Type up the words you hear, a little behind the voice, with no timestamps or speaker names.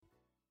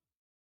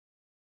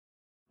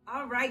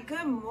All right,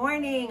 good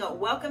morning.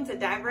 Welcome to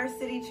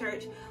Diversity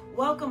Church.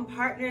 Welcome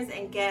partners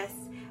and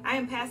guests. I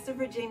am Pastor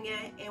Virginia,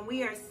 and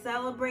we are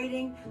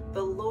celebrating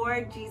the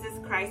Lord Jesus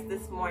Christ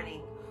this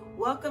morning.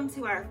 Welcome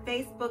to our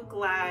Facebook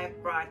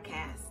Live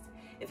broadcast.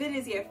 If it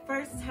is your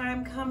first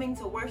time coming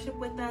to worship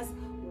with us,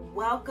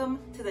 welcome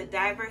to the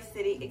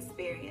Diversity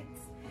Experience.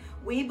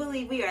 We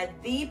believe we are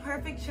the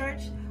perfect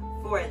church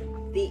for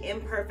the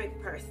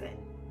imperfect person.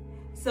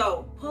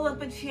 So pull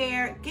up a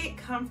chair, get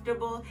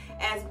comfortable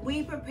as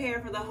we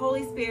prepare for the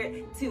Holy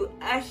Spirit to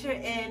usher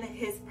in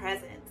His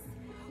presence.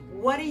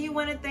 What do you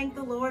want to thank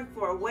the Lord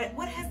for?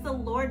 What has the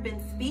Lord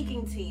been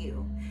speaking to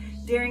you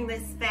during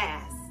this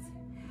fast?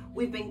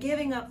 We've been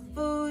giving up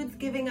foods,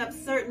 giving up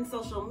certain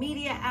social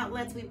media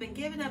outlets. We've been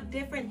giving up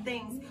different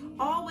things,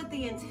 all with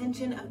the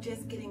intention of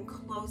just getting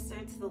closer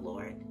to the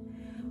Lord.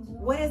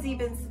 What has He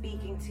been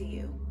speaking to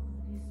you?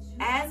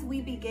 As we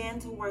began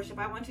to worship,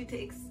 I want you to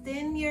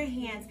extend your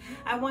hands.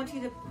 I want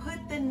you to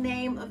put the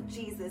name of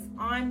Jesus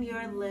on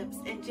your lips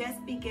and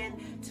just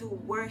begin to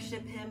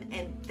worship Him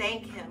and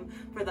thank Him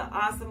for the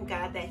awesome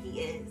God that He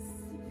is.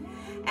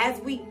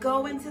 As we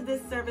go into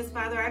this service,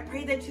 Father, I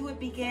pray that you would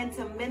begin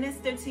to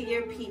minister to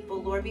your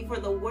people, Lord, before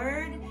the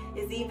word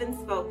is even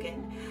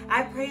spoken.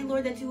 I pray,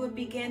 Lord, that you would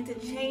begin to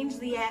change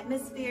the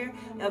atmosphere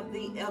of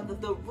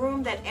the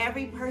room that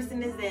every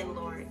person is in,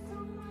 Lord.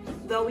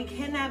 Though we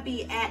cannot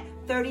be at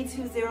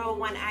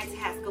 3201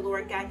 Itasca,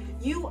 Lord God,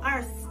 you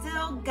are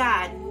still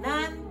God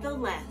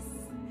nonetheless.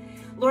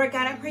 Lord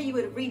God, I pray you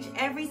would reach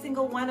every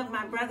single one of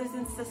my brothers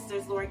and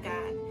sisters, Lord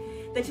God,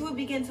 that you would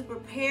begin to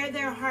prepare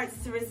their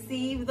hearts to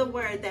receive the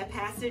word that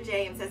Pastor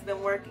James has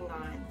been working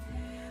on.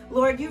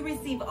 Lord, you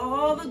receive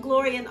all the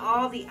glory and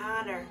all the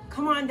honor.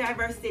 Come on,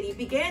 Diversity.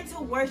 Begin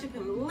to worship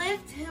Him.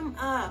 Lift Him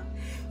up.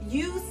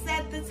 You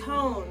set the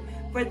tone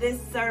for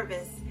this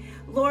service.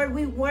 Lord,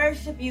 we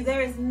worship you.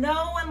 There is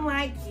no one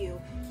like you.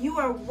 You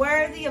are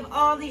worthy of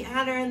all the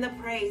honor and the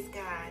praise,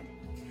 God.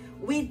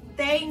 We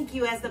thank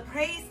you as the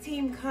praise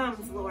team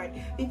comes, Lord.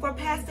 Before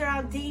Pastor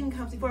Aldine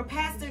comes, before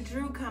Pastor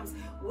Drew comes,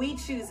 we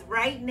choose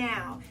right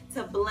now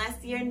to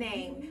bless your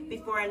name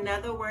before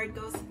another word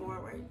goes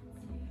forward.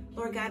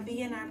 Lord God,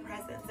 be in our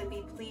presence and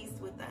be pleased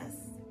with us.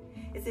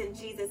 It's in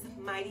Jesus'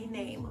 mighty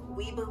name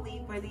we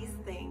believe for these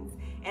things.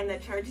 And the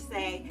church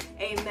say,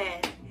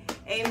 amen.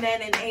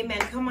 Amen and amen.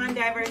 Come on,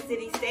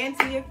 Diversity. Stand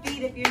to your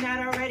feet if you're not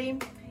already,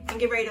 and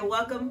get ready to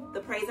welcome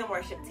the praise and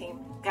worship team.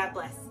 God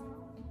bless.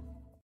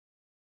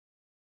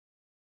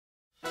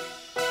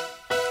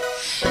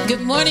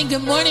 Good morning,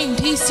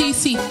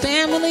 DCC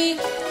family.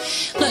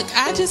 Look,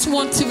 I just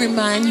want to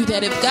remind you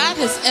that if God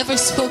has ever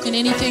spoken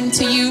anything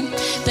to you,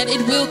 that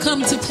it will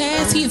come to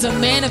pass. He is a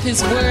man of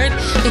His word.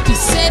 If He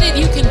said it,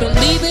 you can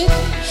believe it.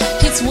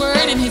 His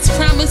word and His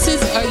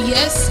promises are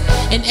yes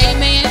and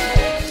amen.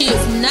 He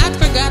has not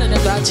forgotten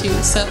about you.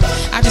 So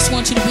I just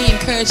want you to be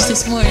encouraged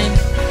this morning.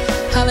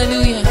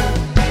 Hallelujah.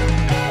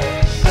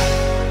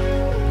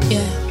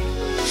 Yeah.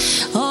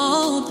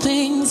 All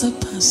things are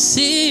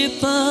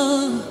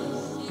possible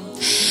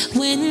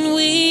when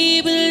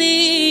we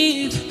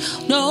believe.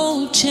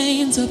 No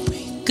chains are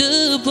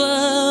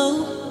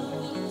breakable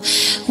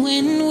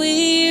when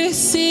we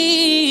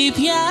receive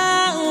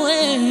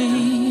Yahweh.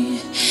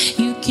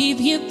 You keep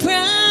your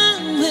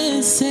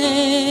promises.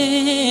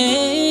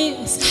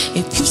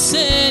 If you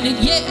said it,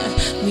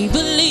 yeah, we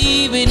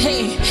believe it.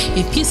 Hey,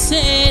 if you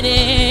said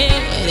it,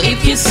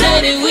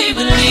 we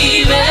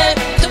believe it.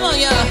 Come on,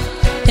 y'all.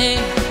 Hey,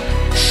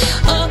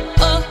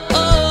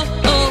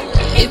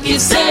 if you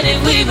said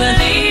it, we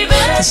believe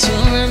it. 'Cause you're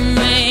a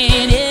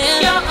man, yeah,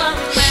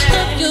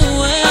 of your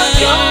word.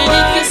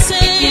 If you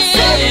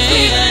said it,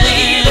 we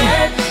believe it.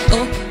 Yeah.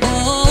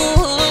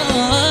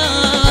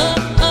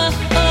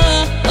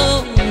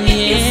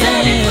 If you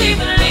said it, we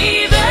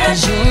believe it.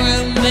 'Cause you're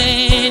a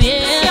man,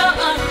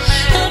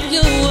 yeah, of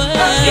your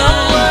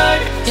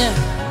word. Yeah.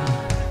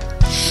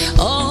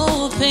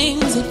 All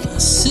things are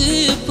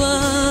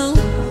possible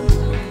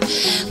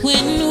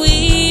when we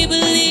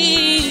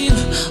believe.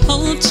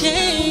 All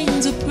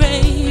chains are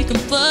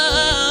breakable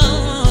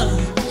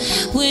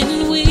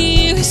when we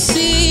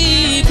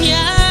receive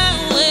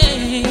Yahweh.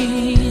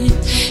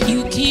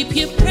 You keep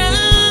your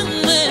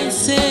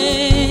promises.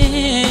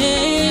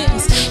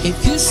 If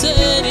you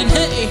said it,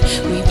 hey,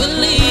 we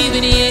believe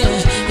it,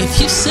 yeah. If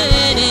you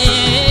said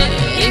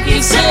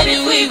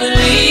it, we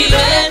believe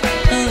it.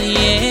 Oh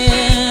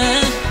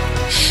yeah.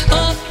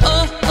 Oh.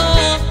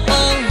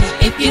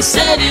 If you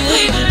said it,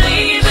 we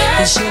believe it.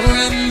 'Cause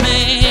you're a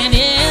man,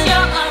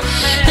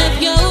 yeah, of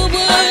your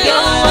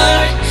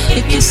word.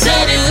 If you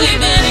said it, we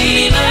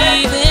believe it.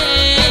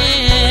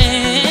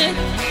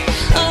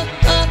 Oh.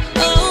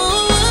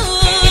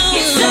 If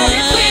you said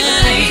it, we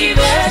believe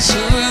it. 'Cause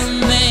you're a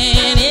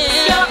man,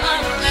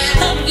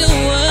 yeah, of your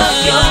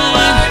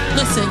word.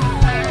 Listen,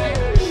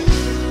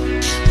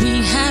 we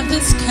have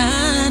this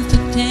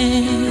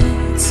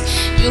confidence.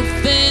 You'll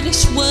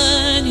finish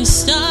what you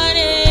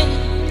started.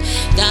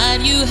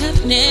 God, you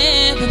have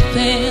never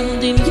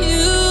failed, and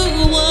you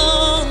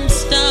won't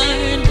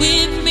start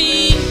with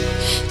me.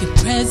 Your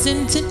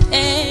present in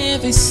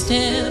every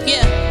step.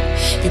 Yeah,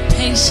 you're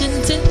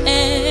patient in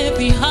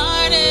every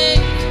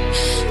heartache.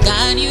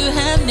 God, you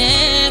have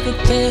never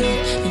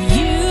failed, and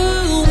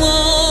you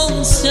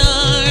won't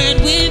start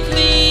with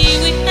me.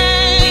 We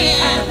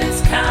have this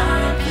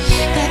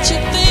confidence that you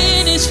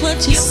finish what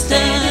you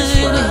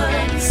started.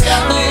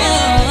 Oh,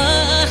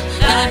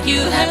 God,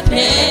 you have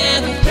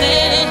never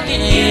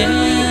failed.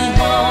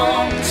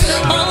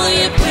 Oh,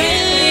 you're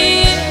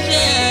present,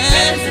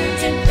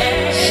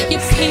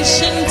 you're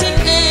patient in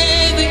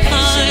every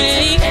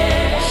heartache.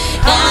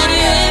 God,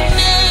 you have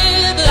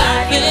never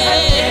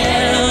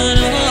failed.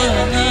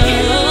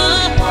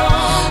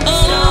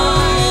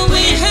 Oh,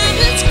 we have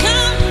this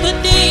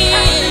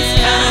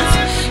confidence.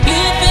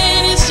 You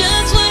finish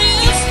just what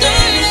you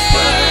started.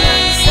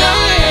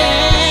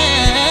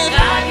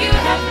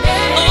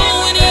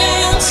 Oh, and you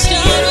won't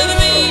start with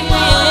me.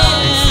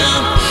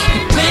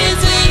 You're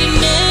present in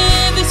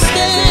every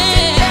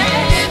step.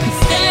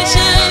 You're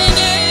patient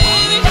in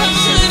every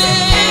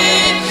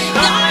heartache.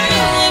 God,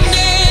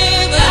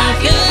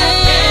 you have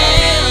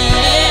never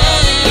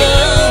failed.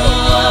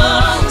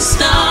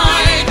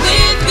 Start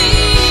with me.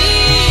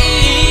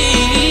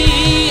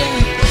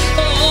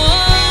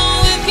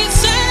 Oh, if you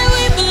said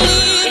it,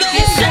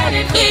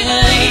 we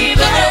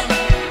believe it.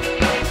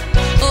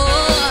 Oh,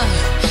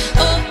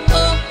 oh,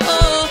 oh,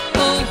 oh,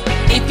 oh.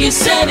 If you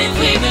said it,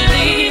 we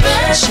believe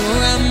it.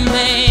 Sure, I'm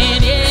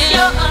made,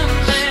 yeah.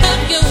 Of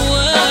your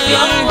word.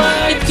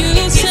 If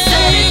you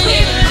said it, we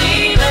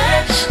believe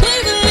it. We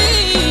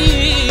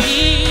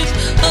believe.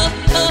 Oh,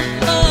 oh,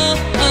 oh,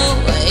 oh.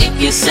 If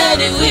you said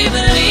it, we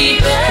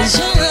believe it. 'Cause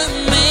you're a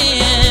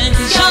man.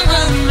 'Cause you're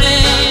a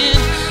man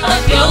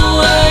of your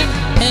word.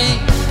 Hey.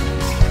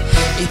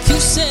 If you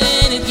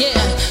said it,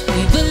 yeah,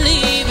 we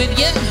believe it,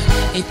 yeah.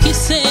 If you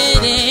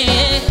said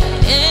it,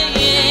 yeah,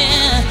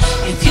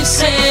 yeah. If you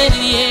said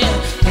it, yeah,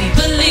 we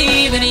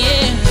believe it,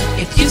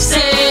 yeah. If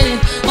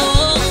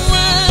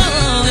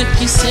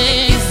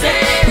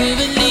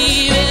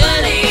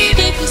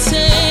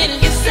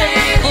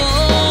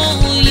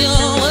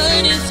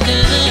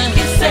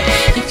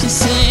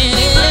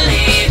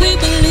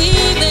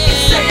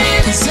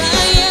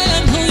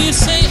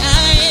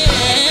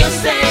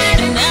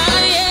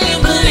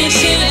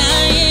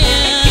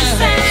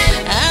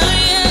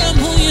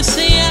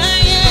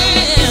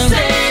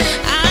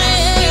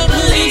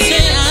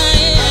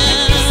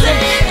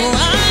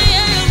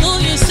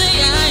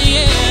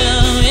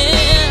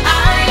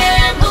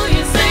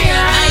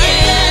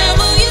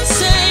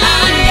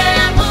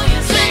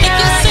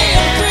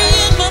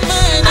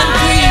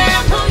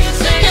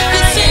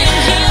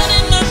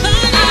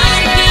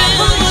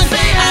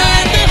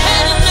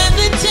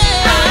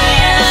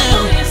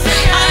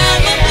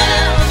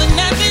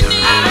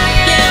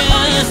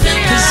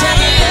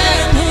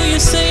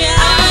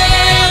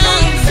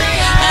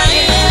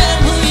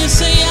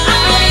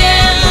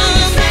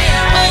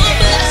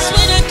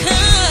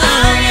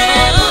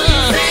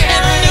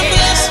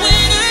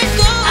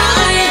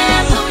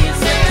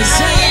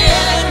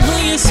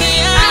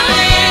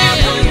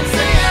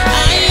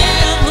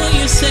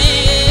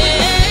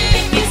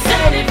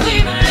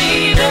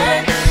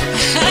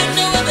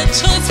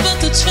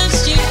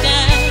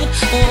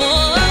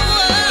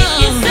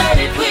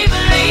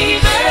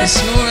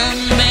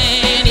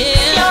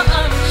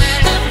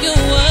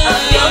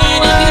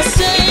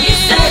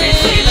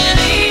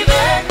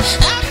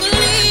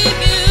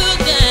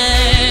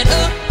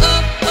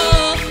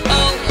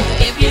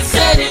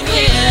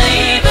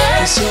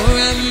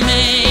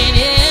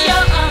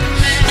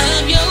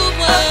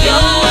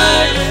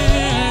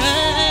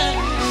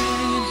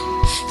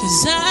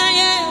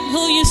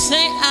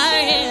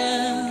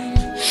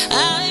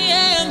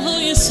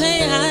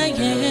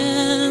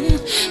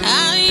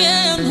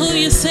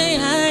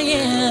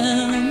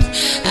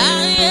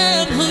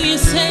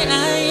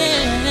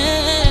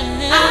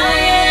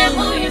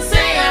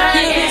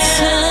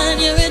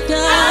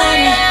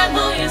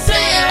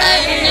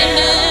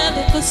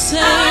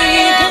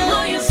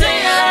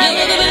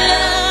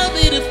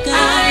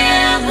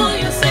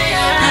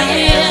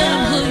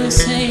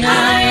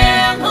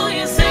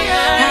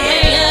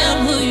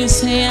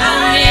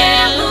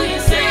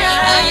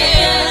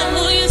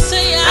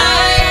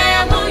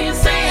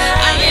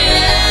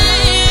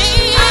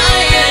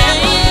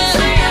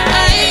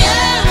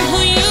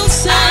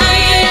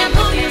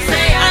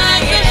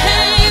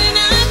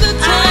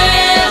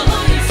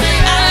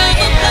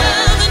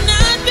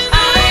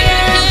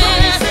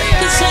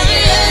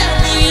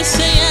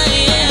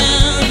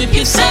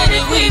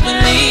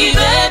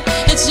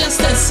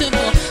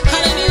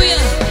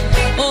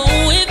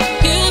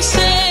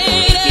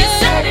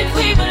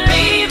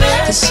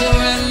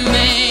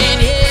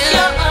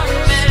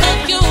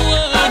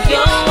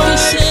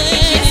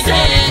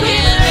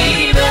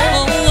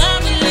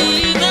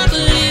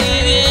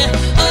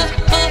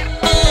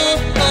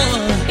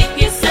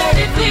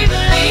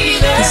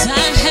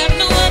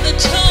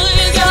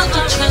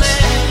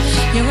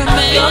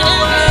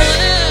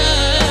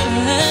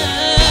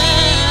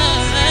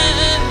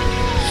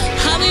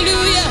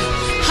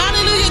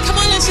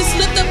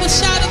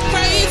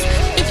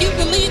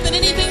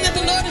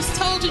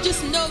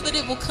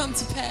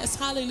pass.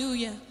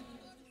 Hallelujah.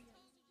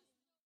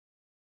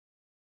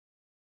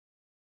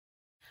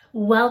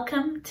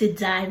 Welcome to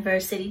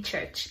Diversity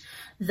Church,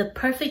 the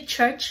perfect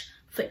church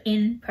for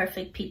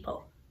imperfect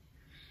people.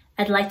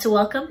 I'd like to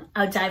welcome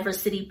our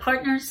diversity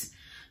partners,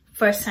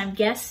 first-time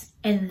guests,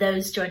 and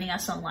those joining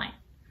us online.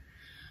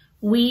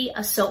 We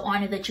are so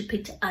honored that you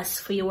picked us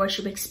for your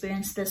worship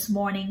experience this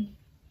morning.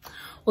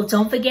 Well,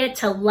 don't forget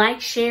to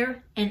like,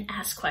 share, and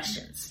ask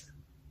questions.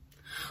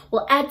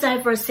 Well, at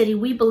Diversity,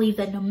 we believe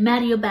that no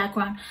matter your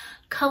background,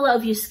 color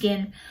of your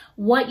skin,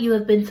 what you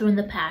have been through in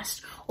the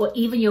past, or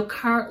even your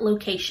current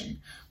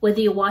location,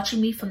 whether you're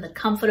watching me from the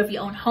comfort of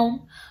your own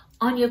home,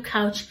 on your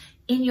couch,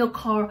 in your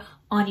car,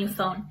 on your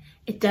phone,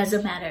 it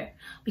doesn't matter,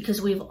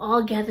 because we've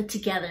all gathered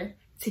together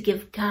to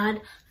give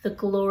God the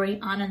glory,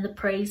 honor, and the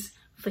praise,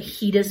 for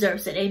He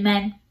deserves it.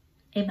 Amen.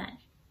 Amen.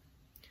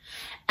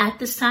 At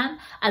this time,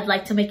 I'd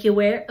like to make you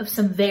aware of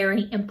some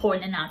very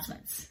important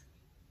announcements.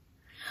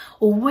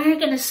 We're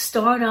going to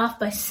start off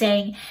by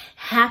saying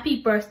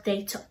happy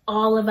birthday to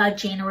all of our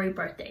January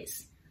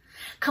birthdays.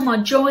 Come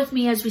on, join with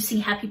me as we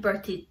sing happy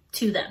birthday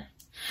to them.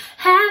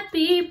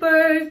 Happy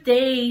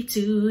birthday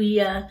to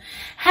ya.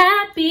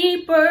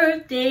 Happy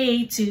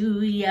birthday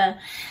to ya.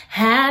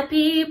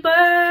 Happy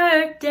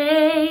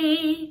birthday.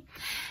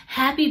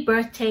 Happy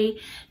birthday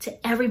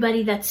to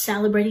everybody that's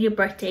celebrating a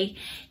birthday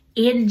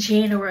in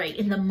January,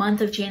 in the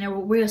month of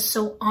January. We are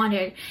so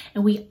honored,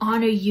 and we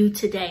honor you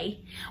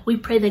today. We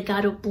pray that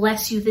God will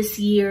bless you this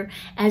year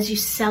as you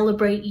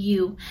celebrate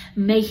you.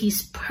 May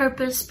His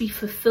purpose be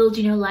fulfilled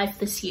in your life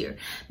this year.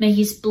 May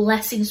His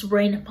blessings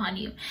rain upon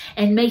you,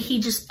 and may He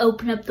just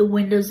open up the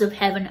windows of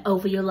heaven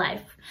over your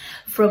life.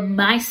 From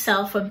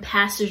myself, from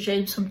Pastor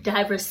James, from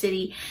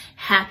Diversity,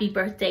 happy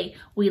birthday.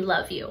 We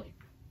love you.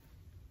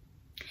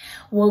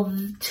 Well,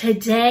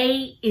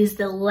 today is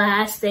the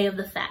last day of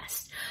the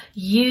fast.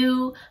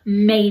 You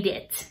made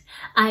it.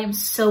 I am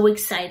so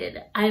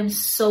excited. I am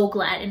so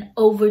glad and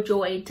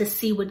overjoyed to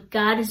see what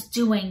God is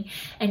doing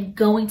and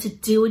going to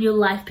do in your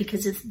life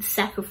because of the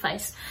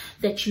sacrifice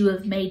that you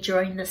have made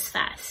during this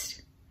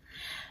fast.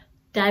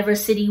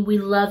 Diversity, we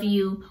love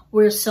you.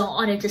 We're so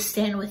honored to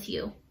stand with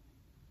you.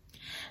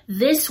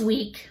 This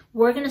week,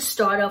 we're going to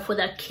start off with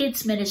our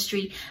kids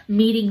ministry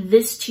meeting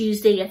this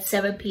Tuesday at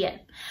 7 p.m.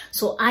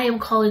 So I am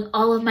calling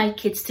all of my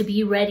kids to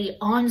be ready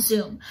on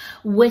Zoom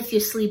with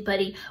your sleep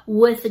buddy,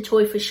 with the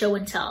toy for show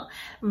and tell,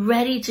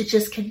 ready to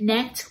just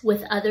connect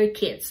with other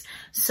kids.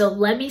 So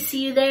let me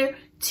see you there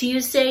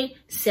Tuesday,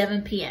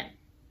 7 p.m.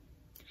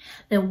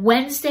 Then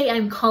Wednesday,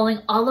 I'm calling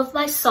all of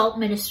my SALT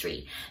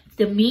ministry,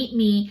 the Meet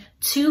Me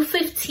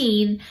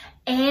 2:15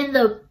 and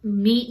the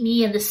Meet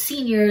Me and the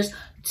seniors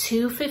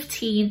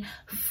 2:15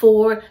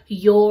 for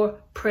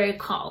your prayer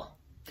call.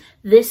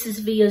 This is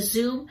via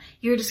Zoom.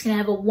 You're just going to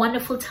have a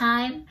wonderful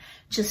time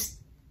just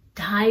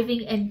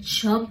diving and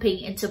jumping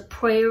into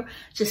prayer,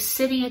 just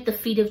sitting at the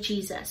feet of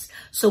Jesus.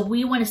 So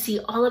we want to see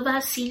all of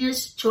our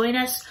seniors join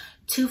us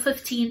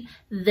 2:15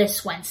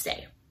 this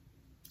Wednesday.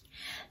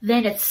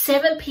 Then at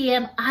 7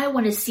 p.m., I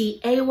want to see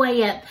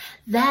AYM.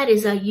 That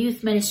is our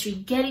youth ministry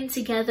getting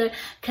together,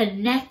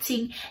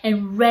 connecting,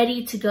 and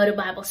ready to go to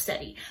Bible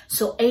study.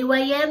 So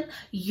AYM,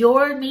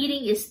 your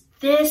meeting is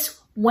this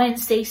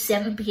Wednesday,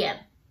 7 p.m.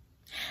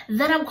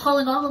 Then I'm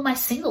calling all of my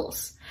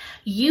singles.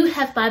 You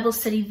have Bible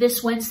study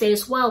this Wednesday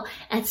as well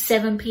at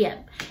 7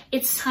 p.m.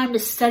 It's time to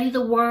study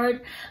the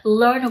Word,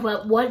 learn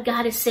about what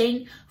God is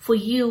saying for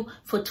you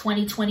for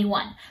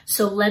 2021.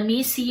 So let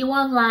me see you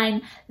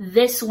online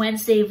this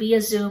Wednesday via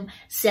Zoom,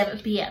 7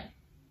 p.m.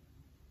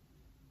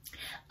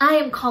 I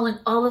am calling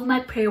all of my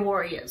prayer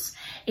warriors.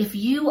 If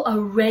you are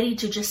ready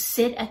to just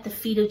sit at the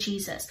feet of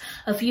Jesus,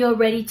 if you are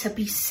ready to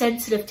be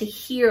sensitive to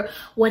hear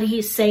what He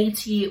is saying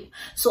to you.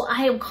 So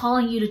I am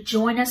calling you to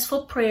join us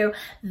for prayer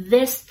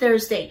this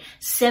Thursday,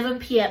 7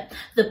 p.m.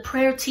 The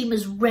prayer team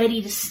is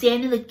ready to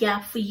stand in the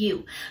gap for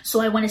you.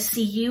 So I want to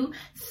see you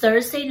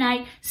Thursday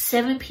night,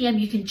 7 p.m.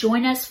 You can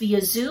join us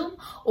via Zoom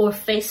or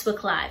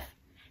Facebook Live.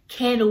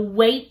 Can't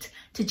wait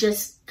to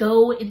just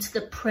go into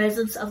the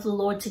presence of the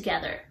Lord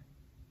together.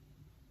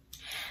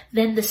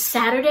 Then the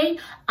Saturday,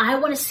 I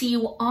want to see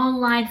you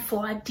online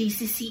for our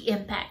DCC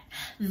Impact.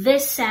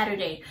 This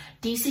Saturday,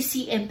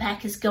 DCC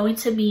Impact is going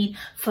to meet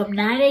from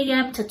 9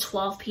 a.m. to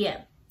 12 p.m.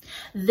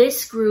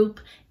 This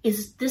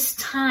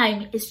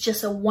time is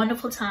just a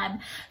wonderful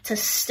time to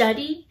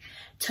study,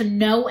 to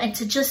know, and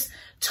to just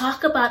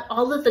talk about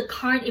all of the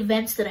current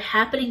events that are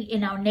happening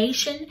in our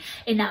nation,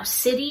 in our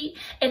city,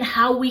 and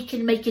how we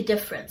can make a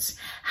difference.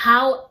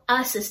 How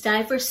us as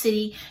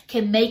Diversity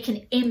can make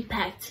an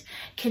impact,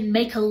 can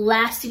make a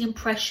lasting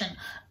impression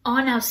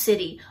on our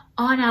city,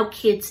 on our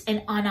kids,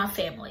 and on our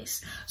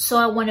families. So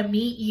I want to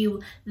meet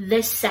you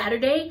this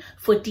Saturday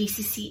for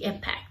DCC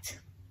Impact.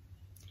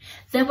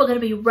 Then we're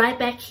going to be right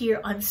back here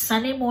on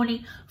Sunday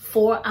morning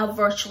for our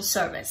virtual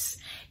service.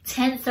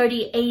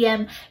 10:30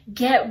 a.m.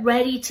 Get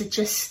ready to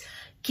just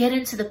Get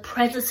into the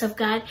presence of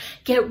God.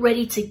 Get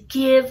ready to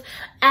give.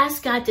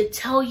 Ask God to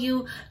tell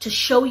you, to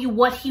show you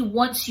what he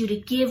wants you to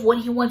give, what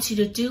he wants you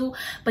to do.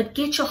 But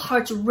get your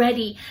hearts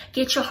ready.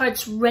 Get your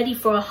hearts ready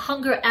for a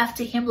hunger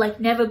after him like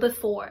never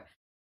before.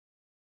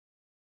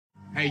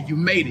 Hey, you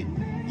made it.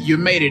 You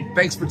made it.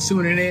 Thanks for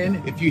tuning in.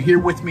 If you're here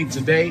with me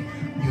today,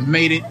 you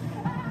made it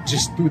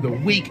just through the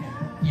week.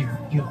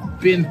 You've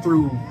been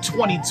through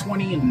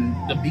 2020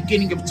 and the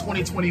beginning of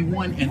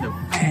 2021, and the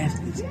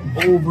fast is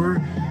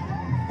over.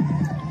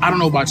 I don't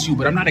know about you,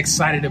 but I'm not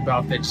excited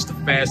about that just the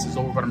fast is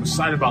over, but I'm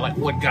excited about like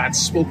what God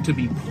spoke to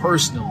me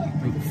personally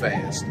through the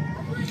fast,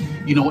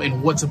 you know,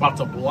 and what's about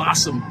to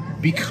blossom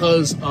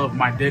because of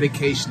my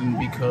dedication,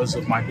 because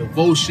of my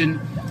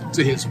devotion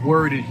to his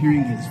word and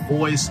hearing his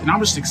voice. And I'm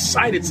just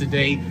excited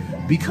today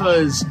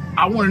because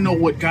I want to know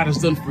what God has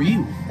done for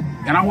you.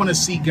 And I want to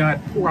see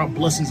God pour out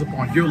blessings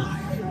upon your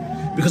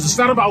life, because it's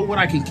not about what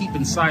I can keep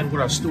inside,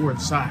 what I store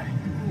inside.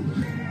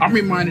 I'm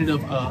reminded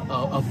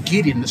of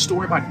Gideon, the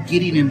story about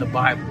Gideon in the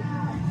Bible.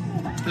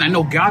 And I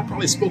know God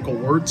probably spoke a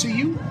word to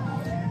you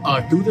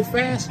through the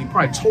fast. He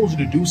probably told you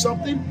to do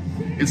something.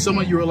 And some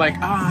of you are like,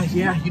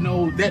 yeah, you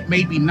know, that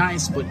may be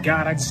nice, but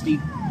God, I just need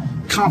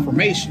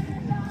confirmation.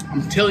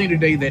 I'm telling you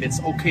today that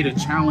it's okay to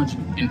challenge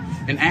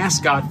and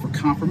ask God for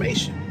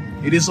confirmation.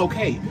 It is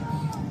okay.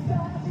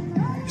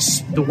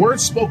 The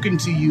word spoken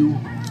to you,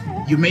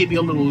 you may be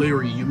a little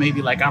leery. You may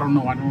be like, I don't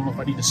know if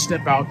I need to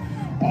step out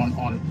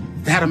on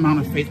that amount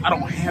of faith. I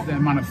don't have that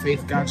amount of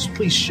faith. God, just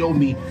please show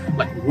me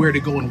like where to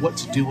go and what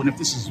to do and if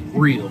this is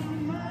real.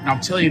 And I'm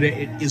telling you that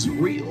it is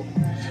real.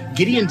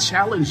 Gideon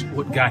challenged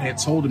what God had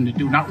told him to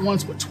do, not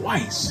once, but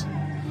twice.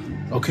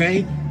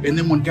 Okay? And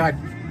then when God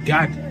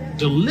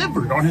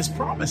delivered on his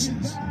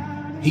promises,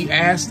 he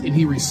asked and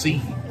he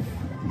received.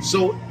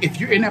 So if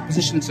you're in that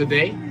position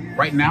today,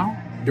 right now,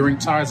 during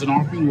tithes and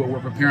offering, where we're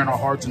preparing our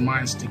hearts and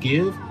minds to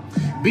give,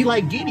 be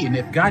like Gideon.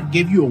 If God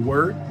gave you a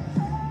word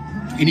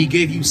and he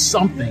gave you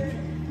something,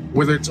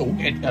 whether it's a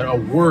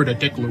word, a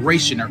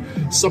declaration, or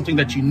something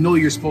that you know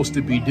you're supposed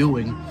to be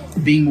doing,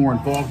 being more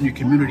involved in your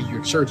community,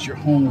 your church, your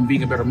home,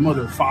 being a better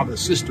mother, father,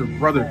 sister,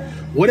 brother,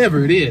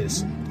 whatever it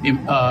is,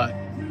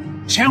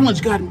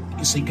 challenge God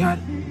and say, God,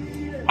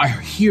 I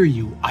hear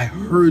you, I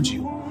heard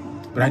you,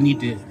 but I need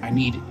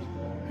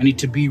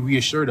to be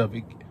reassured of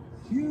it,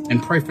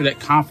 and pray for that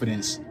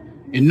confidence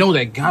and know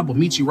that God will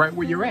meet you right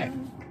where you're at.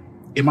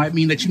 It might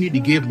mean that you need to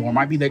give more. It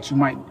might be that you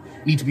might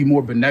need to be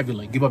more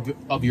benevolent, give up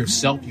of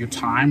yourself, your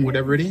time,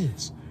 whatever it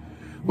is.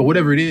 But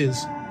whatever it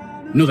is,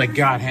 know that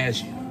God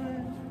has you.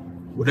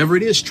 Whatever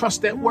it is,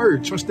 trust that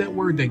word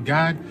that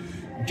God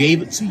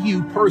gave it to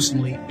you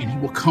personally, and he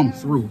will come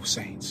through,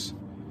 saints.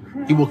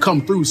 He will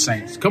come through,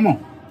 saints. Come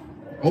on.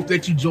 Hope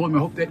that you join me.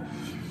 Hope that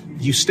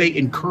you stay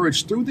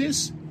encouraged through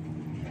this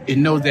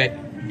and know that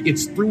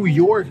it's through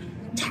your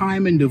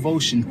time and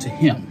devotion to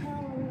him,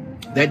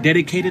 that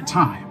dedicated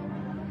time,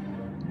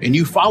 and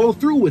you follow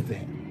through with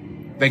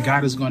it, that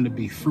God is going to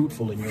be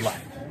fruitful in your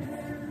life.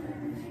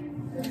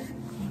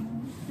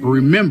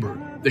 Remember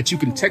that you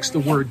can text the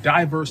word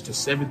diverse to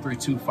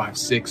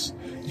 73256.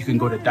 You can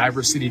go to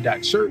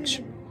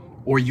diversecity.church,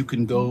 or you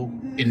can go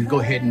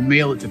ahead and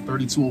mail it to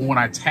 3201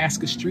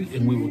 Itasca Street,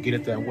 and we will get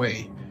it that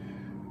way.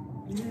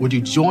 Would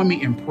you join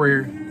me in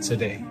prayer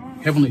today?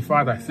 Heavenly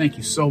Father, I thank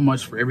you so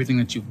much for everything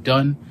that you've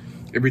done,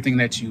 everything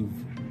that you've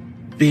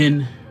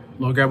been.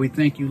 Lord God, we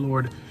thank you,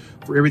 Lord,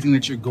 for everything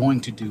that you're going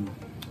to do.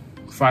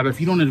 Father,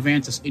 if you don't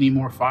advance us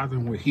anymore, Father,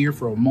 and we're here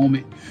for a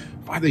moment,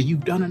 Father,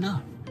 you've done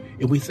enough.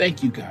 And we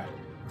thank you, God.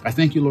 I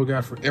thank you, Lord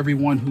God, for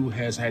everyone who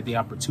has had the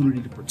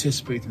opportunity to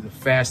participate through the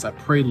fast. I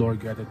pray, Lord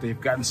God, that they've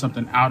gotten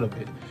something out of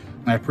it.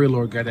 And I pray,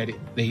 Lord God, that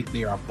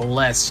they are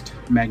blessed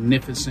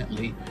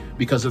magnificently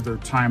because of their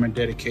time and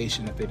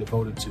dedication that they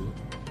devoted to it.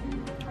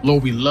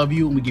 Lord, we love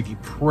you and we give you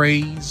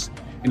praise.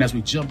 And as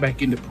we jump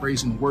back into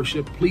praise and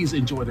worship, please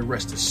enjoy the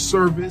rest of the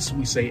service.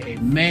 We say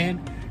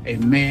amen,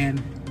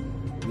 amen.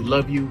 We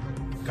love you.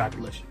 God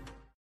bless you.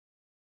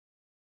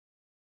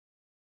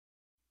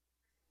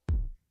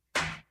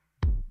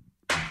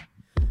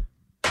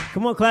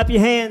 Come on, clap your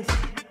hands.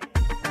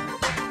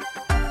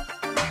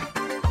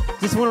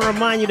 Just want to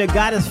remind you that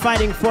God is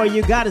fighting for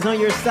you. God is on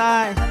your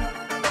side.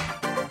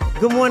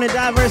 Good morning,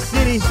 Diverse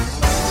City.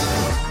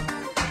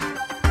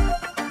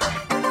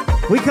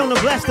 We come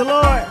to bless the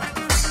Lord.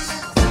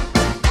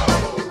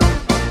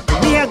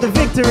 We have the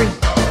victory.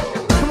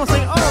 Come on,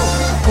 sing,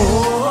 oh.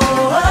 Oh.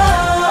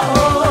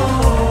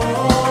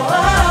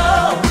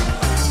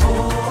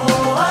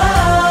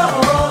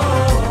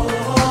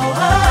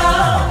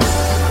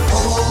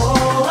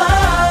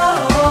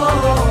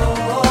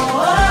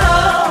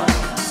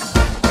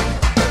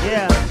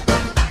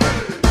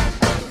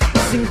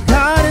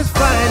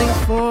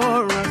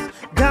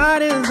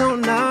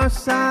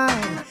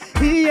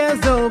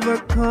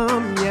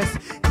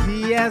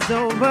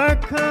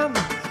 Overcome.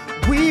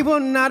 We will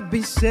not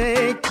be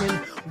shaken.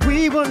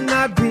 We will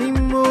not be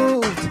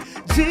moved.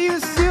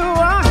 Jesus, you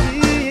are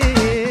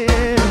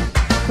here.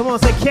 Come on,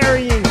 say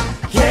carrying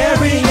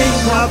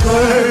our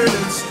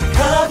burdens,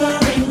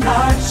 covering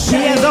our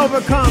shame.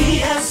 overcome. He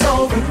has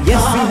overcome.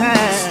 Yes, he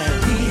has.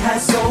 He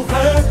has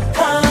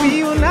overcome.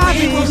 We will not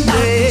be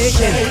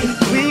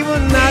shaken. We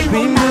will not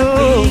be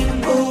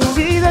moved.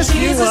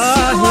 Jesus,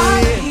 you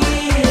are here.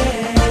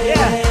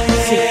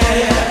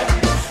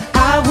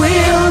 I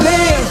will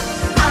live.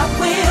 I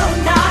will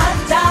not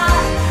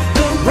die.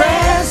 The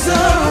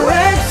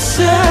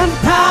resurrection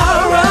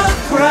power of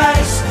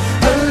Christ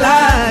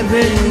alive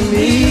in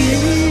me.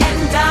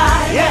 And I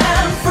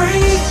am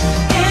free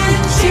in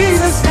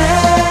Jesus'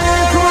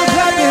 name. Come on,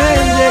 clap your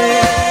hands,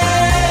 yeah.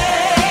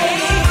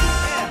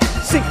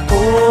 Sing.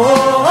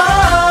 Oh, oh,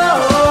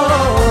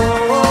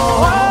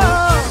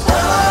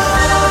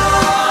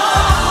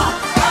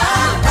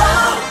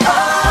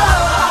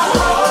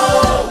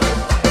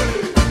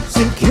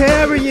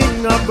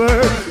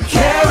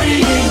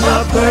 carrying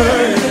our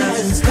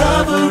burdens,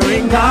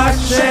 covering our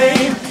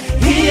shame.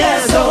 He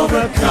has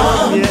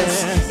overcome.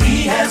 yes.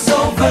 He has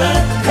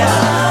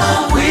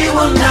overcome. We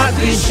will not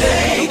be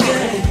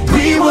shaken.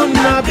 We will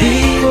not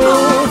be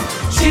moved.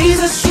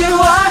 Jesus, you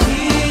are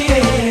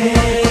here.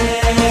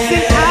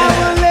 Sing, I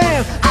will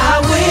live.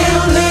 I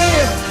will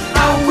live.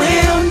 I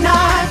will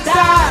not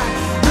die.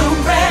 The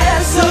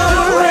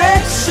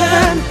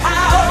resurrection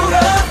power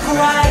of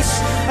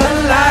Christ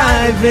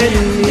alive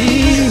in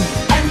me.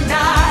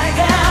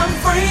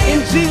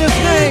 In Jesus'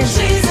 name.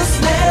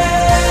 Jesus' name.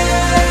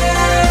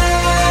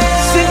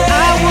 Sing,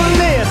 I will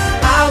live.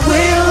 I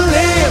will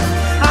live.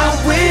 I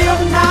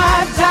will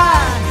not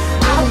die.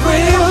 I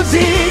will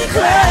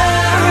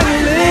declare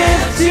and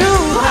lift you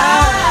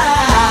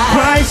high.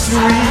 Christ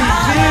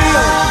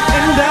revealed,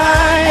 and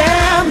I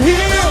am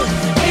healed.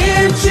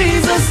 In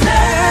Jesus'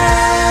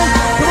 name.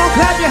 Come on,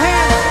 clap your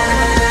hands.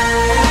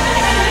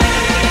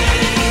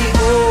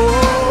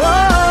 Oh,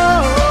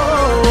 oh,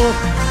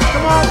 oh.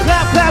 Come on,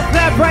 clap, clap,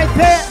 clap right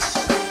there.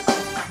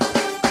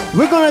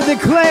 We're going to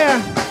declare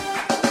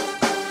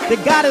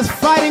that God is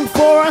fighting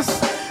for us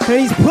and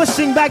he's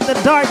pushing back the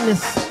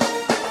darkness.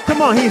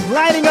 Come on, he's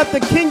lighting up the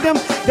kingdom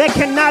that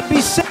cannot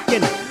be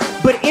shaken.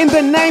 But in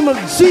the name of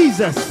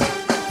Jesus,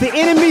 the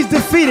enemy's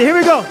defeated. Here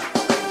we go.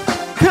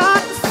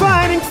 God is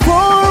fighting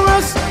for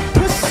us,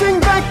 pushing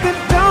back the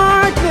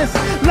darkness,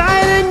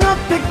 lighting up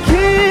the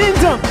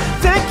kingdom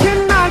that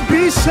cannot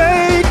be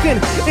shaken.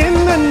 In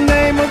the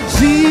name of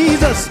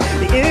Jesus,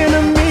 the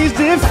enemy's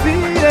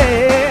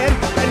defeated.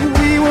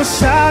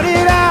 Shout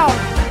it out,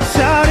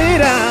 shout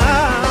it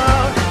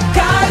out.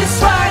 God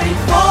is fighting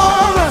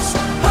for us,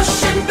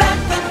 pushing back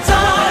the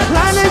darkness,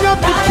 lighting up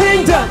the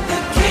kingdom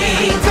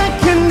that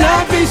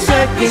cannot be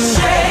shaken.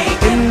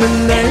 In the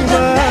name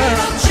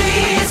of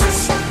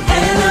Jesus,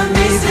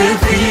 enemies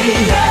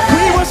defeated.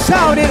 We will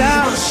shout it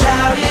out,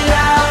 shout it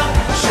out,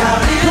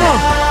 shout it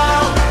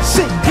out.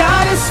 See,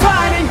 God is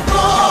fighting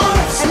for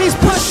us, and he's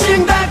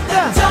pushing back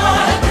the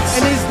darkness,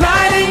 and he's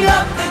lighting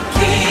up the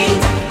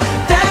kingdom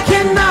that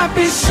cannot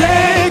be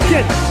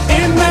shaken.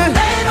 in the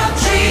name of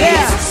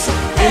Jesus,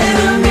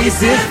 enemies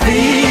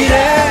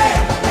defeated,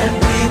 and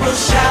we will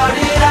shout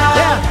it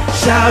out,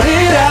 shout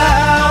it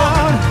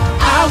out.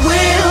 I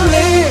will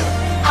live,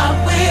 I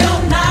will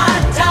not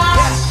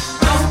die.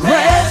 The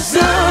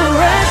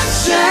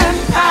resurrection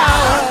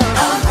power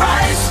of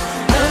Christ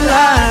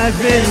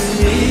Alive in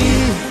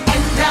me,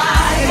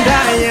 and I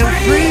am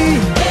free.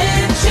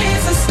 In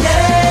Jesus'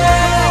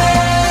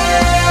 name,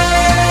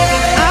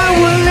 I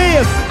will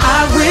live,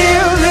 I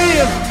will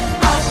live,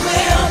 I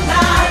will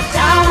not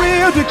die. I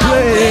will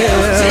declare.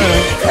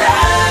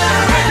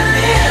 And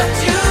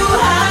lift you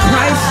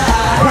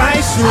high.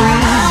 Christ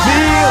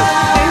revealed,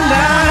 and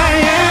I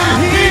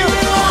am healed.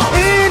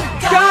 And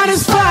God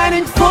is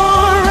fighting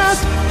for us,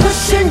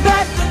 pushing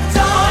back the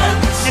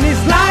darkness, and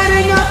he's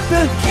lighting up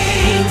the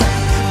kingdom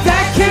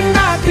that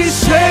cannot be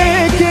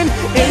shaken.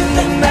 In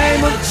the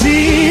name of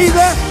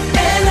Jesus,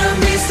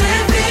 enemies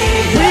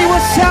defeated. we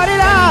will shout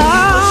it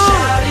out.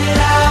 Shout it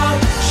out,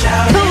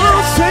 shout Come it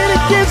on, out. say it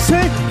again,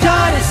 say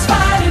God is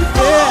fighting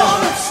for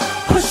Yeah. us,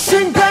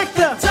 pushing back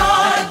the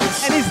darkness,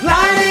 and he's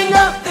lighting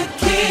up. the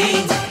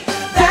kingdom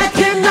that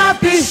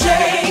cannot be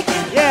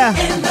shaken. Yeah,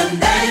 In the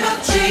name of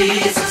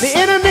Jesus, the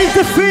enemy's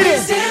defeated.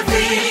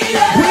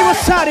 defeated. We will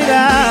shout it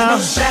out.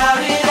 Shout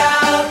it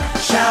out,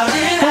 shout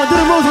it Come on, do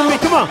the moves with me.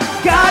 Come on.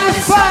 God is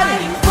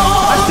fighting.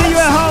 I see you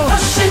at home.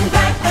 pushing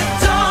back the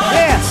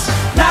darkness,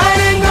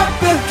 Lighting up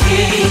the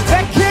kingdom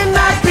that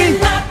cannot be.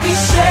 not be In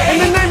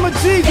shaken. the name of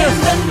Jesus.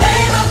 In the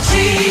name of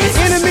Jesus,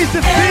 Enemies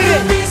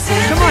defeated. enemies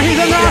Come on, he's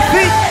on our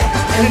feet.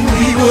 and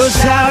we will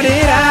shout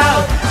it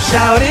out,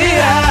 Shout it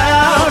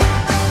out.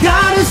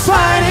 God is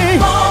fighting.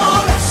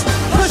 for us,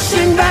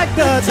 Pushing back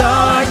the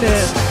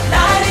darkness.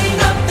 lighting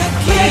up the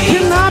That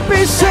kingdom cannot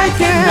be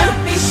shaken. not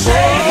be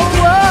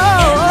shaken.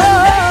 Whoa, In the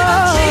name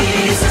of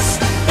Jesus,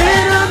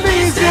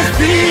 enemies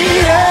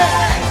defeated.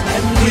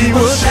 and we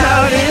will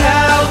shout it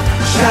out,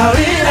 Shout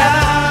it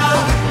out.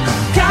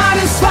 God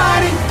is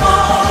fighting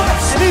for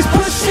us, And he's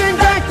pushing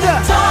back the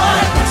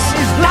darkness,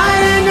 he's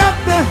lighting up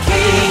the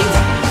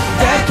kingdom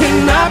that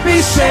cannot be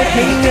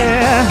shaken.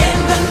 Yeah.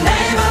 in the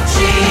name of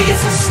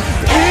Jesus,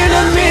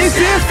 Enemies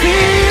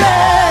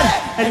defeated.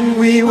 And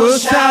we will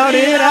shout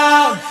it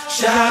out.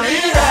 Shout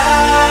it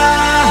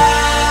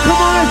out. Come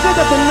on, let's lift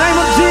up the name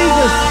of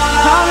Jesus.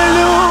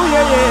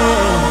 Hallelujah,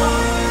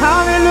 yeah.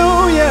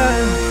 Hallelujah.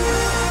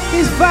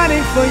 He's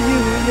fighting for you,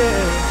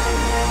 yeah.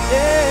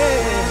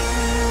 Yeah.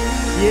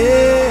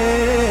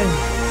 Yeah.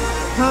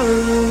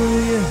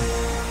 Hallelujah.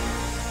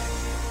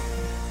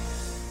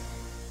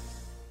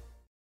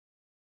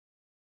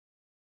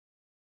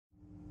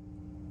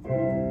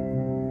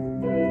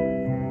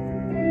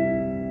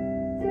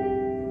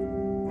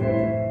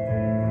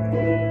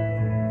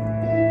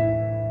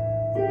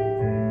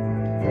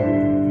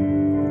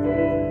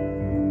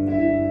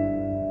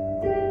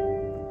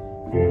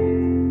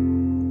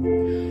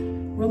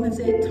 Romans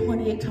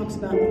 8:28 talks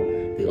about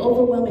the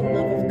overwhelming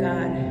love of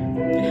God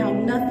and how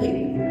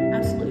nothing,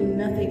 absolutely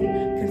nothing,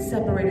 can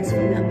separate us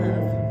from that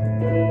love.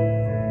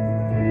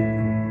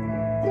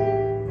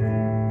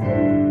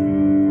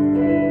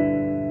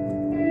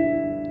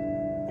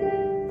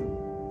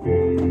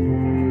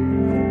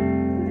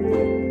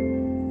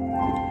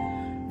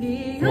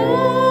 The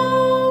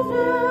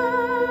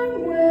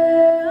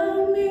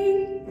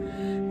overwhelming,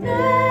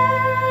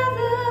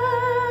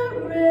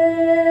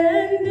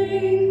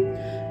 never-ending,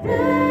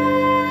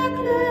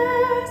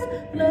 reckless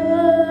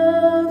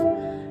love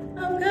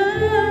of God.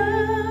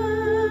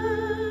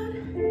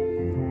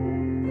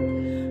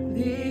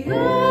 The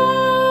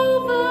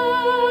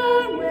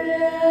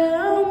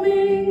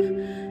overwhelming,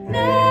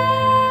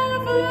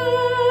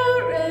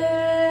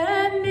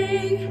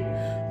 never-ending,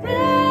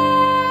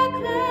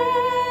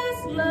 reckless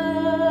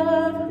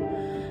love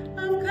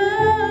of God.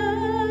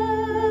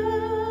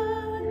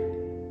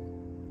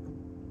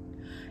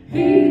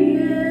 He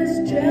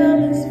is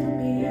jealous for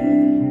me.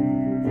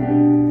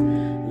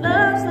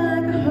 Love's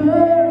like a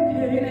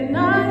hurricane, and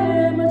I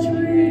am a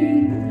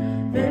tree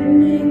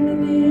bending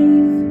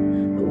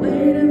beneath the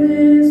weight of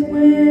His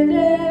wind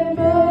and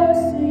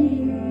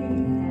mercy.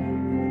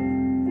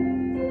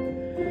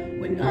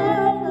 When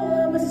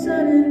all of a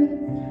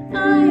sudden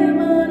I am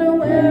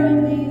unaware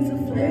of these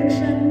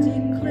afflictions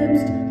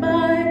eclipsed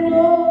by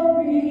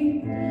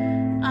glory,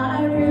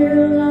 I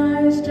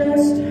realize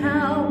just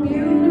how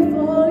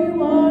beautiful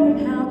you are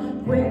and how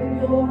great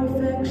your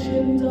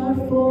affections are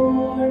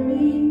for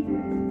me.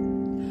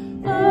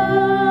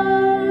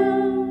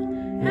 Oh,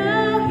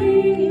 how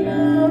He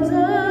loves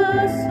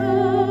us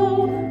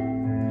so.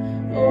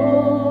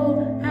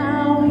 Oh,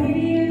 how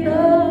He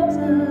loves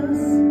us.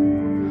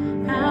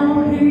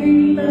 How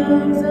He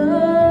loves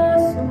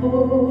us so.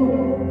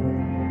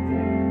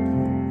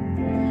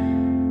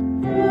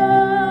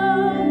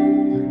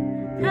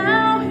 Oh,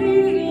 how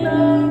He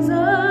loves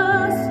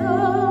us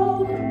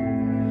so.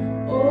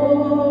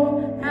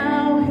 Oh,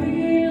 how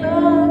He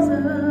loves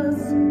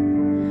us.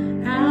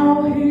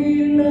 How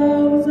He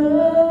loves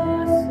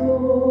us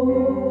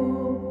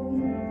so.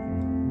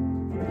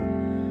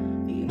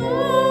 The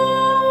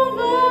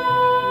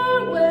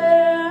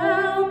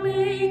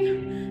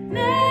overwhelming,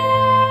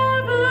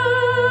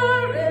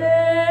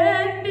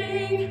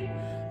 never-ending,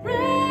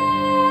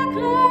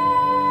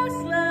 reckless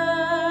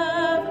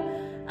love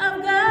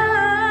of God.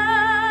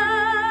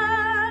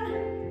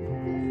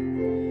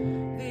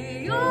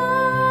 The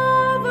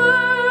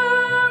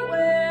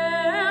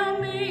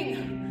overwhelming,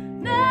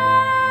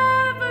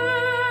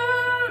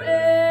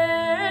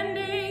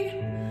 never-ending,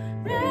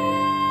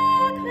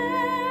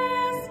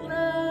 reckless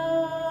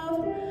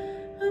love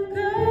of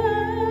God.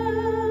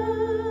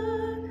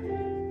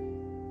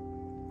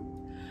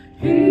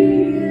 He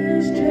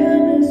is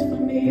jealous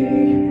for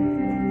me.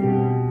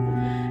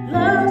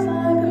 Love's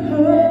like a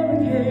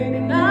hurricane,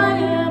 and I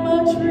am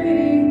a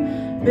tree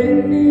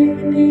bending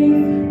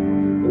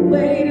beneath the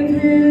weight of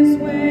His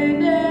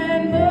wind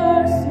and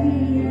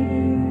mercy.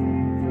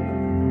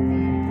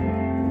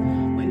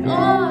 When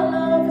all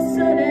of a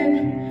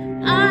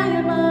sudden I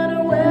am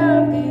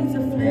unaware of these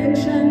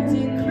afflictions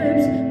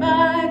eclipsed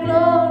by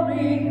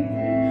glory,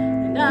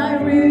 and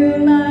I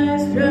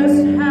realize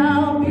just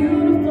how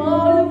beautiful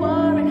you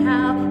are and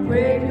how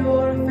great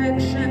your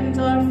affections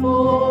are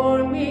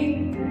for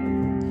me.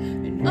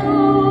 And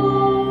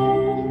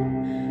oh,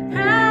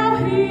 how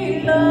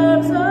He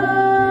loves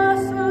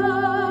us so.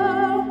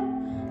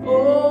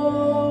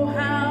 Oh,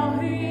 how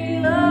He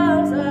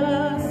loves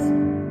us.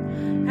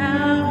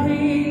 How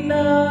He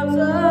loves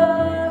us.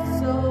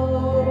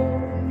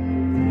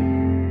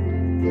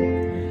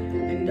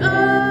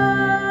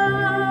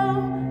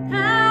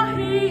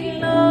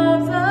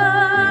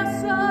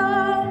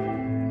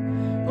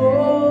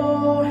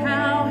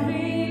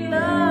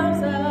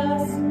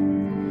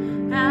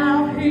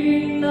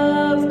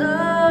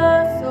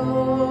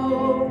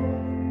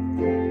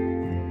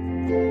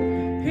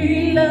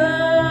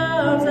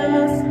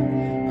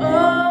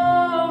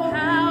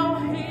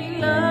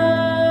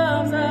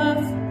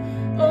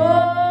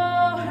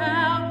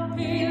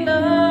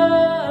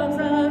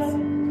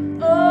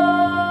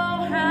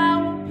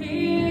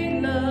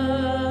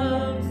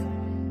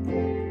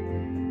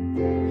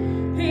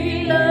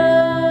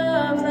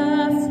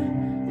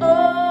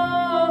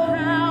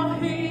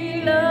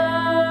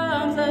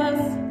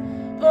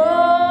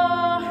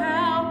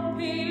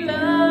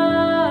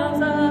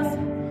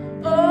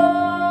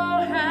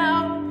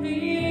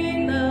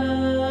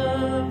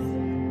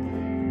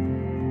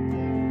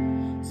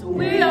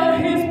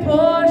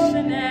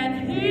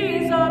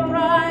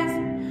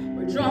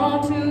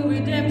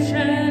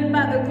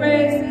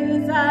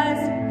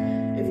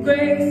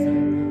 grace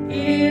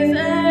is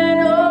an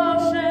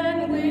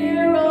ocean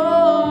we're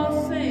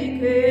all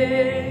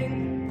sinking.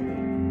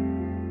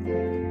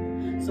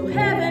 So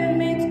heaven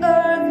meets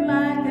earth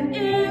like an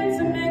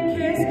intimate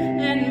kiss,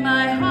 and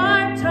my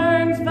heart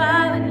turns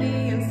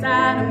violently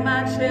inside of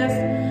my chest.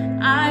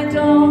 I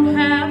don't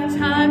have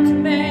time to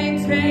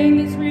maintain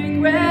these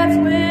regrets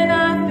when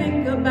I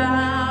think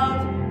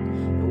about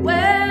the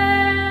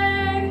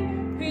way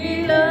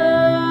he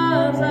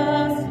loves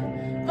us.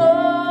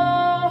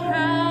 Oh,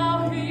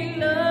 how he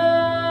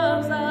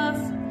loves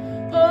us.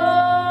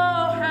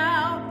 Oh,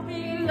 how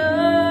he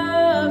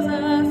loves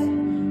us.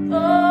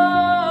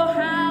 Oh,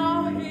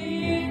 how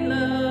he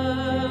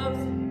loves.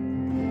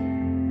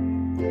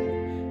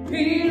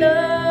 He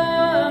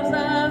loves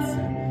us.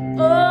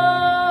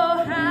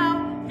 Oh,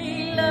 how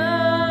he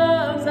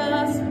loves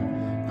us.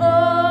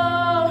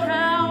 Oh,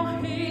 how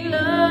he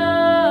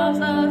loves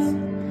us.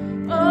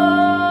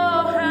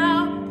 Oh,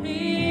 how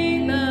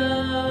he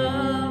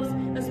loves.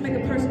 Let's make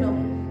it personal.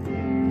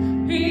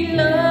 He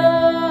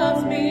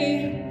loves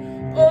me.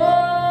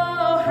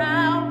 Oh,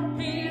 how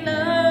he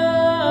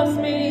loves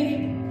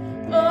me.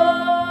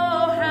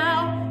 Oh,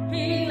 how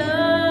he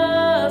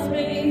loves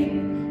me.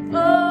 Oh,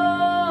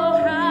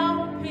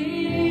 how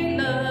he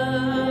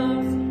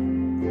loves.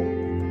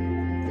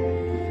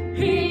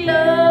 He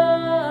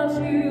loves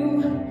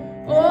you.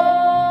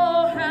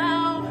 Oh,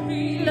 how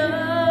he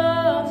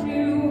loves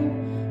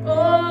you.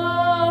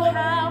 Oh,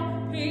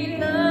 how he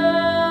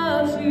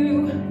loves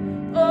you.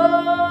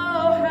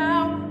 Oh,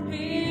 how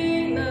he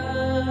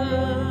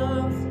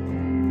loves.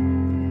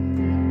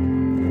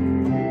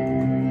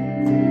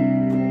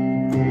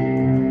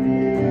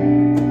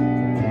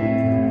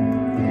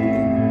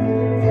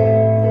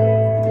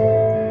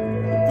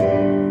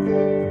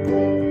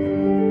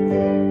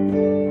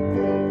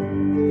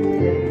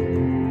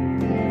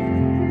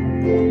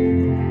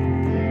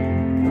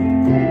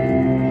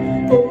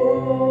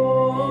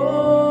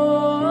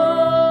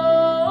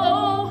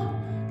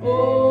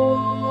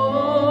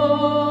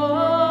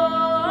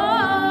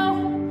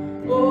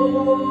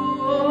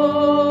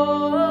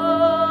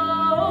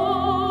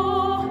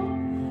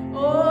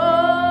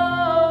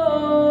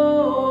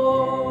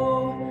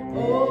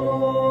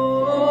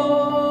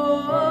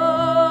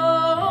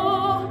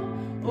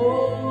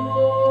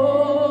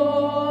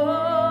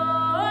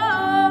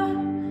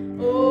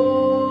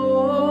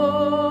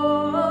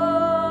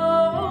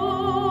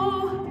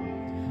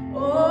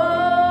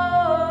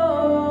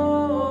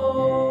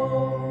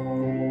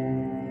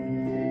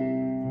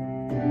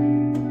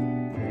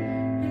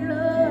 He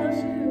loves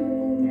you.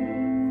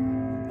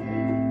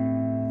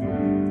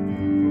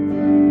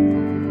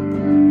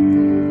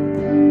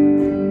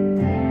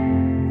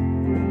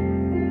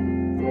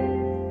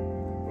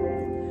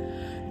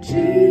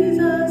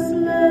 Jesus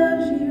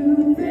loves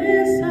you,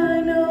 this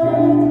I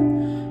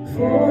know,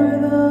 for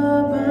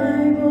the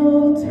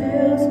Bible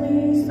tells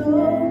me so.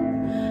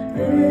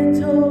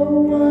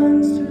 Little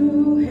ones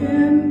to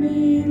him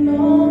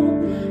belong,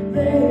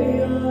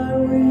 they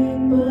are weak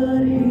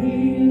but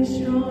he is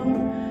strong.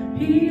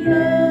 He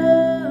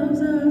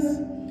loves us,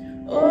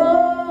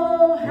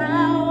 oh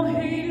how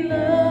he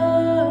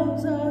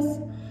loves us,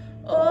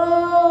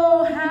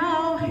 oh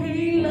how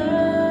he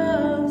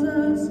loves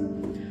us,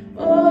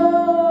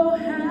 oh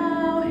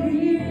how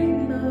he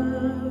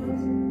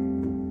loves.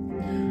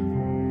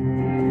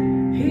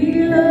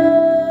 He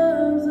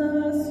loves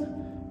us,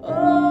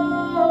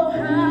 oh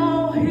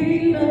how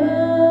he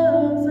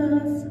loves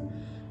us,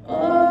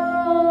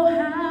 oh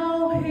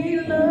how he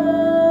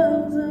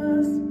loves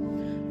us,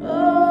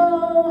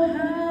 oh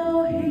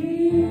how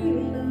he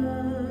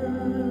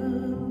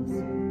loves.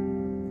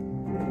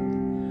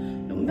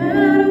 No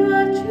matter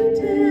what you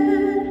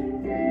did,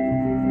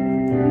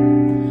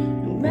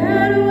 no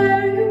matter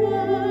where you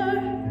are,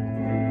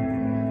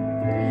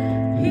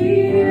 he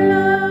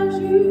loves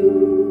you.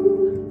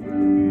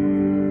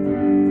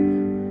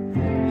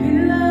 He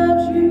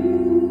loves you.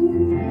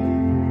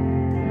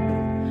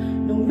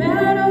 No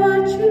matter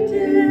what you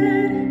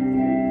did,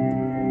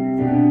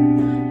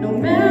 no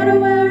matter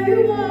where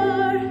you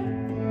are,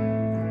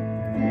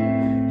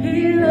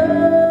 he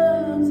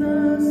loves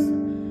us.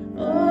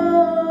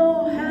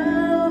 Oh,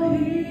 how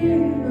he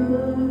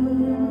loves.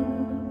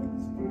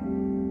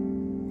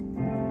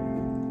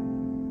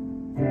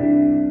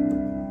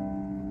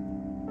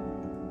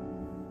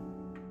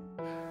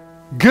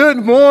 Good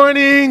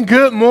morning,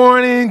 good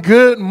morning,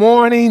 good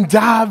morning,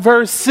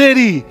 Diverse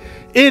City.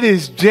 It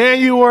is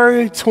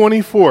January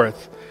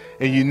 24th,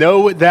 and you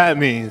know what that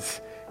means.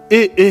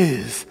 It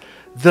is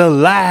the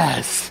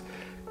last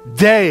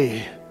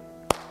day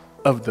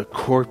of the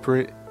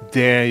corporate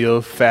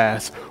Daniel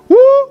fast.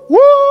 Woo,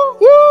 woo,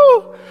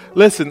 woo.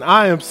 Listen,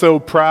 I am so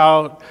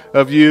proud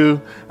of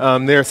you.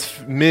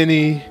 There's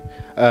many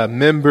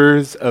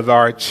members of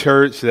our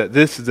church that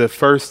this is the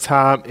first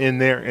time in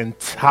their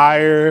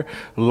entire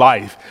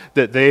life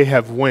that they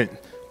have went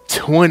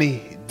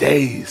 20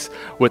 days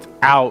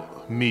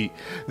without meet.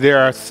 There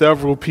are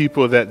several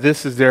people that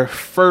this is their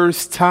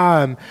first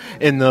time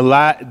in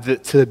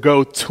to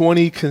go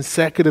 20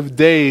 consecutive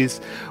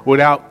days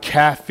without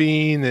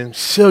caffeine and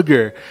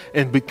sugar.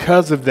 And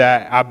because of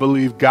that, I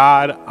believe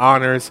God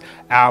honors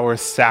our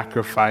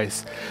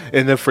sacrifice.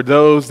 And then for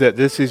those that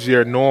this is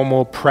your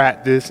normal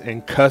practice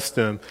and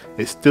custom,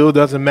 it still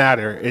doesn't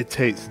matter. It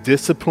takes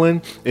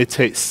discipline, it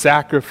takes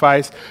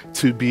sacrifice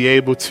to be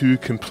able to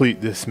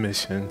complete this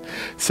mission.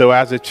 So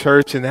as a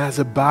church and as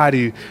a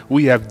body,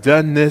 we have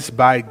done this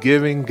by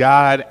giving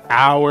God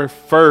our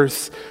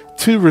first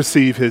to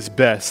receive his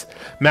best.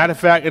 Matter of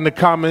fact, in the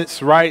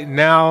comments right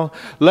now,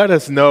 let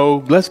us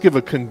know. Let's give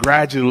a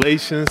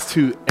congratulations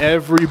to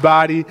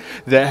everybody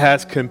that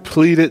has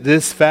completed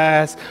this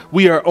fast.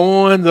 We are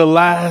on the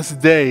last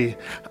day.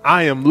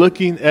 I am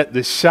looking at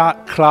the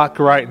shot clock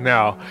right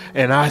now,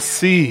 and I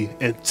see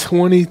in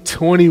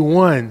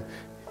 2021,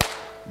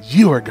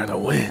 you are going to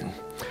win.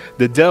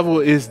 The devil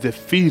is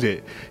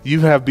defeated.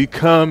 You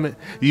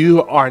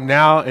are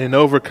now an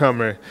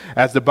overcomer.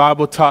 As the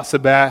Bible talks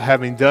about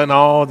having done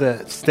all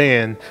that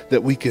stand,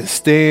 that we can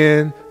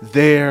stand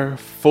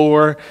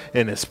therefore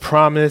in his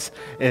promise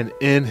and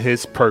in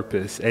his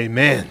purpose.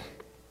 Amen.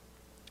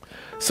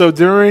 So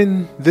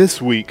during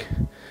this week,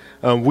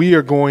 we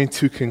are going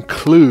to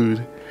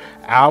conclude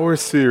our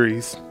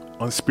series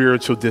on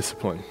spiritual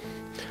discipline.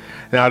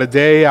 Now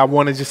today, I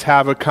want to just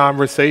have a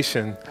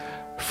conversation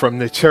from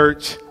the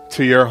church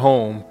to your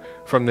home,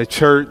 from the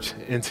church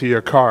into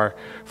your car,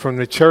 from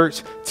the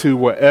church to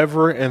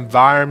whatever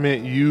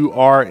environment you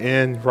are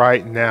in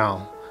right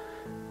now,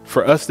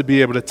 for us to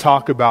be able to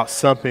talk about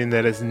something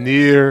that is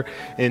near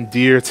and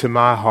dear to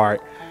my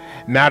heart.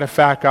 Matter of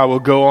fact, I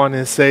will go on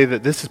and say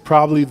that this is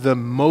probably the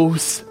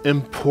most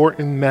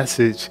important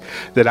message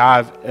that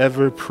I've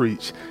ever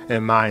preached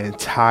in my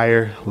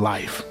entire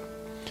life.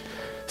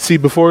 See,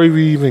 before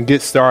we even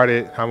get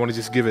started, I want to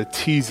just give a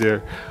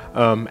teaser.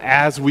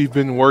 As we've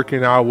been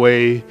working our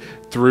way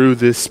through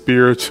this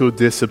spiritual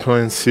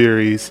discipline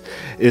series,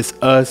 it's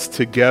us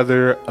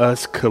together,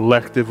 us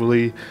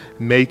collectively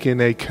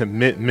making a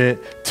commitment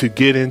to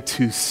get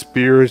into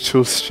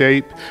spiritual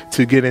shape,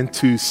 to get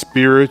into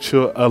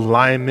spiritual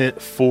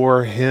alignment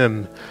for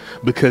him.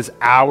 Because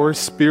our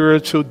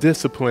spiritual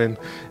discipline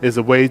is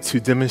a way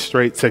to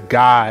demonstrate to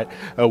God,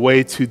 a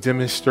way to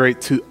demonstrate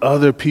to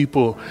other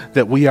people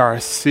that we are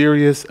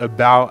serious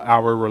about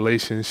our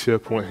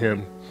relationship with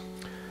him.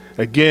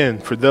 Again,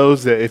 for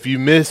those that if you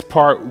missed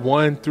part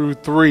 1 through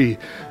 3,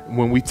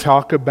 when we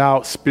talk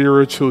about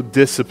spiritual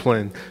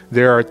discipline,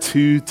 there are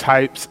 2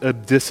 types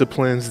of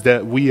disciplines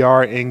that we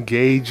are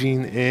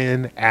engaging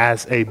in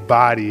as a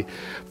body.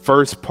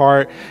 First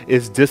part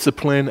is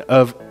discipline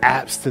of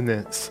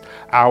abstinence.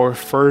 Our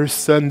first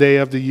Sunday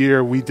of the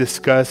year, we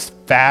discussed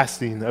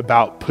fasting,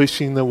 about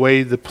pushing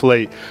away the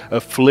plate,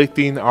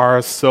 afflicting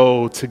our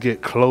soul to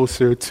get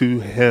closer to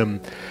him.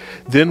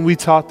 Then we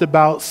talked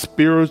about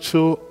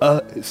spiritual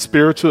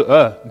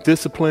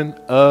discipline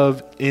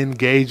of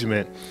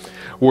engagement,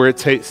 where it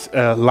takes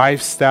a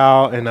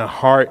lifestyle and a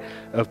heart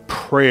of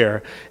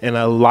prayer and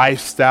a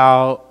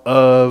lifestyle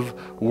of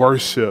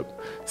worship.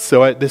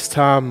 So at this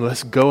time,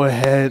 let's go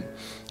ahead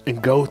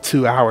and go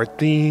to our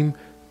theme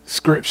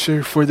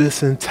scripture for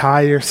this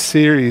entire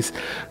series.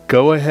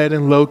 Go ahead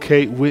and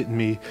locate with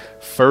me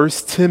 1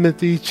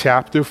 Timothy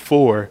chapter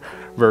 4,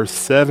 verse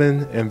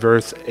 7 and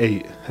verse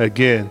 8.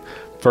 Again,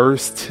 1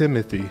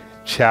 Timothy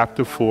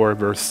chapter 4,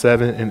 verse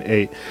 7 and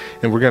 8.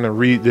 And we're going to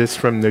read this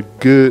from the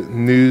Good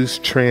News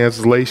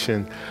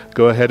Translation.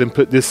 Go ahead and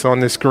put this on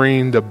the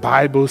screen. The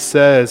Bible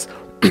says,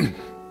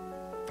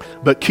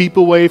 "But keep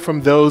away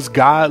from those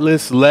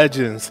godless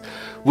legends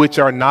which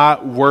are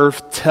not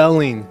worth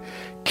telling.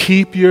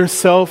 Keep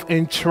yourself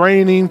in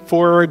training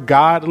for a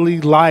godly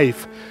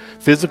life.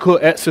 Physical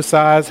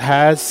exercise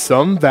has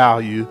some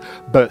value,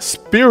 but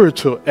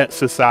spiritual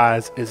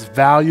exercise is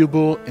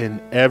valuable in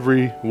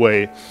every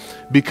way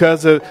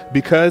because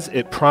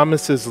it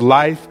promises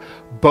life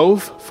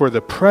both for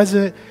the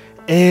present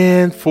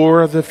and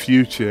for the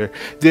future."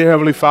 Dear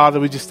Heavenly Father,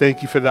 we just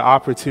thank you for the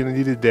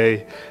opportunity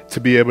today to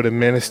be able to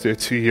minister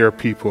to your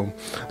people.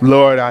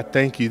 Lord, I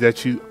thank you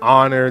that you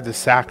honor the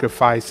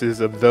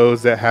sacrifices of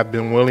those that have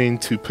been willing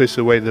to push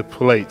away the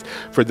plate,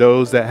 for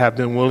those that have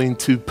been willing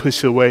to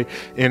push away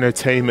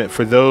entertainment,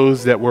 for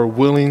those that were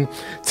willing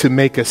to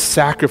make a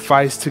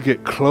sacrifice to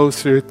get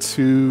closer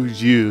to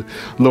you.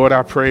 Lord,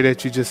 I pray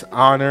that you just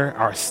honor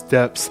our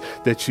steps,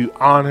 that you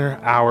honor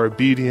our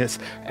obedience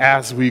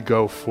as we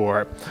go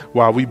forward.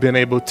 While we've been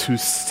able to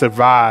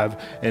survive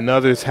and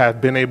others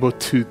have been able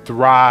to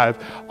thrive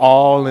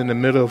all in the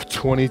middle of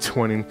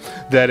 2020,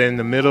 that in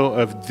the middle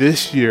of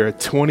this year,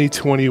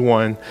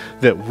 2021,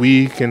 that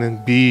we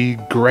can be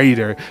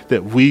greater,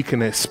 that we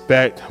can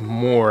expect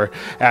more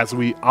as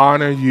we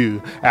honor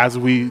you, as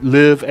we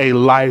live a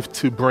life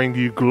to bring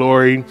you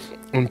glory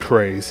and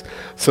praise.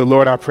 So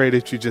Lord, I pray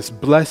that you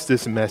just bless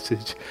this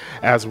message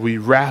as we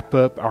wrap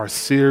up our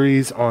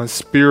series on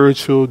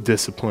spiritual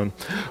discipline.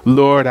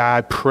 Lord, I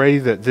pray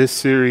that this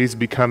series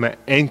become an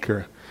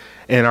anchor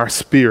in our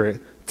spirit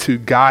to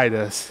guide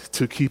us,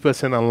 to keep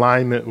us in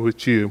alignment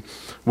with you,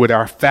 with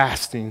our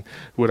fasting,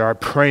 with our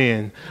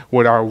praying,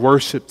 with our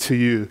worship to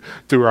you,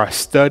 through our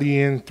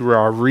studying, through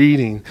our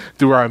reading,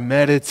 through our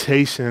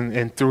meditation,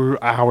 and through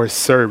our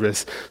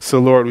service. So,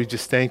 Lord, we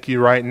just thank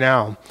you right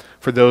now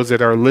for those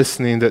that are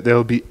listening, that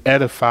they'll be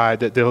edified,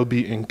 that they'll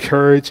be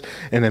encouraged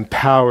and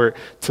empowered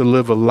to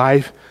live a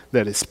life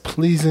that is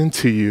pleasing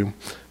to you.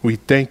 We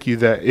thank you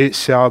that it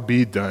shall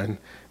be done.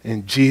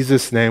 In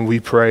Jesus' name we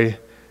pray,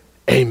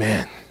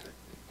 amen.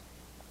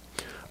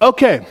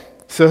 Okay,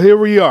 so here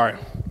we are.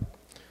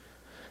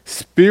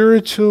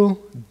 Spiritual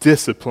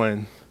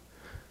discipline,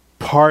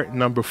 part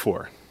number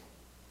 4.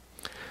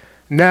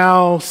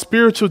 Now,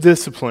 spiritual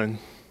discipline,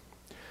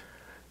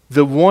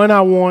 the one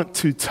I want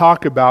to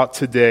talk about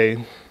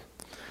today,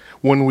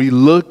 when we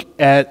look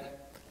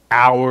at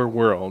our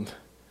world,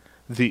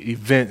 the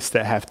events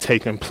that have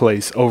taken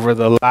place over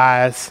the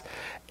last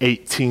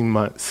 18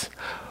 months.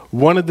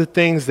 One of the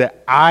things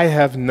that I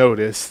have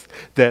noticed,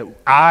 that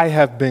I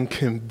have been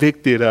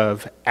convicted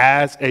of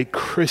as a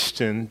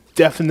Christian,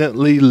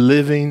 definitely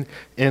living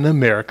in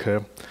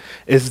America,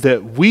 is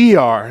that we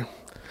are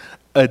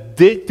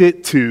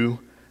addicted to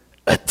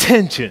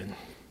attention.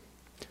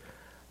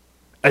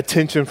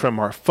 Attention from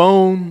our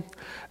phone,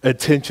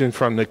 attention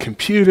from the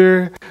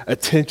computer,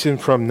 attention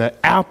from the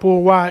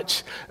Apple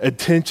Watch,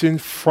 attention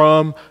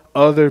from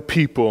other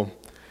people.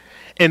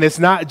 And it's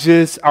not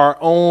just our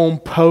own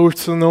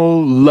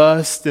personal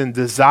lust and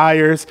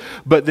desires,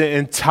 but the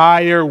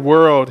entire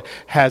world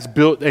has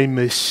built a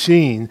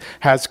machine,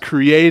 has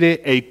created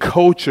a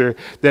culture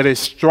that is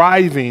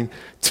striving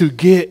to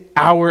get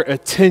our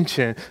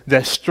attention,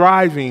 that's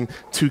striving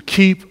to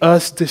keep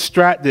us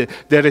distracted,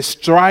 that is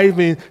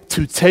striving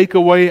to take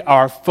away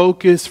our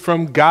focus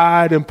from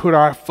God and put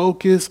our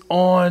focus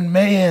on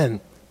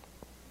man.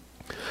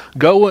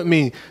 Go with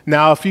me.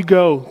 Now, if you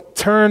go,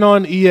 turn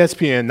on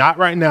ESPN, not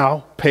right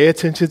now, pay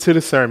attention to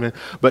the sermon,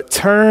 but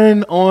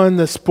turn on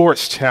the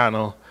sports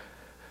channel.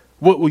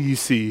 What will you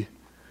see?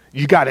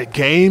 You got a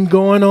game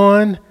going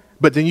on,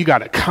 but then you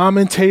got a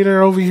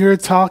commentator over here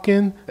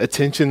talking,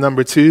 attention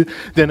number 2.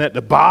 Then at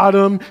the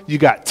bottom, you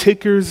got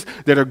tickers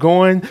that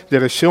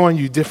are showing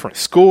you different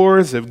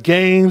scores of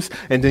games.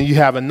 And then you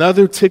have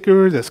another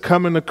ticker that's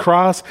coming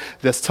across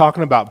that's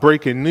talking about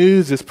breaking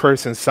news. This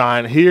person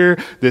signed here.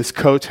 This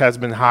coach has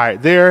been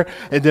hired there.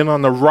 And then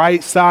on the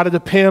right side of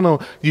the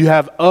panel, you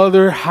have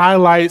other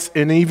highlights.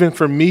 And even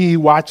for me,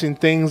 watching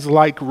things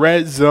like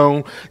Red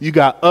Zone, you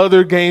got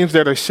other games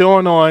that are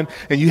showing on,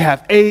 and you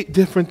have 8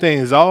 different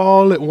things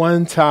all at one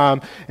time,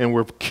 and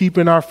we're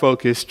keeping our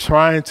focus,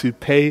 trying to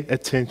pay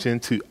attention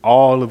to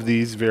all of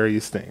these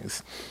various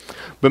things.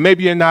 But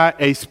maybe you're not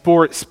a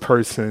sports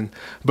person,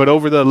 but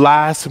over the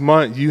last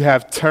month, you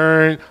have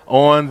turned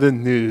on the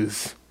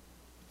news.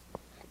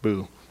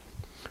 Boo.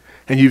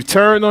 And you've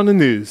turned on the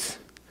news,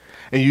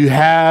 and you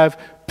have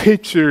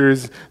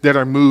pictures that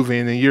are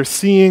moving, and you're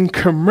seeing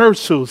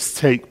commercials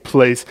take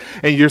place,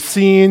 and you're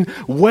seeing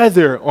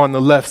weather on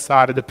the left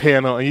side of the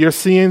panel, and you're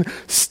seeing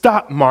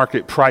stock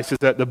market prices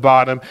at the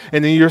bottom,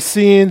 and then you're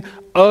seeing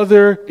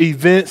other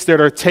events that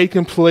are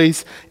taking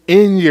place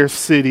in your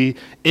city,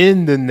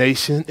 in the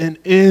nation, and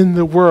in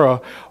the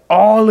world.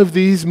 All of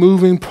these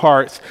moving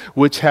parts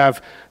which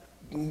have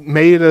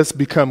made us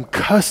become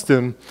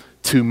accustomed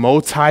to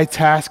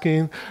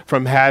multitasking,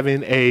 from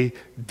having a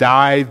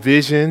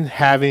division,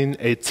 having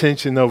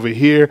attention over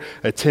here,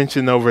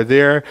 attention over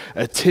there,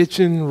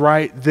 attention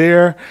right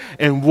there.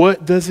 And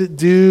what does it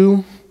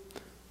do?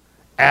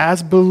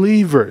 As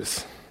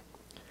believers,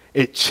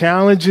 it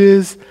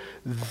challenges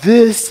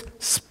this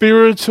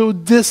spiritual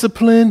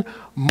discipline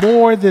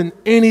more than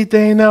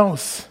anything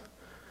else.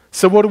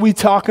 So what are we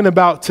talking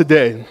about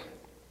today?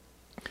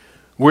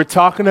 We're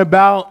talking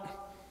about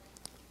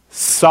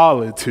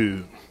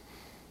solitude.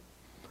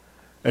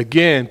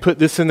 Again, put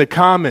this in the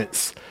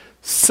comments.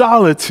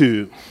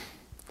 Solitude.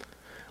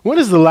 When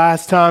is the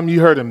last time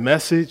you heard a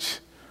message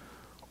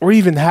or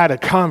even had a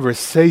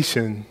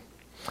conversation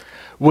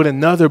with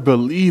another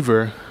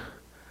believer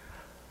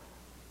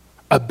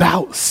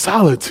about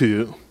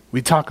solitude?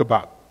 We talk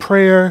about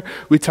prayer.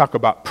 We talk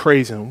about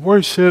praise and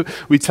worship.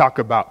 We talk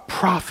about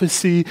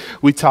prophecy.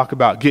 We talk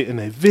about getting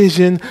a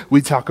vision.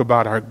 We talk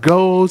about our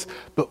goals.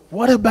 But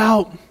what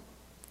about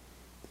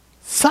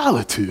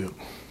solitude?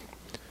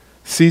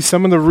 See,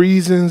 some of the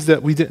reasons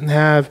that we didn't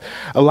have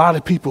a lot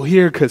of people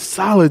here, because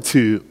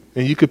solitude,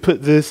 and you could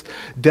put this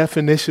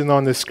definition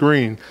on the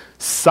screen.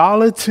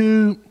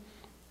 Solitude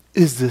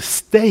is the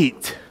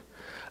state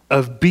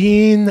of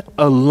being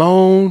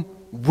alone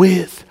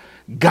with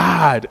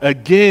God.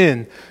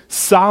 Again,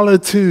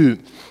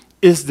 solitude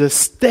is the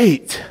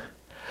state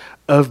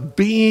of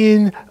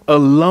being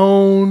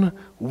alone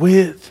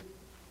with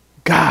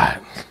God,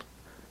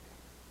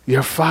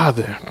 your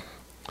Father,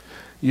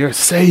 your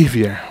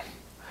Savior,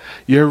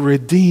 your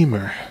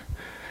Redeemer,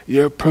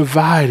 your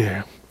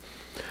Provider,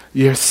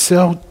 your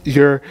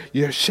shelter.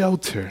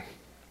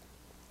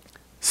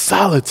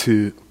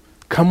 Solitude.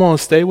 Come on,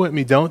 stay with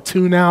me. Don't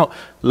tune out.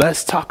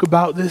 Let's talk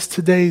about this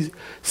today.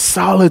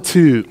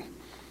 Solitude.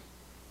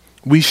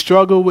 We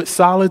struggle with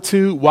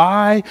solitude.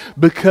 Why?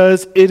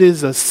 Because it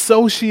is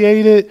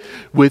associated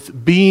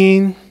with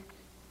being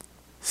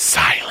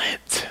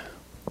silent.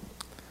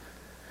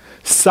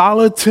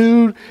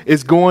 Solitude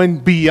is going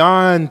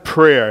beyond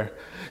prayer.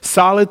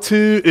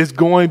 Solitude is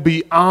going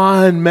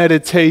beyond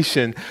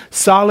meditation.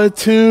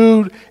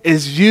 Solitude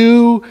is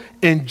you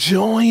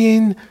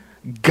enjoying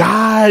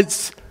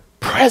God's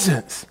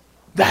presence.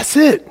 That's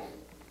it.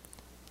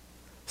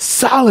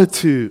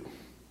 Solitude.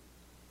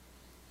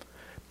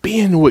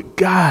 Being with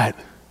God.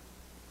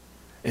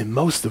 And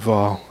most of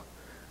all,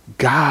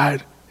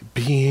 God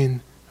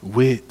being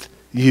with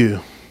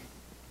you.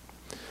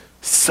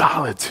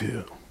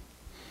 Solitude.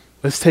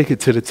 Let's take it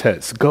to the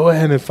text. Go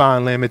ahead and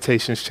find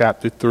Lamentations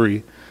chapter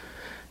 3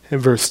 and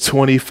verse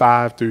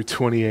 25 through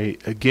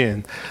 28.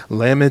 Again,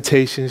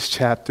 Lamentations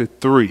chapter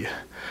 3,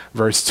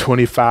 verse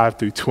 25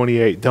 through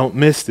 28. Don't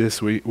miss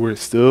this. We're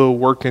still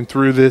working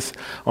through this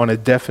on a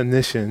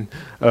definition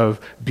of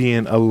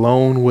being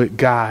alone with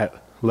God.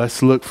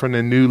 Let's look from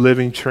the New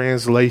Living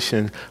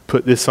Translation.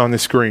 Put this on the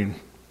screen.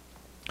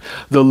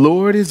 The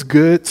Lord is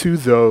good to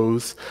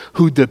those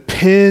who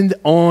depend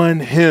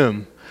on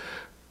him,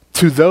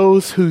 to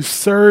those who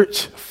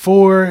search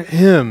for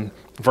him.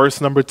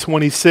 Verse number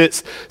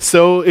 26.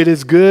 So it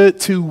is good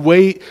to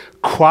wait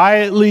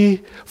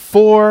quietly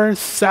for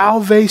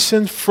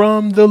salvation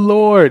from the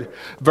Lord.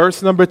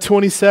 Verse number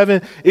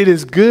 27. It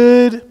is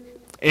good,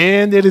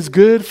 and it is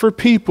good for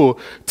people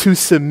to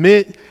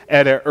submit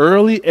at an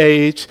early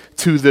age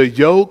to the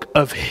yoke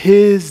of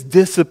his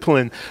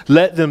discipline.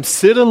 Let them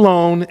sit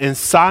alone in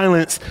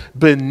silence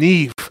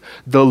beneath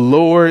the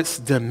Lord's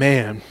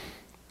demand.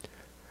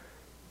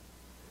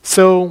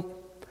 So,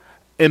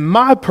 in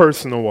my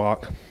personal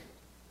walk,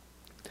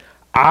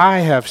 I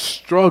have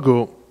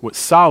struggled with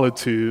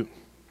solitude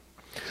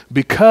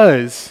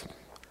because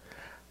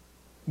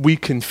we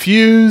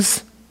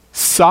confuse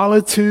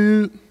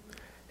solitude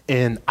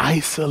and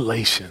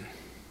isolation.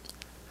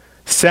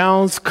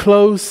 Sounds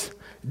close,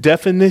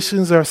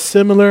 definitions are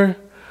similar,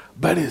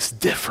 but it's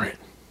different.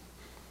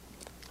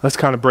 Let's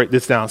kind of break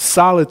this down.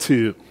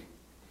 Solitude,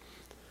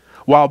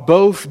 while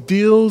both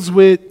deals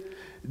with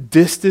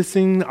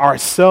distancing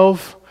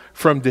ourselves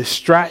from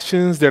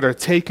distractions that are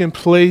taking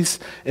place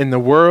in the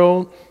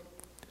world,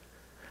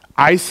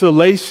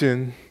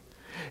 isolation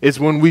is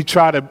when we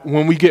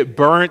get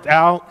burnt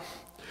out,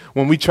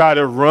 when we try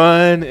to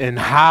run and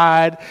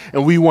hide,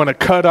 and we want to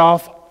cut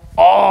off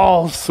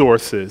all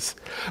sources.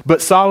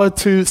 But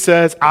solitude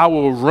says, I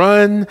will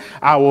run,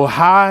 I will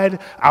hide,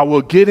 I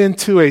will get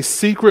into a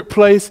secret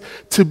place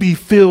to be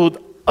filled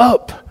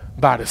up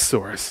by the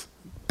source.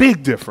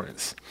 Big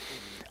difference.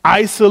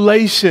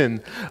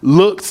 Isolation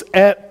looks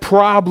at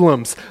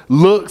problems,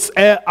 looks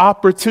at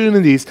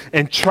opportunities,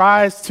 and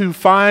tries to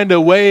find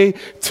a way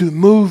to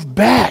move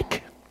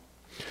back.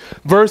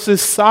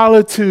 Versus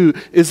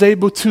solitude is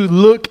able to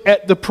look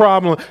at the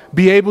problem,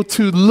 be able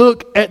to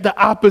look at the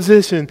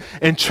opposition,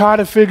 and try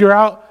to figure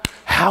out,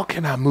 how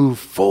can I move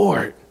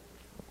forward?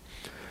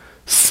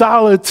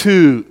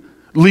 Solitude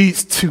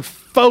leads to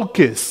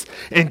focus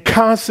and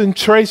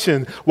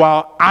concentration,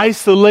 while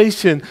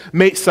isolation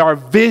makes our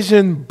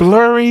vision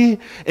blurry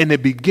and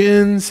it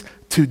begins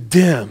to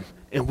dim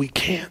and we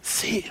can't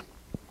see.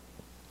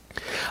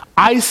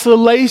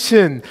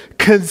 Isolation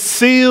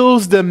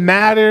conceals the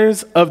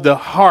matters of the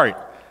heart.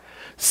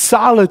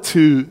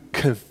 Solitude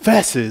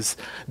confesses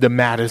the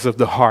matters of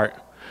the heart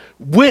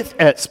with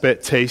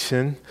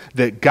expectation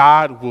that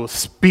God will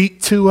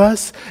speak to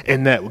us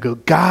and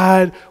that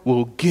God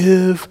will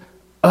give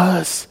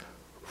us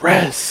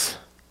rest.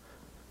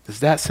 Does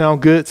that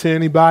sound good to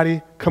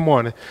anybody? Come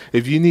on.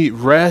 If you need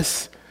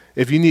rest,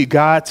 if you need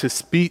God to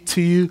speak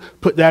to you,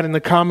 put that in the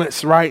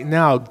comments right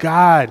now.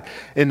 God,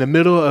 in the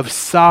middle of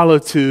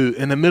solitude,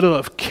 in the middle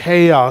of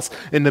chaos,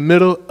 in the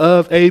middle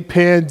of a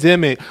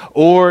pandemic,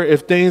 or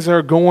if things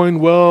are going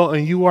well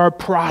and you are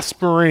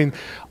prospering,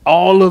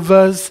 all of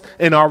us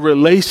in our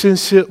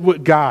relationship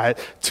with God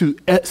to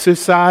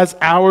exercise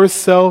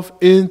ourselves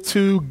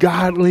into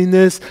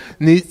godliness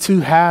need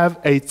to have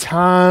a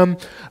time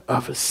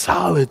of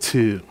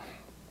solitude.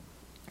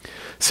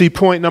 See,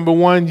 point number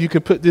one, you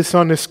can put this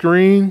on the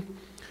screen.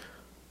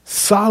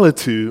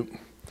 Solitude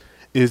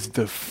is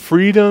the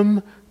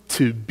freedom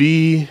to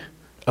be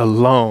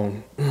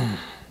alone.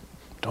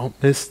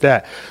 Don't miss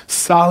that.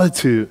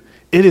 Solitude,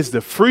 it is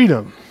the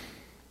freedom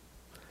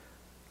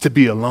to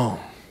be alone.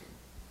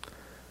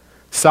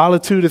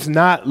 Solitude is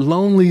not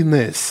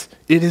loneliness.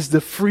 It is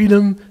the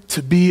freedom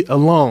to be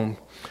alone.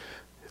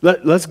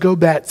 Let's go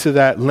back to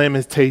that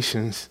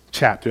Lamentations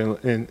chapter,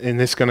 and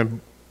it's going to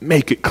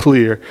make it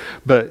clear,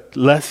 but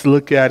let's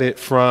look at it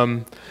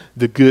from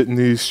the Good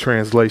News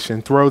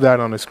Translation. Throw that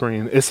on the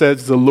screen. It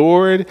says, the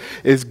Lord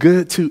is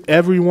good to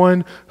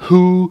everyone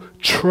who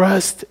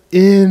trusts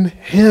in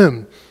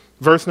him.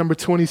 Verse number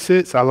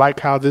 26, I like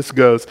how this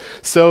goes.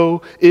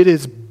 So it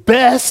is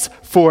best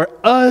for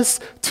us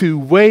to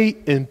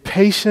wait in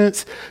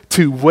patience,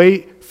 to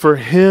wait for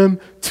him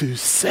to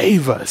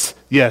save us.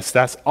 Yes,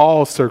 that's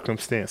all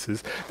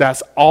circumstances.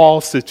 That's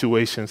all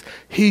situations.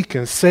 He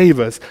can save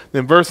us.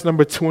 Then verse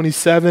number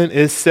 27,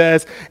 it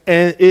says,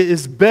 and it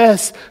is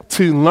best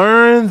to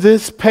learn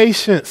this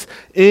patience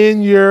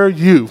in your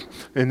youth.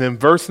 And then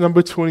verse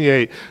number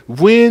 28,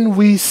 when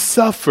we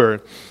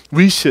suffer,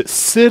 we should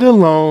sit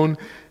alone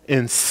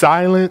in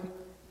silent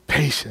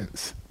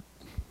patience.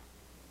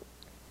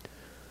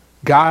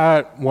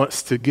 God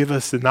wants to give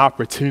us an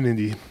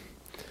opportunity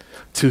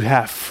to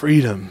have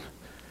freedom,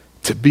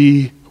 to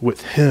be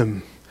with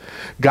him.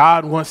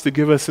 God wants to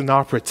give us an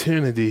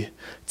opportunity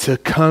to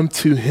come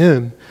to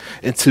him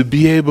and to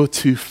be able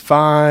to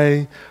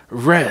find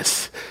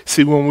rest.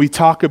 See, when we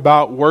talk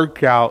about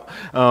workout,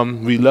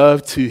 we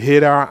love to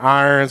hit our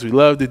irons, we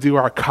love to do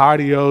our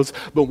cardios,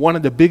 but one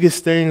of the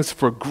biggest things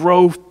for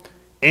growth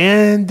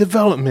and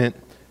development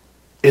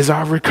is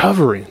our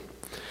recovery.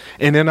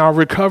 And in our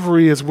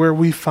recovery is where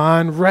we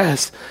find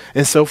rest.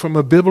 And so from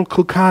a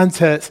biblical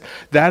context,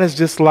 that is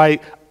just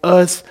like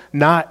us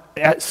not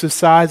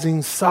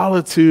exercising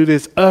solitude,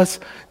 is us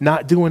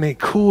not doing a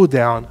cool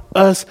down,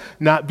 us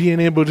not being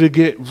able to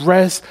get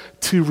rest,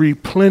 to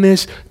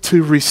replenish,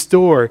 to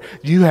restore.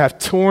 You have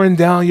torn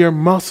down your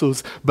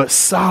muscles, but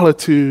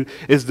solitude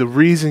is the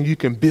reason you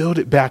can build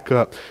it back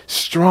up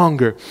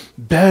stronger,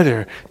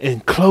 better,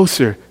 and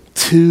closer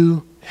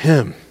to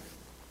him.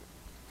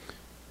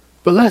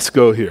 But let's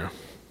go here.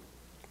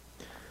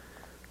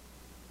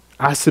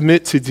 I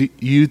submit to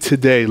you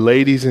today,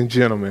 ladies and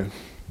gentlemen,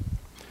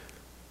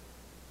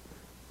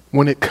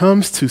 when it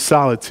comes to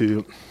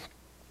solitude,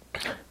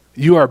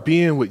 you are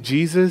being with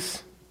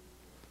Jesus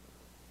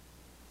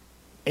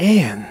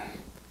and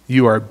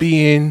you are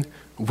being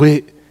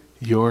with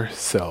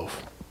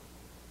yourself.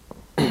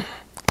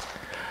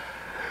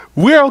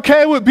 We're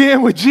okay with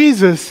being with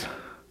Jesus,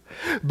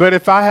 but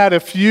if I had a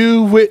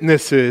few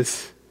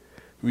witnesses,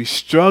 we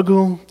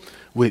struggle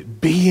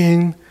with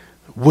being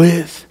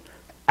with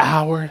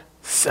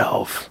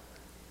ourselves.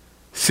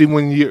 See,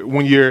 when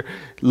you're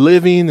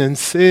living in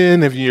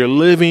sin, if you're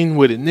living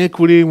with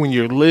iniquity, when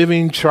you're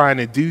living trying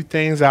to do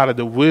things out of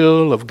the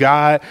will of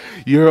God,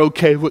 you're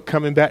okay with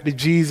coming back to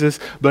Jesus.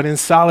 But in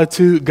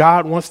solitude,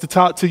 God wants to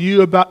talk to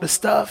you about the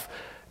stuff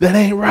that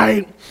ain't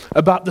right,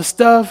 about the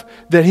stuff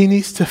that he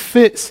needs to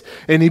fix.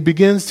 And he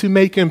begins to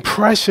make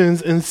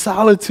impressions in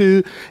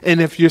solitude.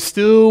 And if you're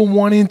still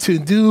wanting to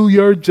do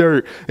your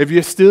dirt, if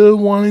you're still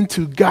wanting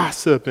to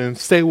gossip and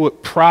stay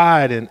with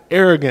pride and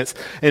arrogance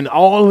and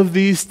all of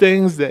these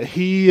things that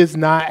he is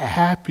not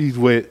happy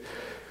with,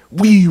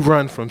 we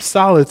run from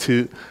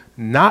solitude.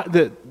 Not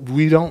that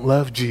we don't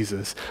love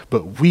Jesus,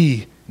 but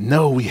we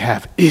know we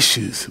have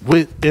issues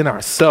within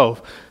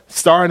ourselves,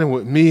 starting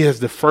with me as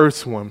the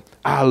first one.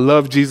 I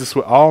love Jesus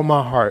with all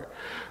my heart,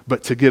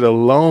 but to get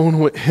alone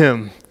with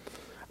him,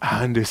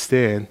 I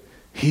understand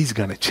he's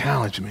going to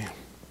challenge me.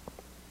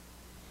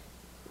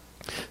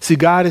 See,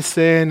 God is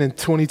saying in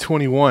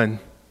 2021,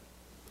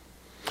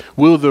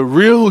 will the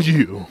real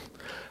you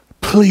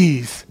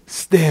please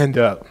stand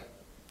up?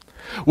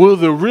 Will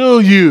the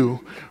real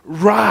you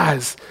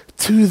rise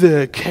to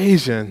the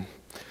occasion?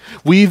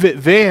 We've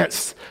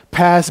advanced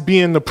past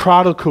being the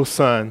prodigal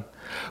son.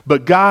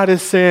 But God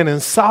is saying in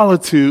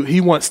solitude,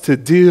 he wants to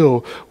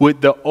deal with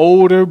the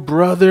older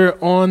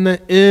brother on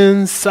the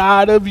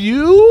inside of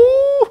you.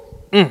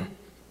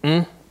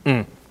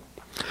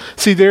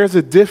 See, there's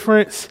a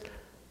difference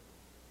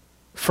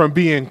from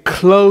being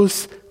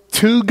close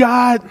to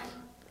God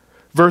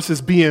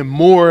versus being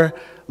more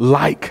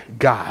like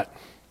God.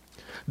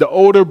 The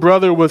older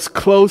brother was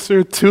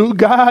closer to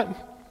God,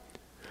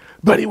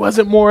 but he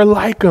wasn't more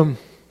like him.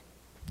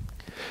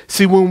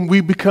 See, when we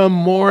become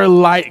more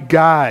like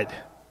God,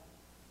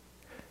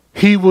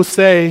 he will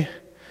say,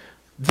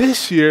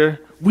 this year,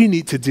 we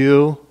need to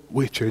deal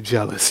with your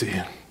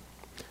jealousy.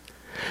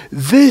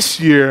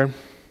 This year,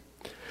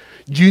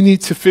 you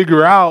need to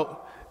figure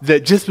out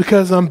that just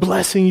because I'm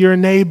blessing your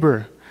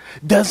neighbor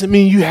doesn't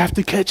mean you have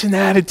to catch an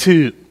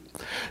attitude.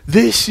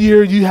 This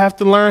year, you have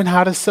to learn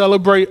how to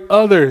celebrate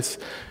others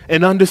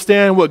and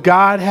understand what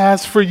God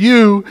has for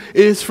you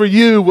is for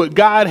you. What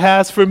God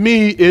has for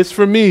me is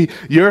for me.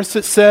 Your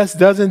success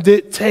doesn't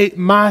dictate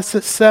my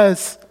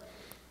success.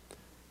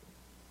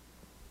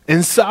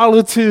 In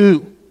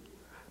solitude,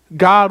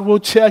 God will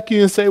check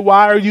you and say,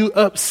 why are you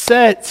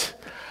upset?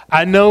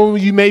 I know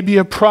you may be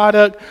a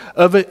product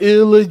of an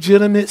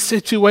illegitimate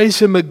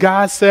situation, but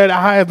God said,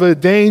 I have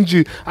ordained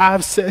you. I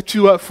have set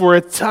you up for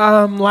a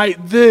time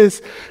like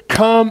this.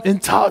 Come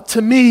and talk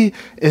to me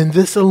in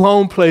this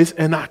alone place,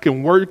 and I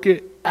can work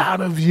it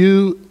out of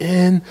you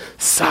in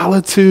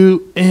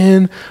solitude,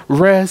 in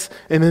rest.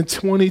 And in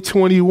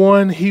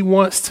 2021, he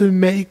wants to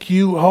make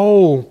you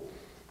whole.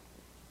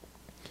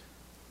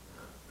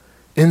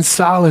 In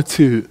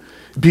solitude,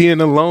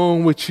 being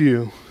alone with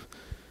you,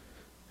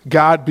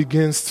 God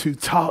begins to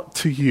talk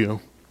to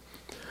you.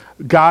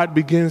 God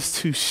begins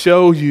to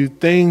show you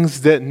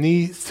things that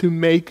needs to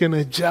make an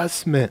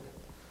adjustment.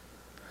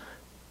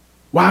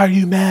 Why are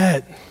you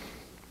mad?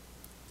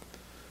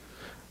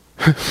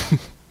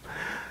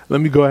 Let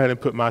me go ahead and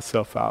put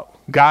myself out.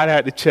 God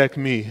had to check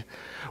me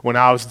when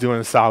I was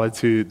doing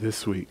solitude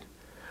this week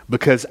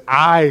because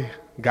I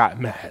got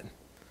mad.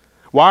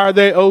 Why are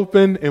they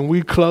open and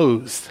we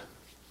closed?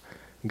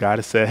 God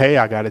has said, hey,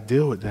 I got to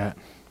deal with that.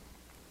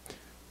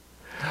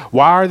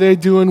 Why are they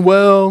doing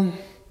well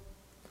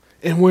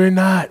and we're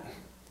not?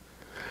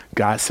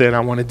 God said,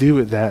 I want to deal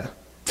with that.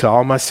 To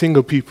all my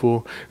single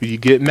people, you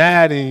get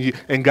mad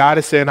and God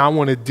is saying, I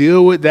want to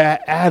deal with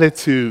that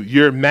attitude.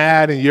 You're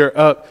mad and you're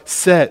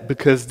upset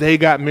because they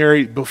got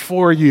married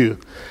before you.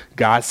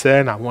 God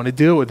said, I want to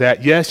deal with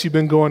that. Yes, you've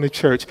been going to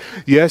church.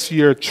 Yes,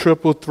 you're a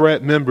triple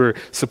threat member,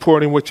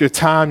 supporting with your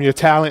time, your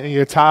talent, and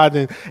your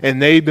tithing,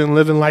 and they've been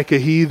living like a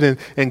heathen,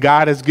 and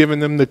God has given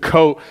them the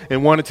coat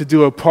and wanted to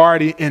do a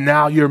party, and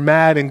now you're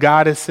mad, and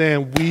God is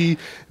saying, we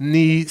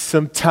need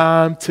some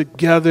time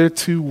together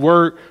to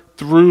work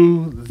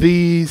through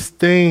these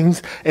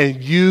things,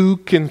 and you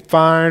can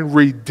find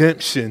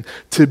redemption,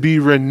 to be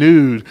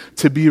renewed,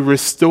 to be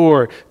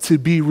restored, to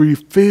be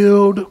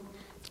refilled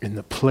in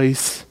the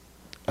place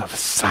of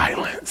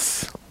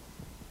silence.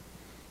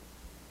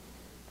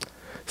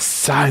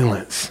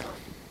 Silence.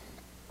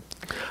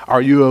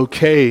 Are you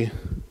okay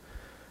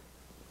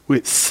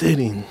with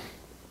sitting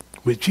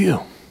with you?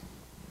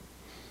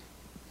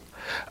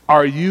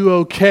 Are you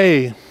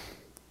okay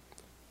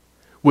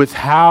with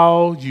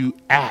how you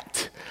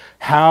act,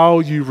 how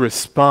you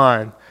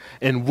respond,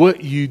 and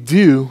what you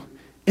do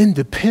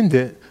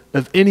independent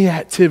of any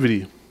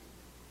activity?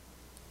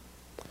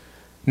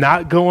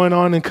 Not going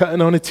on and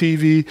cutting on the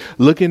TV,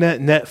 looking at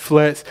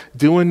Netflix,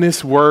 doing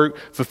this work,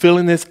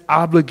 fulfilling this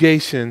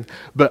obligation,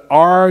 but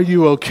are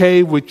you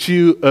okay with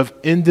you of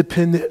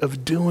independent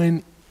of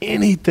doing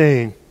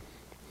anything?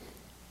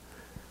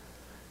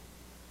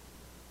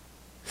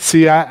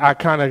 See, I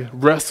kind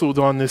of wrestled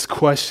on this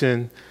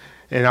question,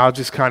 and I'll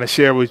just kind of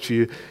share with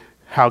you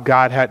how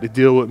God had to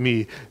deal with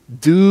me.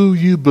 Do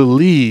you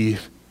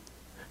believe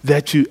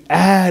that you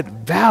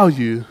add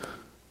value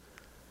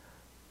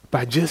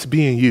by just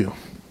being you?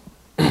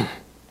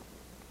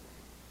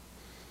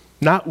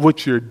 Not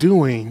what you're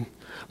doing,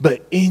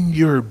 but in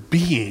your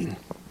being.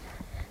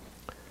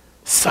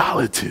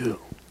 Solitude.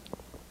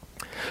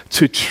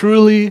 To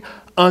truly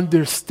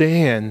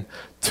understand,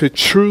 to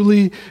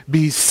truly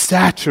be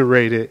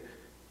saturated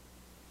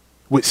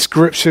with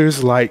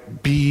scriptures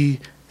like be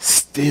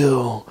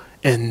still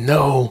and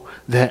know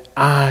that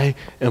I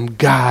am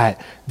God.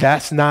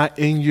 That's not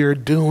in your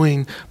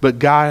doing, but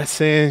God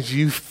says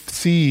you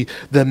see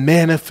the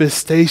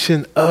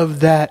manifestation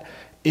of that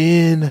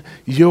in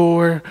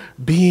your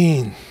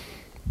being.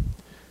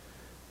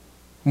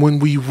 When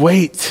we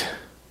wait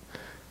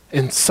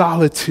in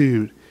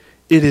solitude,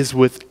 it is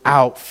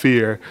without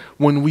fear.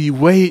 When we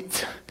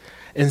wait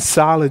in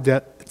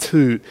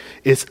solitude,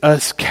 it's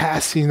us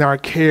casting our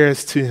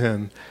cares to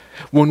Him.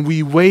 When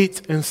we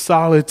wait in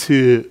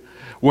solitude,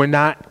 we're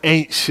not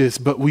anxious,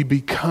 but we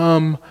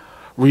become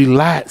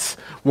relaxed.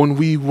 When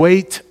we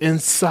wait in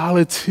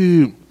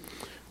solitude,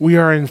 we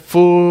are in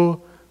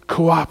full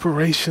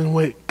cooperation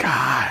with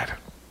God.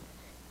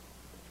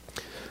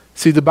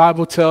 See, the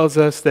Bible tells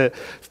us that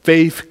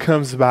faith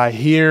comes by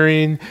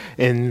hearing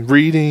and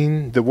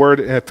reading the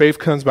word. Faith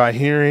comes by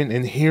hearing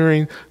and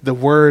hearing the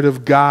word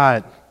of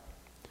God.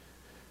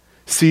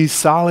 See,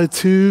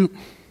 solitude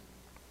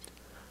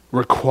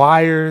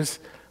requires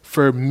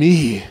for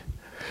me.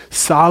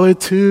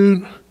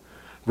 Solitude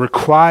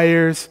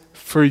requires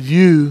for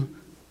you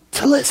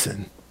to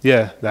listen.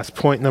 Yeah, that's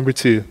point number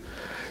 2.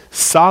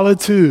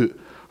 Solitude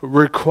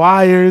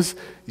requires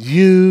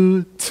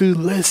you to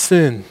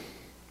listen.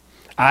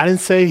 I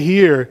didn't say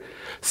hear.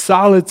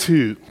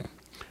 Solitude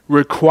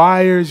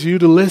requires you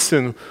to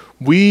listen.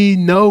 We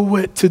know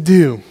what to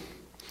do,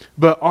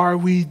 but are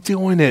we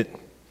doing it?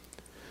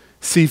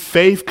 See,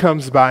 faith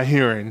comes by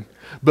hearing,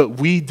 but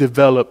we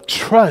develop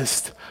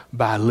trust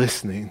by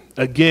listening.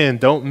 Again,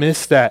 don't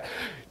miss that.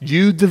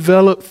 You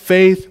develop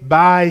faith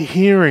by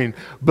hearing,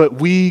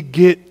 but we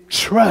get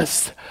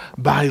trust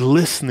by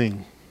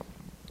listening.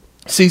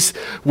 See,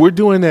 we're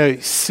doing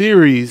a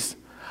series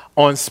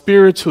on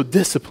spiritual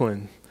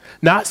discipline,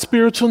 not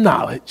spiritual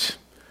knowledge,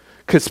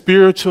 because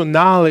spiritual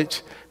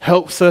knowledge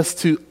helps us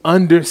to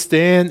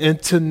understand and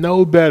to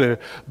know better.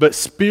 But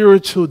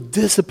spiritual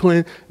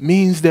discipline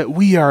means that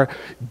we are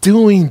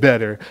doing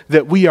better,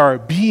 that we are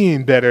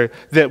being better,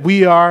 that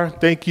we are,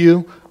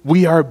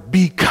 we are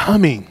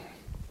becoming.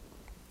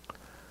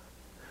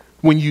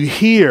 When you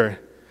hear,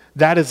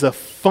 that is a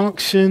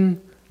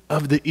function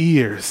of the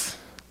ears.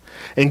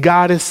 And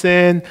God is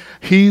saying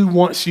He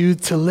wants you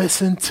to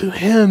listen to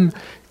Him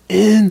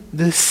in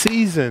this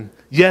season.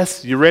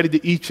 Yes, you're ready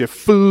to eat your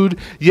food.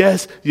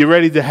 Yes, you're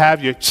ready to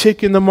have your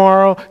chicken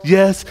tomorrow.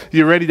 Yes,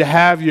 you're ready to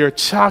have your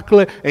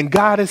chocolate. And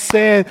God is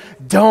saying,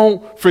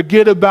 don't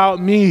forget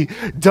about me.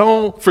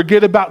 Don't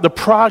forget about the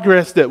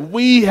progress that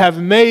we have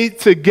made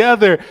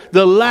together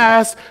the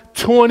last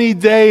 20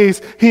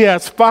 days. He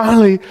has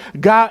finally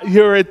got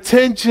your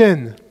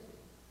attention.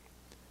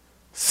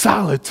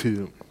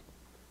 Solitude.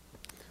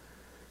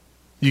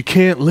 You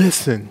can't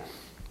listen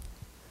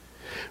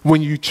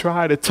when you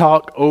try to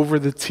talk over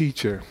the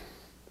teacher.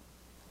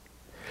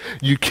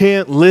 You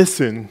can't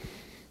listen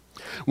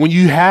when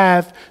you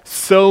have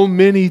so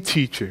many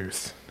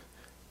teachers.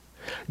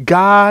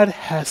 God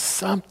has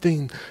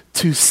something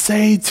to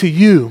say to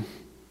you,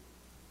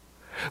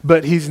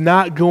 but he's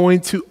not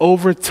going to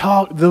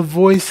overtalk the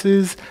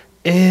voices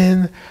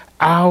in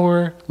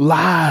our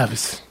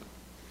lives.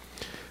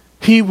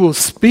 He will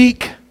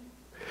speak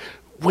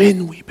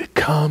when we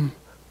become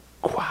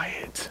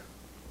quiet.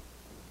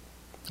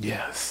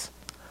 Yes,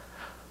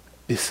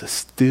 it's a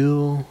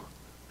still,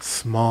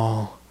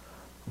 small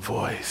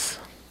voice.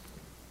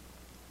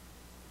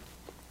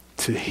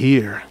 To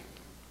hear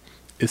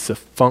is a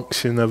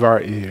function of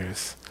our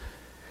ears.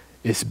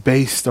 It's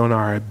based on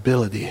our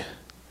ability.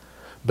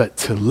 But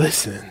to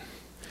listen,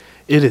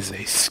 it is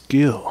a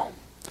skill.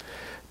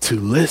 To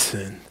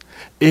listen,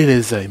 it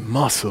is a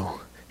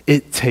muscle.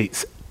 It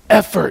takes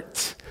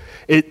effort.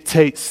 It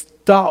takes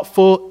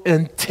thoughtful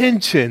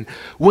intention.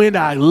 When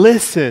I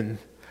listen,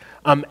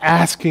 I'm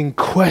asking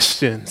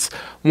questions.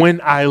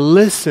 When I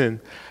listen,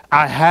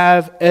 I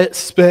have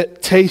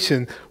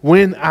expectation.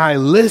 When I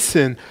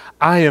listen,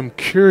 I am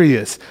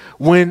curious.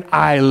 When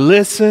I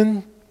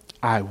listen,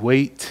 I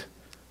wait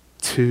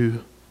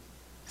to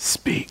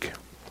speak.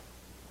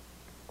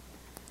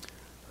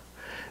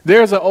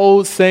 There's an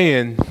old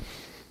saying,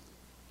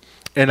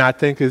 and I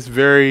think it's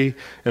very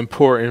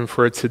important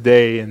for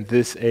today and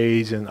this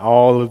age and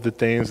all of the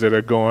things that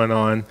are going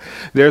on.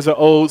 There's an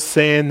old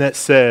saying that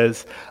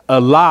says, a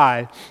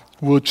lie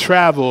will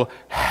travel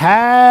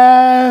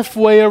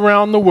halfway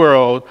around the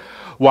world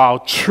while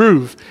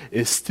truth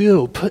is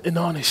still putting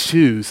on its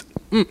shoes.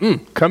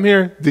 Come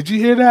here. Did you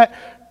hear that?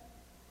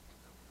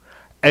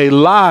 A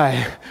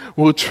lie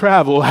will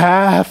travel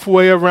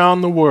halfway around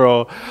the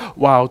world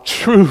while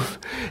truth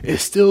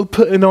is still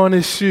putting on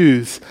its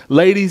shoes.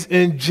 Ladies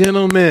and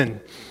gentlemen,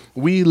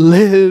 we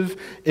live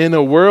in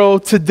a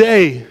world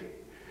today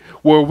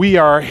where we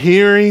are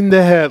hearing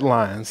the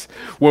headlines,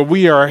 where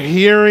we are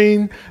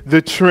hearing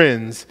the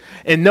trends,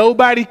 and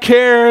nobody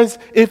cares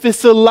if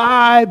it's a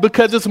lie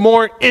because it's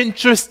more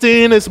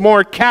interesting, it's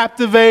more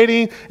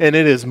captivating, and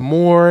it is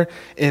more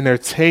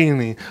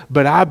entertaining.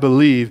 But I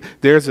believe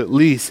there's at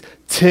least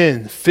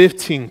 10,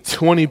 15,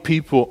 20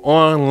 people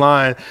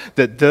online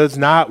that does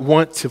not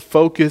want to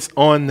focus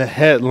on the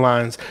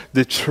headlines,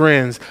 the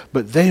trends,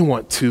 but they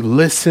want to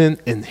listen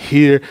and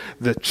hear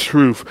the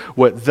truth.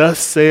 What thus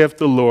saith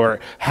the Lord,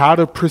 how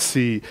to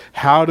proceed,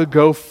 how to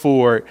go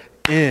forward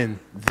in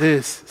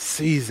this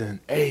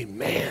season.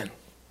 Amen.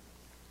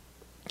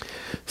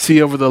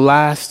 See, over the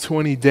last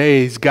 20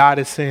 days, God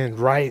is saying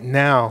right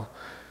now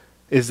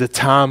is the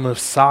time of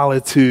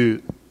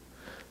solitude.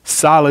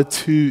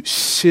 Solitude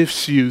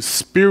shifts you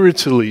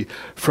spiritually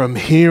from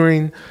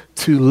hearing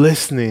to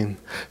listening.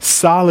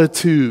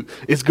 Solitude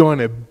is going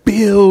to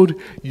build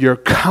your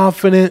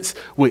confidence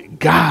with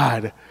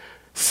God.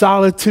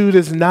 Solitude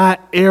is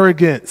not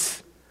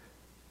arrogance.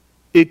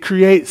 It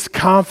creates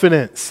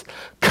confidence.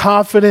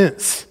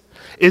 Confidence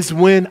is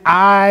when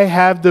I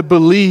have the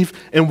belief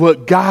in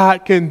what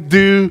God can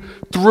do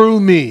through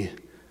me.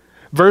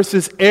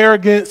 Versus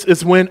arrogance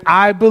is when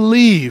I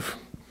believe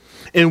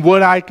in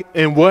what I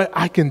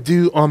can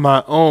do on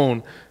my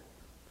own.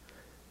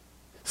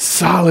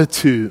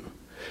 Solitude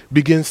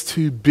begins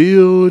to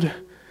build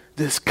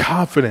this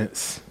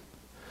confidence.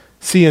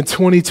 See, in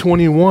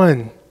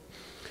 2021,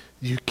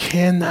 you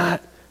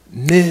cannot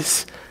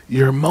miss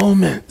your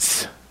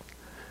moments.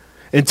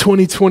 In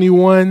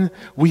 2021,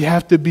 we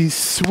have to be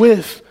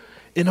swift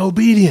in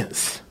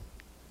obedience.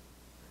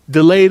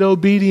 Delayed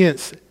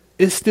obedience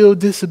is still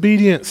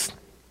disobedience.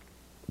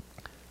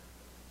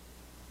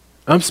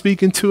 I'm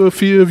speaking to a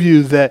few of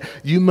you that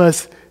you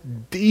must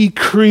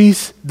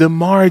decrease the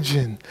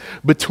margin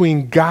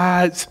between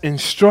God's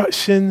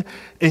instruction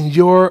and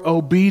your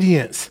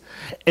obedience.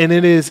 And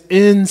it is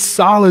in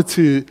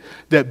solitude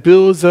that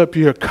builds up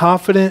your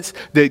confidence,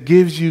 that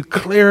gives you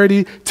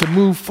clarity to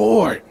move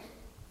forward.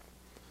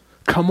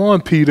 Come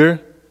on,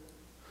 Peter.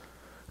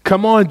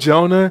 Come on,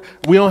 Jonah.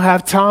 We don't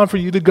have time for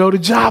you to go to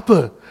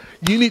Joppa.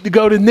 You need to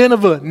go to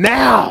Nineveh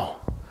now.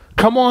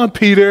 Come on,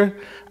 Peter.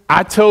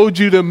 I told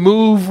you to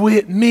move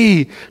with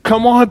me.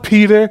 Come on,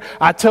 Peter.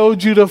 I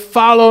told you to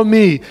follow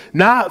me,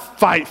 not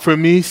fight for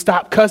me.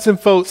 Stop cussing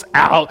folks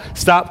out.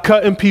 Stop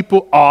cutting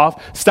people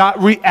off. Stop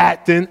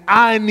reacting.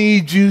 I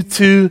need you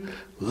to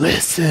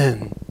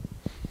listen.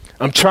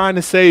 I'm trying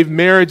to save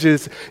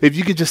marriages. If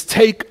you could just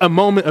take a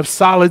moment of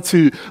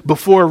solitude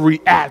before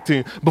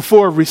reacting,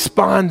 before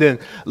responding,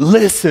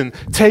 listen,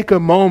 take a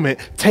moment,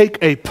 take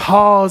a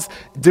pause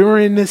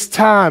during this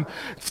time.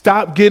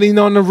 Stop getting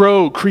on the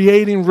road,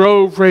 creating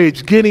road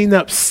rage, getting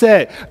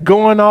upset,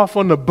 going off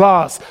on the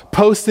boss,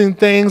 posting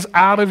things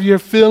out of your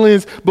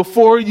feelings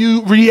before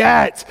you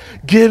react.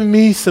 Give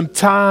me some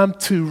time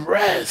to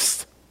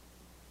rest.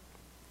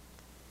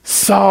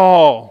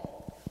 Saul,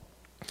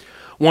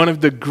 one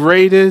of the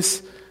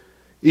greatest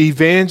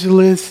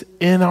evangelists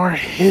in our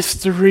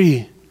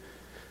history,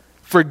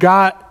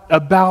 forgot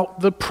about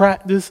the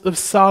practice of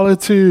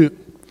solitude.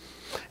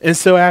 And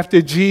so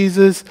after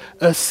Jesus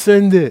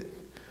ascended,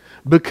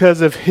 because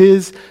of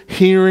his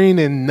hearing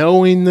and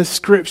knowing the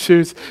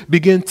scriptures,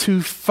 began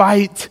to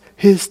fight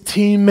his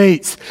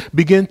teammates,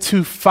 began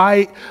to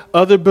fight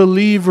other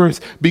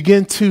believers,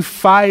 began to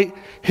fight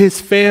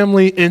his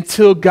family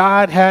until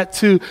God had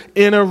to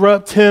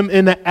interrupt him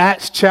in the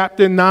Acts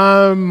chapter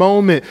 9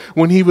 moment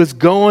when he was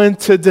going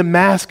to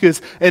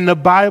Damascus. And the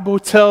Bible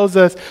tells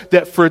us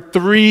that for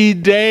 3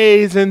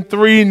 days and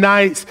 3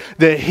 nights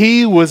that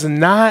he was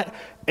not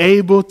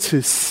able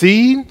to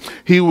see,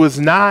 he was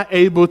not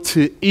able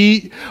to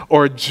eat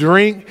or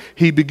drink.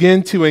 He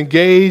began to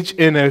engage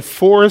in a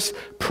forced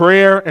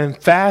prayer and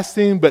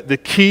fasting, but the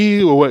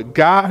key, or what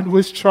God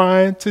was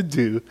trying to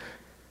do,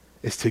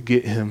 is to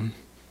get him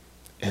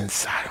in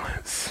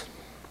silence.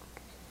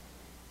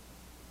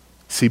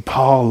 See,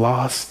 Paul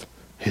lost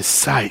his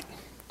sight,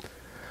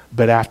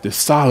 but after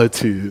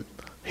solitude,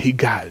 he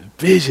got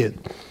vision.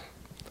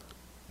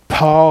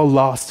 Paul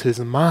lost his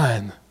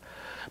mind,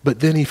 but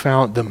then he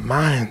found the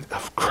mind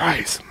of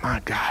Christ,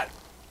 my God.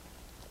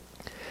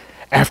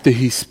 After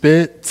he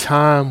spent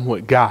time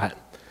with God,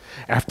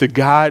 after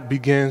God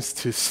begins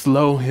to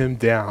slow him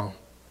down,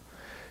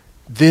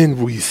 then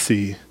we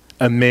see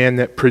a man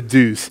that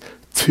produced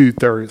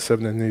 2/3 of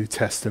the New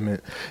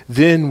Testament.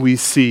 Then we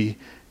see,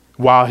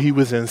 while he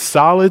was in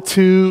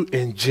solitude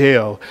in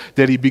jail,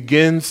 that he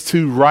begins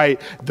to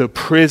write the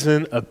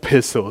prison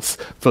epistles: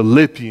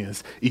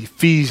 Philippians,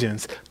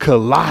 Ephesians,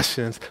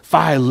 Colossians,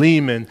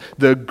 Philemon,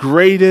 the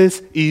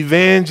greatest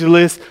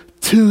evangelist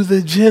to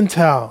the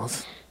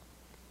Gentiles.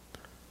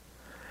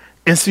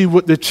 And see,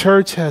 what the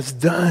church has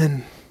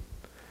done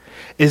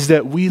is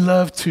that we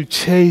love to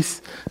chase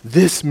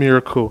this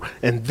miracle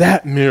and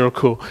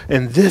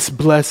this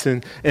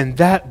blessing and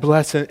that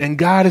blessing. And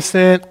God is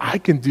saying, I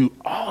can do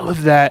all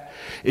of that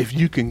if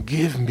you can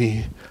give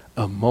me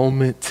a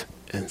moment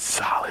in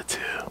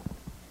solitude.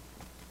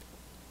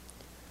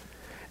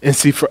 And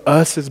see, for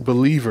us as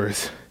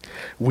believers,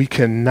 we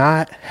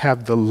cannot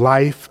have the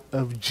life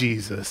of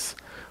Jesus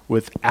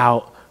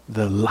without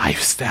the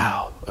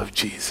lifestyle of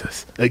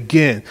Jesus.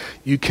 Again,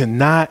 you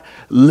cannot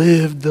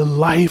live the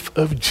life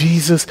of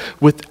Jesus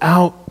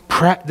without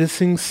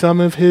practicing some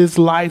of his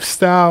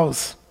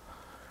lifestyles.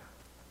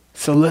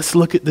 So let's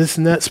look at this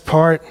next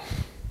part.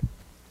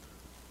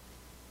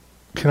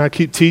 Can I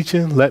keep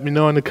teaching? Let me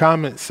know in the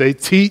comments. Say,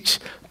 teach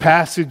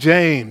Pastor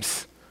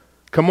James.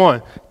 Come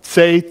on.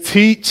 Say,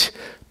 teach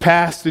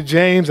Pastor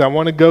James. I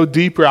want to go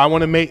deeper. I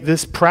want to make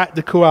this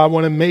practical. I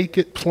want to make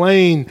it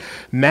plain.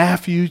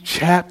 Matthew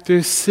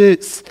chapter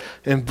 6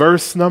 and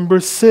verse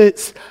number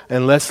 6.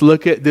 And let's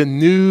look at the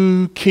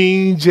New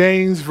King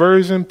James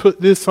Version.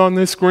 Put this on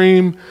the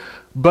screen.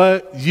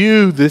 But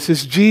you, this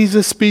is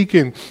Jesus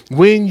speaking,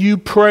 when you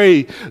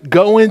pray,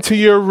 go into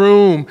your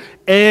room,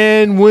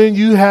 and when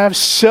you have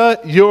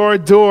shut your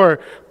door,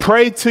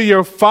 pray to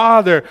your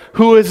Father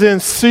who is in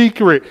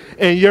secret,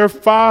 and your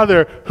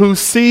Father who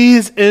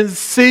sees in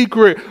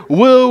secret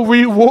will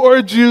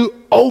reward you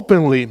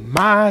openly.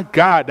 My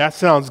God, that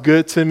sounds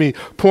good to me.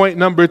 Point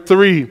number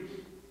 3,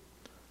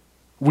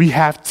 we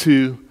have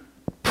to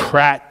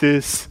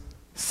practice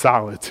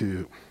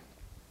solitude.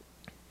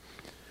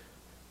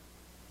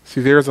 See,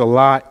 there's a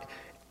lot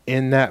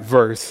in that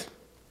verse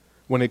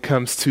when it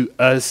comes to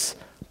us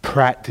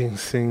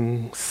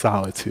practicing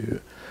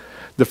solitude.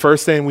 The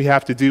first thing we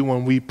have to do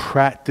when we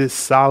practice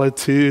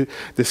solitude,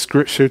 the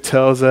scripture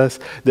tells us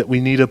that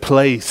we need a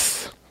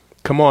place.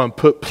 Come on,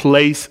 put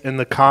place in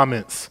the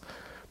comments.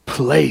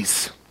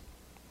 Place.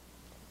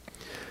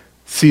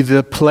 See,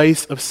 the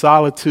place of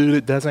solitude,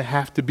 it doesn't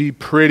have to be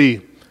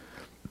pretty.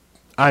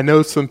 I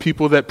know some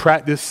people that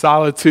practice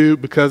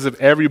solitude because of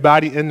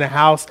everybody in the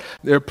house.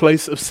 Their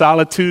place of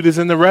solitude is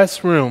in the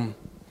restroom.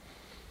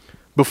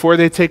 Before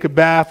they take a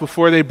bath,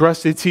 before they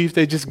brush their teeth,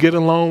 they just get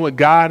alone with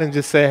God and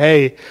just say,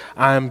 hey,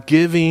 I'm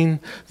giving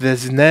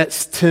this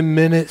next 10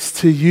 minutes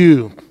to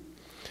you.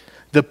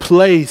 The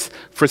place,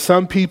 for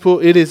some people,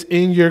 it is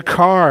in your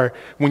car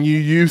when you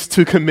used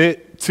to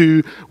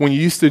when you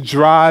used to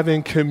drive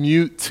and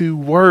commute to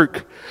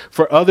work.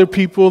 For other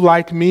people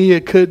like me,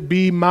 it could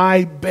be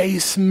my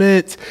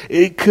basement.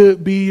 It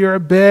could be your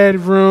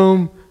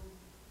bedroom.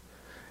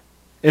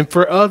 And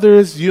for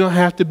others, you don't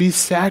have to be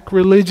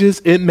sacrilegious.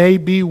 It may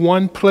be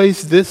one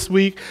place this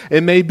week.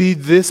 It may be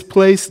this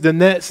place the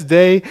next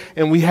day.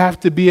 And we have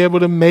to be able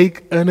to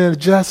make an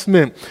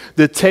adjustment.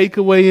 The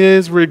takeaway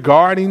is,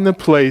 regarding the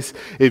place,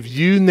 if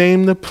you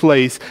name the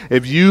place,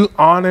 if you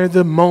honor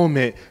the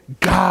moment,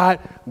 God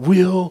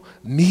will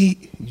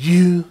meet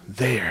you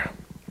there.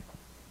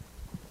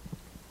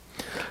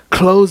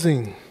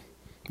 Closing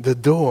the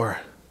door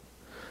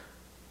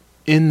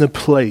in the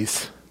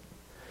place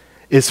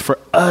is for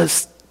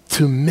us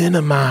to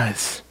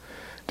minimize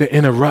the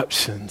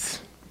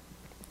interruptions.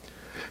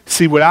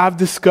 See, what I've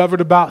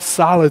discovered about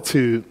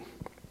solitude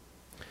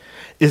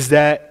is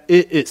that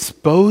it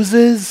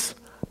exposes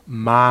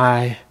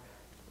my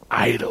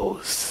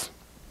idols.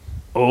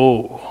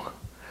 Oh,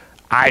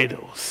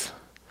 idols.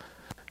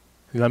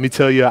 Let me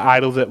tell you an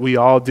idol that we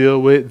all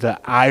deal with, the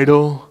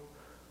idol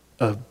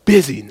of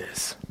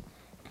busyness.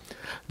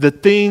 The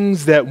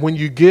things that when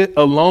you get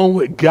alone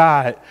with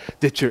God,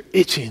 that you're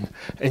itching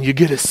and you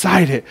get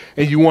excited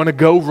and you want to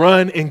go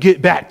run and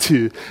get back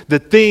to. The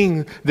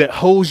thing that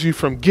holds you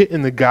from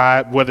getting to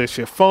God, whether it's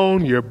your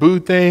phone, your boo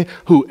thing,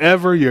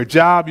 whoever, your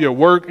job, your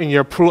work, and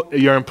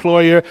your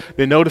employer,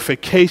 the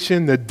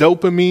notification, the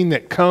dopamine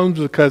that comes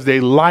because they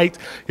liked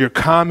your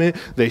comment,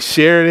 they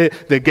shared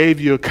it, they gave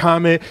you a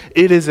comment.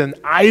 It is an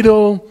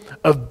idol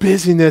of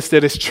busyness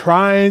that is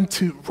trying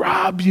to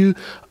rob you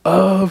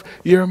of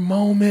your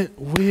moment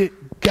with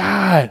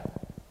God.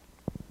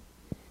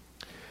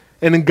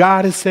 And then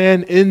God is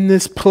saying in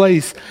this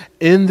place,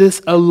 in this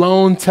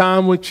alone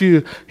time with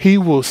you, he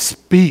will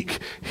speak,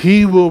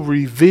 he will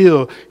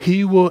reveal,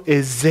 he will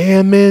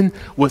examine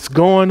what's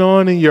going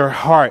on in your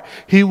heart.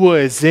 He will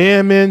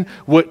examine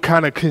what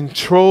kind of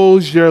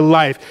controls your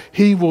life.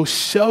 He will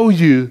show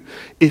you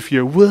if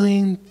you're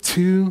willing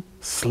to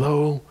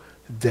slow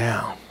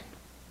down.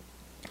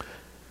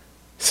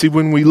 See,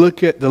 when we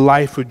look at the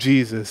life of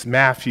Jesus,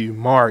 Matthew,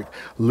 Mark,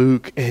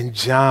 Luke, and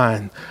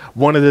John,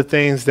 one of the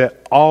things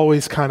that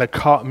always kind of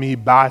caught me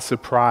by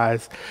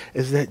surprise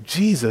is that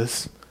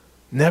Jesus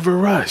never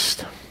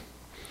rushed.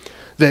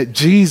 That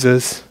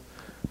Jesus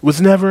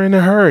was never in a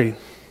hurry.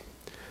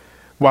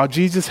 While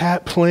Jesus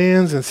had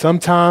plans and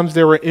sometimes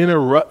there were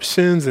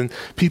interruptions and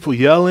people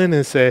yelling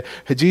and say,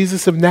 hey,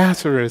 Jesus of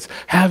Nazareth,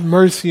 have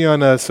mercy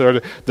on us,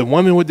 or the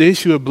woman with the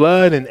issue of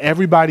blood, and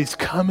everybody's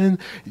coming,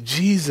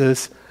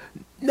 Jesus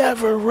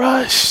never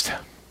rushed.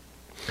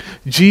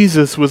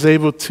 Jesus was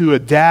able to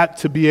adapt,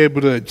 to be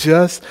able to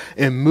adjust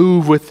and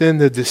move within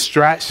the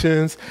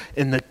distractions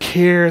and the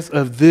cares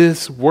of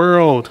this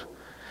world.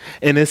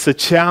 And it's a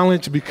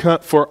challenge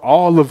for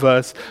all of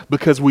us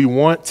because we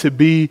want to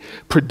be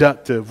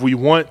productive. We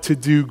want to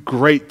do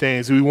great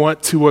things. We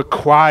want to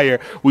acquire.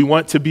 We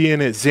want to be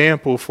an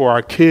example for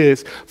our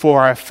kids,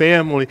 for our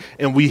family.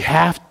 And we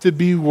have to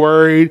be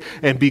worried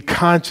and be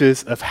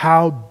conscious of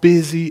how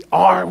busy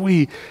are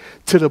we,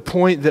 to the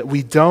point that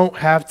we don't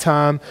have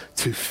time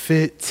to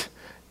fit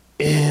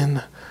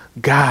in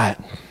God.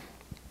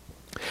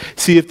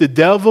 See, if the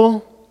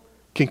devil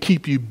can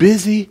keep you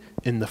busy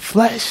in the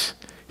flesh,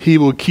 he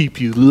will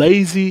keep you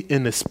lazy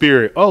in the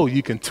spirit. Oh,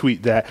 you can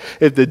tweet that.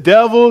 If the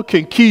devil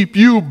can keep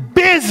you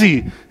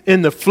busy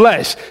in the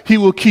flesh, he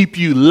will keep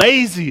you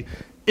lazy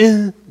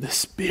in the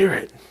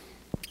spirit.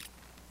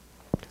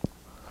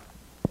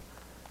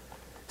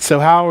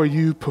 So how are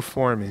you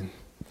performing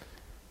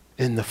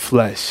in the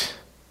flesh?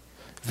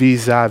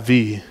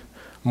 Vis-a-vis,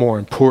 more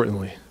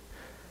importantly,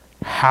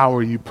 how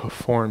are you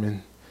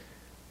performing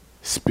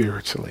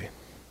spiritually?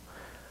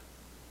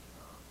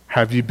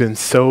 Have you been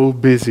so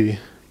busy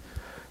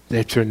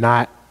that you're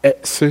not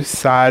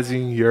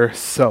exercising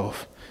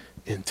yourself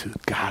into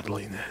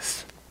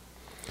godliness?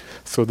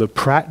 So the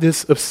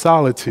practice of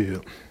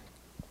solitude,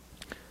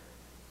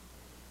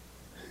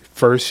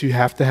 first you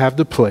have to have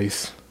the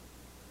place.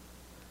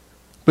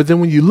 But then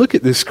when you look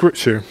at this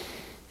scripture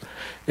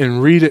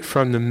and read it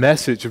from the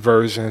Message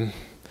version,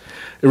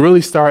 it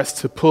really starts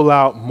to pull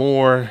out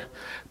more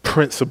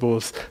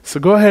principles. So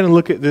go ahead and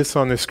look at this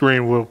on the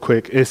screen real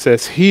quick. It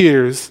says,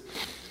 here's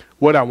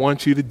what I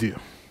want you to do.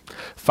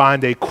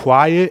 Find a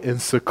quiet and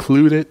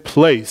secluded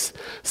place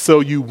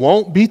so you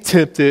won't be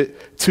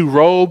tempted to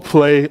role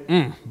play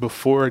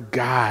before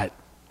God.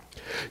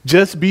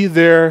 Just be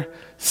there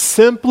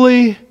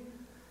simply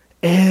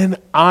and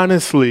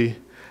honestly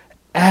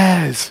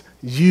as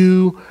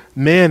you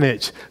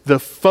manage. The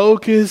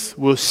focus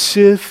will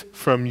shift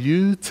from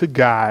you to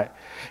God,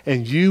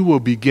 and you will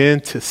begin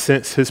to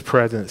sense his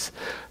presence.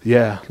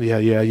 Yeah.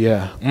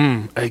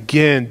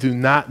 Again, do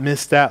not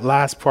miss that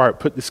last part.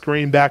 Put the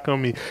screen back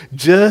on me.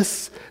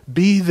 Just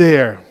be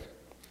there.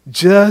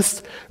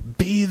 Just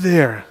be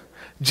there.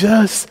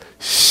 Just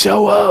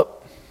show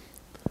up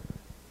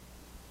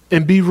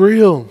and be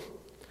real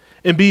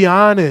and be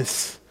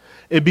honest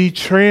and be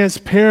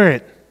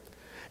transparent.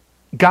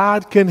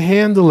 God can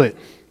handle it.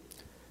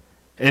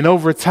 And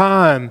over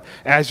time,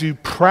 as you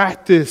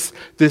practice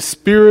this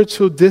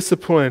spiritual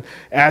discipline,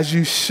 as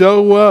you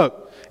show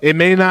up, it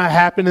may not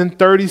happen in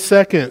 30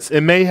 seconds.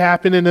 It may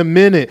happen in a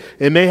minute.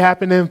 It may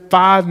happen in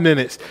 5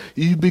 minutes.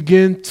 You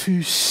begin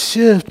to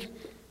shift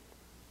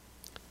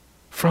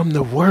from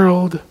the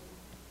world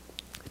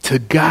to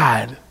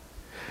God.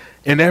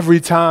 And every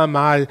time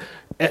I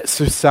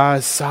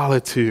exercise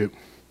solitude,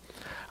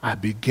 I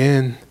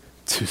begin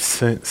to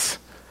sense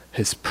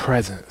his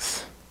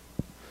presence.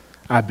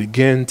 I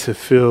begin to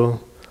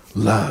feel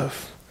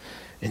love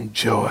and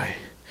joy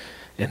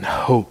and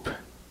hope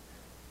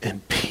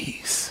and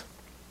peace.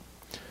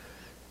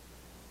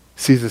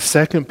 See, the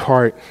second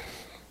part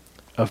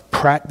of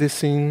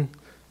practicing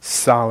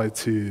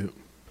solitude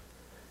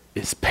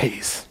is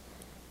pace.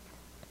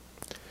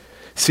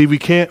 See, we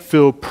can't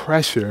feel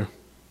pressure.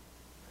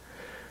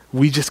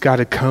 We just got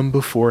to come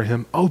before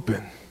him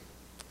open.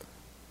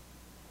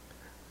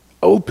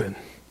 Open.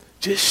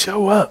 Just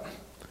show up.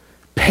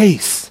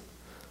 Pace.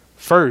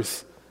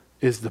 First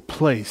is the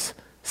place.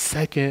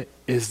 Second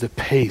is the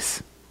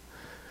pace.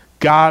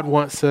 God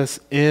wants us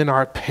in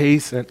our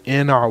pace and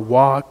in our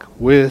walk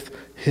with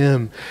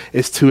him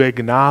is to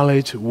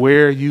acknowledge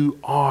where you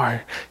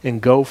are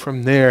and go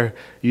from there.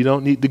 You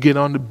don't need to get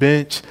on the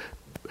bench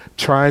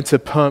trying to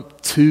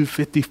pump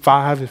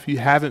 255 if you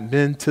haven't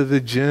been to the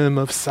gym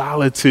of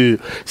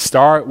solitude.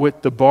 Start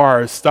with the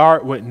bar.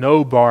 Start with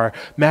no bar.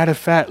 Matter of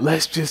fact,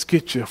 let's just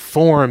get your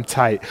form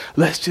tight.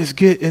 Let's just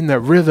get in the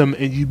rhythm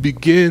and you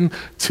begin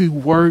to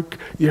work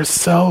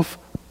yourself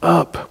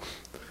up.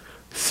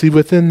 See,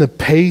 within the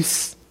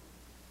pace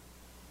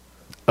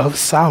of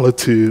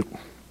solitude,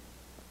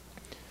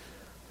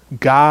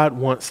 God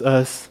wants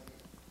us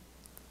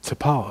to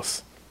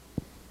pause.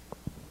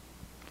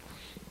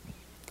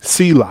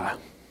 Selah,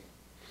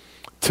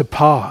 to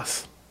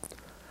pause,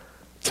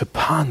 to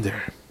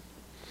ponder,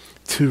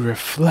 to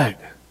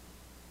reflect,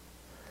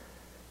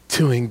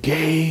 to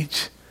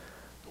engage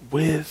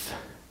with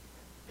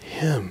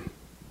him.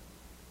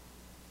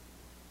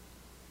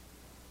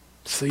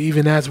 So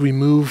even as we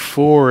move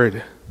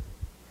forward,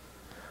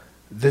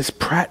 this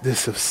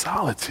practice of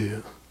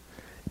solitude,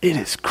 it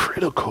is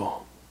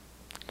critical.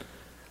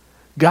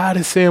 God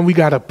is saying we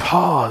got to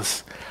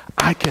pause.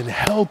 I can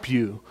help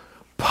you.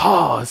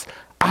 Pause.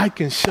 I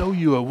can show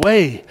you a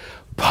way.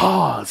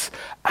 Pause.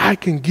 I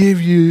can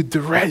give you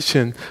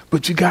direction,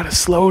 but you got to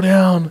slow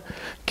down.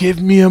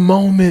 Give me a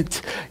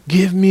moment.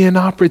 Give me an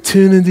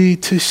opportunity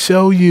to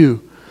show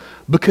you.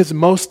 Because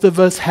most of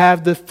us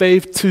have the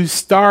faith to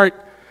start,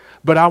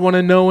 but I want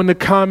to know in the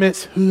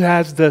comments who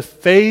has the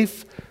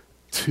faith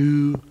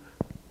to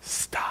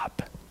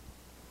stop.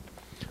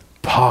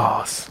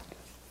 Pause.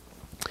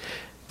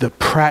 The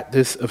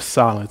practice of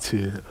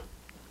solitude.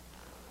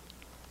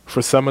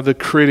 For some of the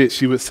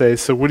critics, you would say,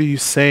 so what are you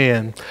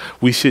saying?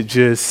 We should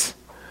just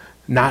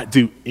not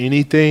do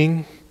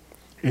anything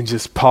and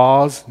just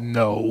pause?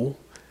 No.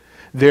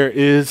 There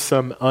is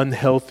some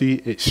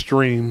unhealthy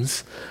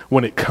extremes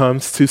when it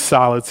comes to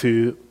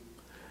solitude.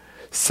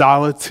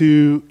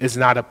 Solitude is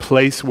not a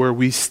place where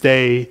we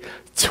stay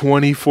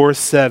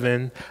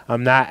 24/7.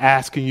 I'm not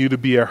asking you to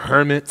be a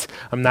hermit.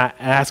 I'm not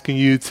asking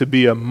you to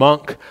be a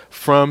monk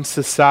from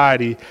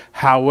society.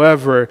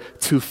 However,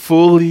 to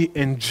fully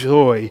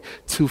enjoy,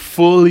 to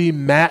fully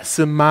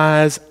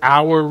maximize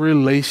our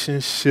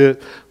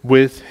relationship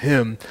with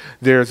him,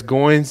 there's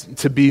going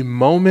to be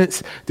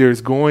moments,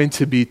 there's going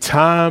to be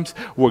times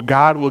where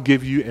God will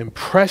give you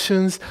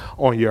impressions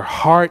on your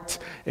heart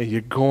and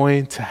you're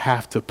going to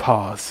have to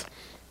pause.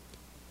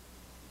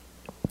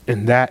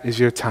 And that is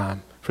your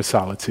time for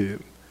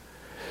solitude.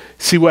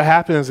 See, what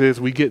happens is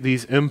we get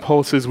these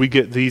impulses, we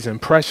get these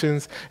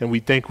impressions, and we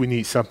think we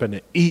need something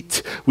to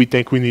eat. We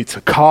think we need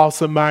to call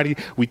somebody.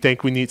 We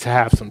think we need to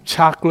have some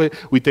chocolate.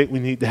 We think we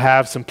need to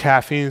have some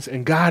caffeine.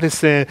 And God is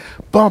saying,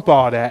 bump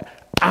all that.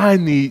 I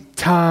need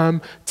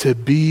time to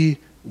be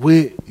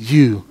with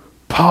you.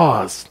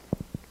 Pause.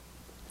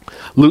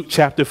 Luke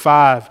chapter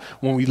 5,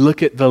 when we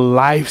look at the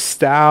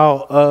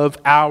lifestyle of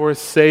our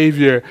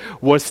Savior,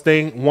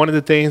 one of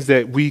the things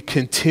that we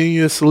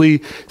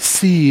continuously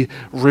see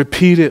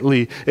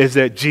repeatedly is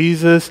that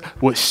Jesus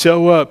would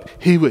show up,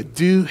 he would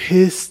do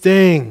his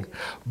thing,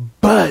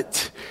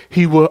 but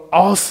he would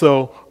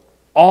also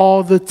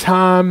all the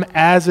time,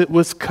 as it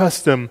was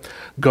custom,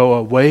 go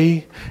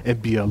away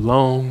and be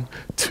alone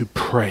to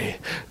pray.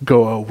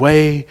 Go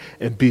away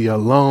and be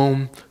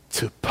alone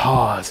to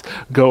pause.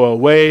 Go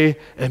away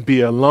and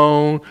be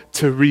alone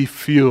to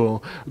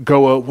refuel.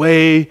 Go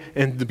away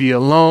and be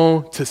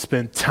alone to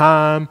spend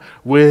time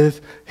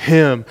with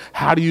him.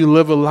 How do you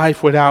live a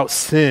life without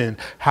sin?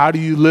 How do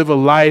you live a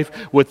life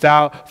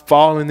without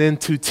falling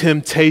into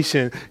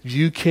temptation?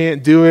 You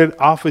can't do it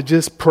off of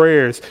just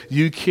prayers.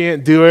 You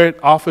can't do it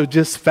off of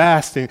just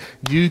fasting.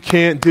 You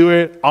can't do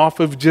it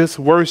off of just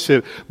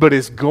worship. But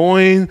it's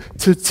going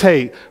to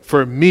take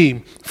for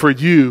me, for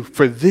you,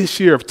 for this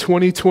year of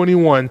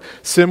 2021,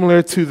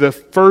 similar to the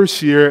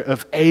first year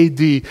of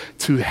AD,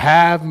 to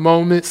have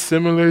moments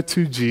similar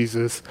to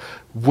Jesus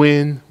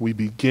when we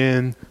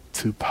begin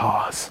to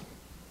pause.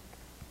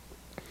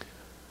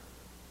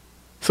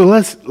 So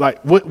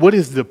what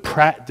is the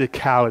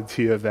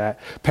practicality of that?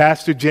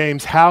 Pastor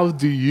James, how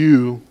do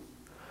you,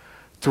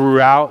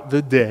 throughout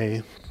the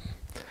day,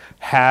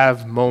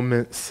 have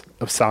moments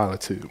of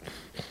solitude?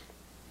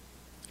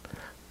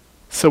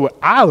 So what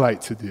I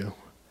like to do,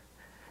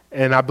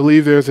 and I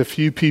believe there's a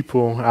few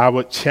people, I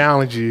would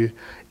challenge you,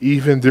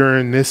 even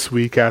during this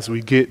week as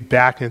we get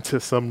back into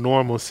some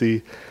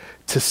normalcy,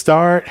 to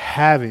start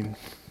having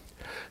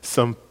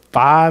some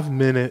 5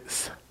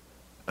 minutes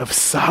of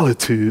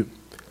solitude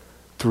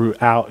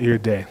throughout your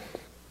day.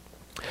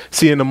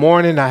 See, in the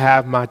morning, I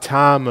have my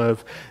time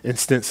of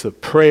extensive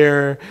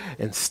prayer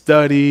and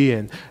study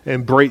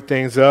and break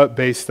things up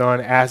based on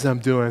as I'm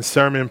doing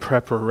sermon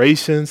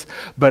preparations.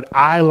 But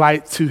I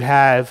like to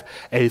have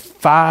a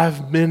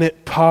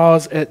 5-minute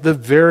pause at the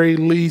very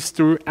least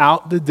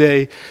throughout the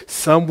day,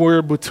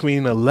 somewhere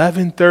between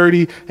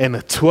 11:30 and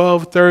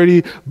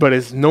 12:30. But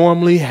it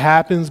normally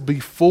happens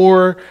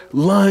before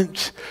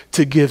lunch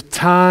to give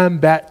time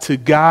back to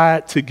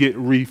God, to get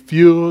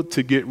refueled,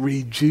 to get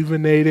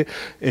rejuvenated,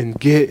 and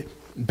get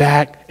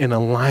back in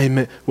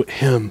alignment with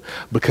him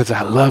because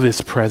I love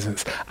his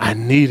presence. I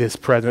need his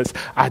presence.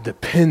 I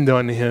depend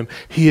on him.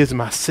 He is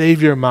my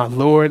Savior, my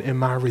Lord, and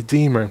my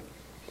Redeemer.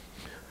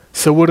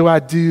 So what do I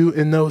do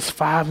in those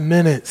 5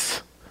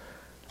 minutes?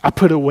 I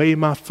put away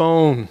my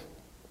phone.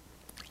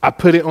 I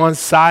put it on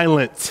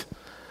silent.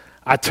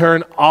 I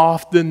turn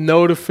off the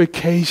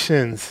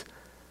notifications.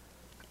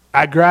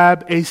 I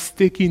grab a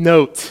sticky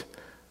note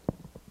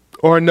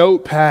or a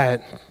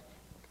notepad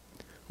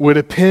with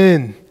a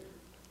pen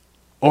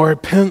or a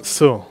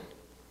pencil.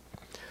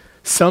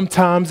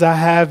 Sometimes I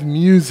have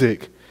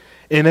music,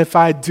 and if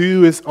I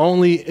do, it's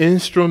only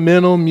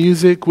instrumental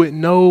music with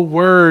no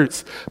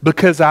words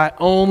because I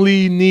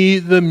only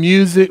need the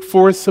music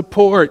for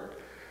support.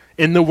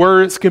 And the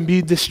words can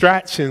be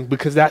distractions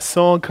because that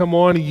song come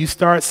on and you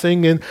start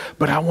singing,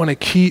 but I want to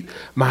keep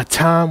my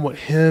time with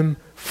him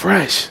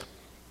fresh.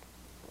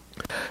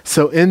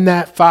 So in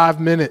that 5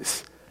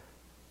 minutes,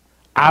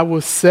 I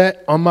will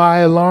set on my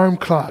alarm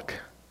clock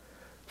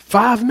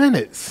 5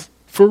 minutes,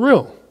 for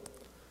real.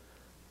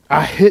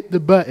 I hit the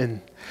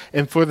button,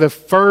 and for the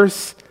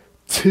first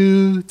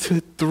 2 to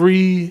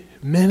 3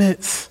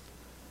 minutes,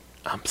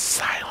 I'm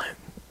silent.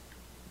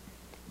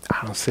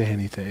 I don't say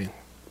anything.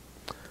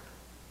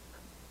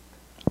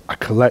 I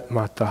collect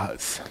my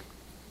thoughts.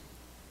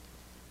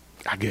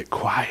 I get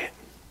quiet.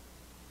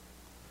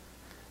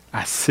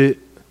 I sit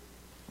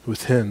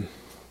with him.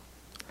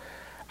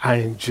 I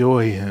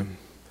enjoy him.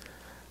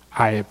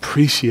 I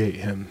appreciate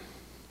him.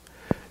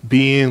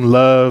 Being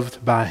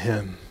loved by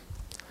him.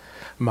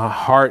 My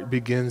heart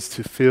begins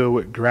to fill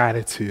with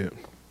gratitude.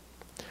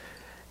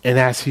 And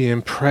as he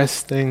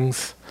impressed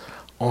things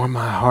on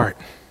my heart,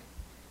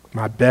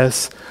 my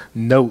best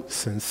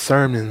notes and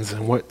sermons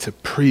and what to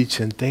preach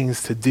and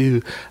things to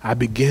do, I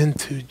begin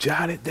to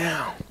jot it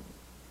down.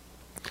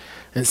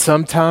 And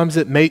sometimes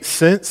it makes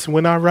sense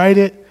when I write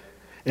it,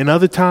 and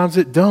other times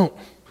it don't.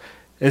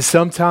 And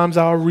sometimes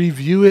I'll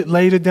review it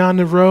later down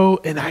the road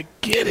and I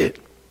get it.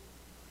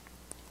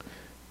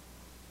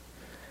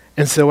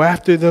 And so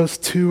after those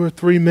 2 or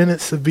 3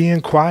 minutes of being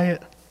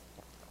quiet,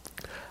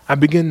 I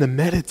begin to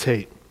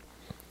meditate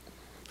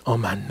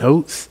on my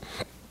notes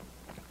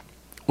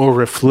or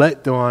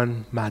reflect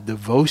on my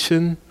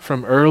devotion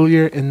from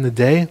earlier in the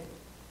day,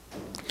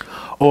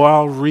 or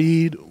I'll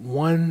read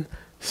one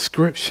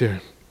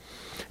scripture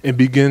and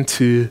begin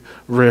to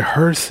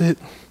rehearse it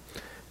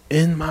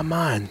in my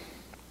mind.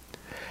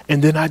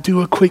 And then I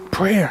do a quick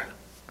prayer.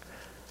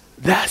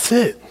 That's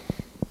it.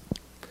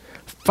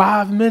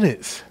 5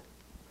 minutes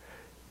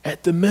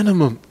at the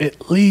minimum,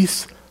 at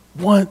least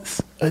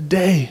once a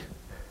day.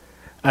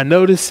 I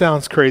know this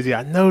sounds crazy.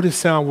 I know this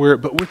sounds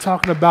weird, but we're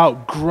talking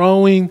about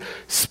growing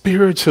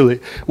spiritually.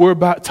 We're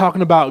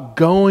talking about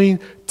going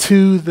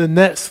to the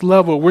next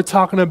level. We're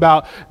talking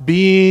about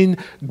being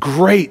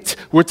great.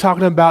 We're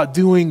talking about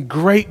doing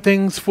great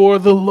things for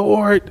the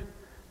Lord.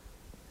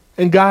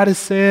 And God is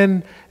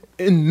saying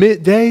in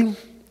midday,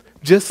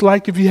 just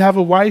like if you have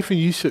a wife and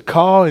you should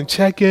call and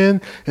check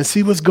in and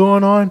see what's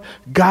going on,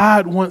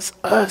 God wants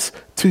us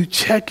to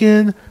check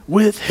in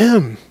with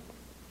him.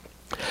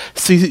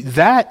 See,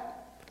 that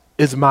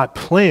is my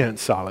planned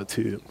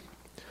solitude.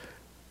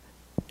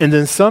 And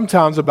then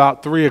sometimes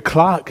about 3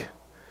 o'clock,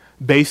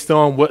 based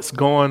on what's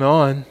going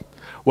on,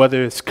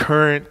 whether it's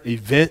current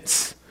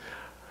events,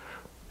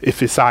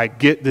 if it's I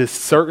get this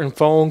certain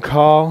phone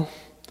call,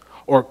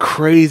 or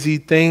crazy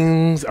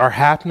things are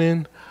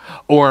happening,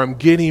 or I'm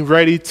getting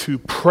ready to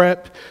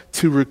prep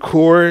to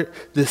record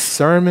this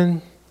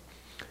sermon,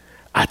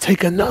 I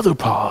take another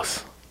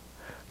pause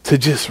to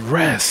just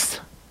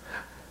rest,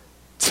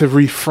 to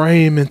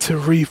reframe and to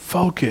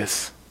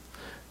refocus.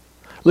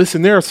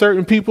 Listen, there are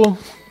certain people,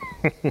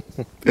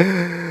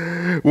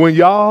 when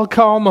y'all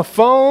call my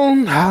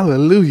phone,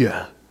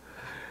 hallelujah,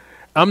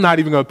 I'm not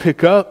even going to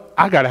pick up.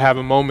 I got to have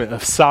a moment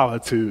of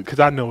solitude because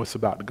I know what's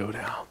about to go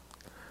down.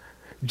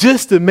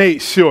 Just to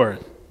make sure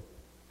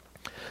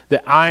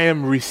that I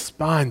am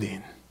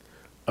responding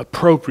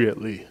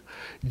appropriately.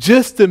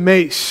 Just to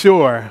make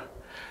sure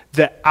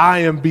that I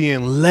am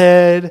being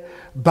led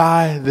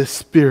by the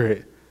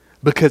Spirit.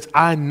 Because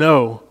I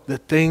know the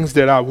things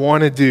that I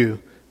want to do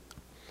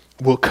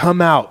will come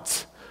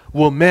out,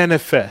 will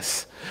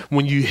manifest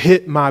when you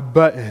hit my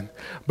button.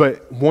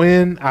 But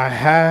when I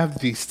have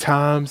these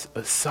times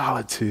of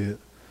solitude,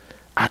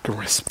 I can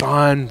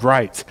respond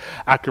right.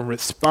 I can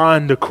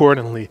respond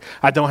accordingly.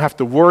 I don't have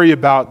to worry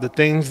about the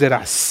things that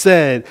I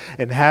said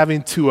and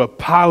having to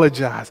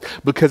apologize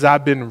because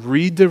I've been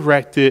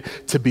redirected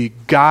to be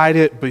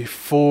guided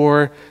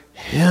before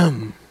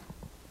him.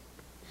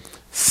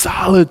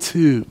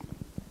 Solitude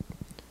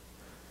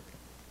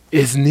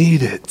is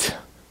needed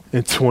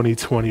in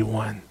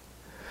 2021.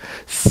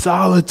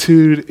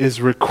 Solitude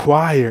is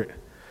required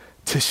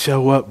to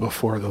show up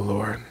before the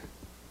Lord.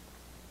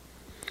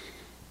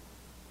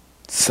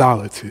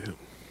 Solitude.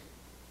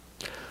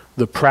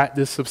 The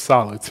practice of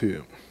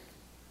solitude.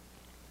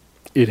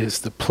 It is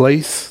the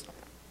place,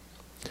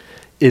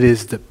 it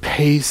is the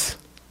pace,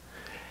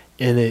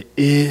 and it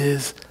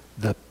is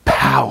the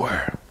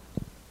power.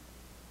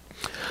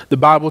 The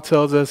Bible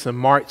tells us in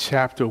Mark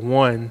chapter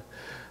 1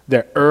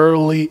 that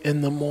early in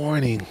the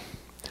morning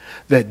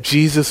that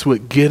Jesus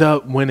would get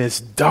up when it's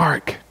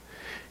dark.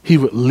 He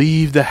would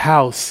leave the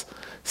house.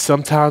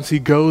 Sometimes he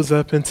goes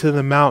up into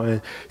the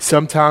mountain.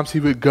 Sometimes he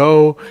would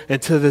go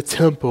into the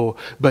temple,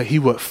 but he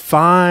would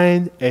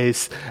find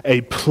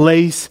a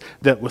place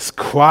that was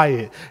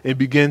quiet and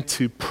begin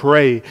to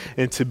pray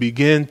and to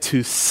begin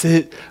to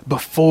sit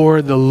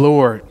before the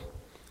Lord.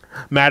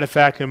 Matter of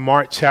fact, in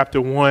Mark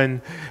chapter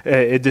 1,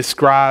 it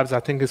describes, I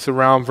think it's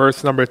around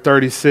verse number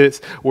 36,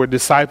 where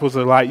disciples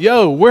are like,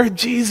 yo, where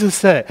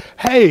Jesus at?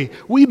 Hey,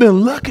 we've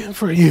been looking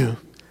for you.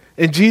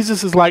 And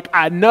Jesus is like,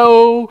 I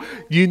know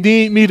you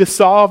need me to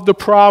solve the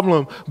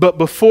problem, but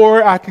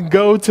before I can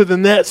go to the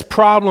next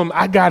problem,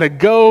 I got to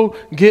go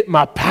get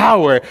my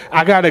power.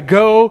 I got to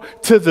go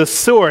to the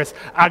source.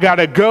 I got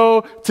to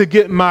go to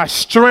get my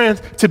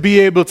strength to be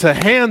able to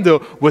handle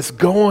what's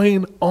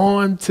going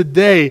on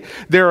today.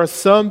 There are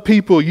some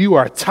people, you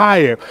are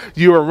tired.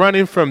 You are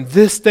running from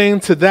this thing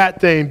to that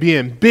thing,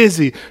 being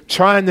busy,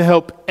 trying to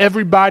help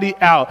everybody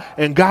out.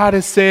 And God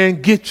is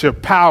saying, get your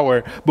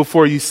power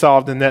before you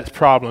solve the next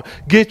problem.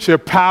 Get your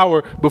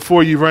power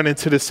before you run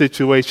into the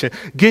situation.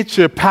 Get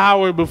your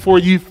power before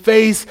you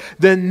face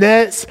the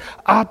next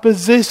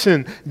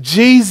opposition.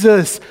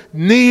 Jesus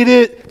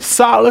needed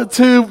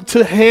solitude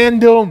to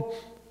handle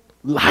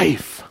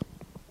life.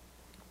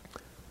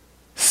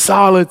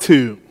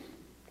 Solitude.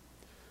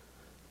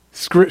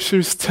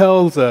 Scriptures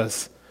tells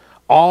us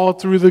all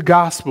through the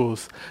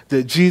Gospels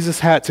that Jesus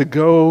had to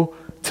go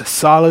to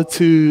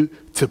solitude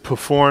to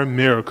perform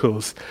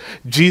miracles.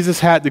 Jesus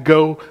had to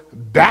go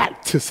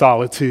back to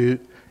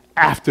solitude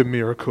after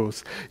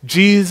miracles.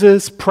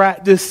 Jesus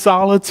practiced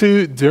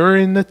solitude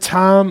during the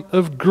time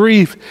of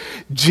grief.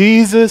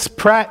 Jesus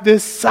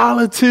practiced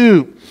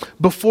solitude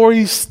before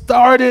he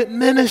started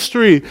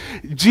ministry.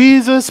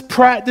 Jesus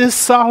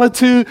practiced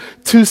solitude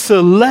to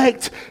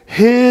select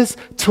his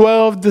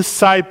 12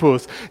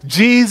 disciples.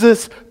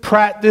 Jesus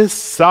practiced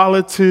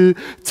solitude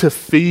to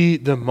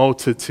feed the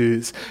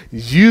multitudes.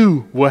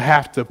 You will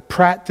have to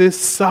practice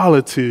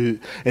solitude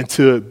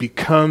until it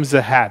becomes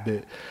a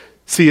habit.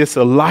 See, it's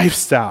a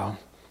lifestyle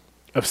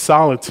of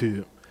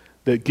solitude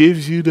that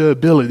gives you the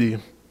ability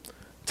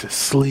to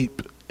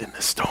sleep in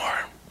the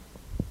storm.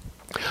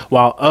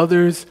 While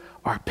others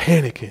are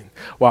panicking,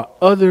 while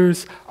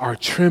others are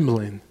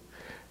trembling,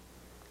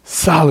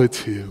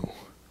 solitude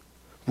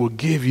will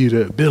give you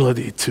the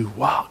ability to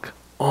walk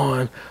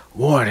on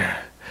water.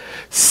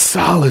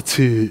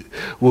 Solitude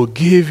will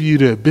give you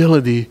the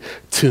ability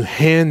to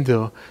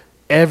handle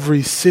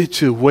every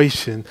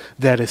situation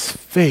that is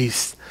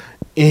faced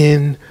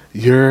in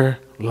your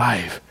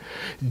life.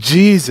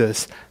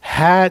 Jesus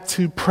had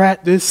to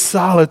practice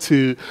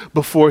solitude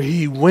before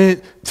he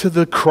went to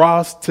the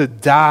cross to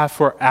die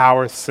for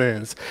our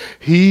sins.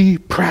 He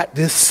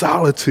practiced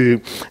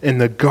solitude in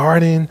the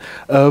Garden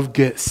of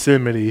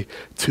Gethsemane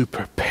to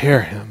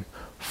prepare him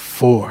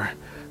for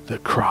the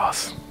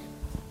cross.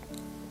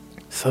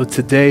 So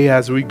today,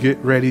 as we get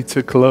ready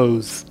to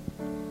close,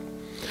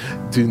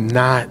 do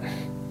not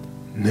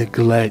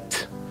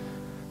neglect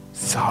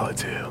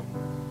solitude.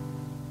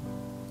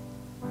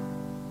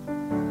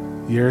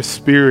 Your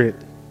spirit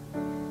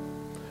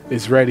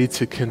is ready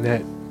to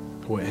connect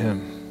with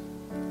him.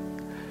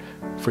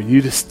 For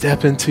you to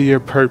step into your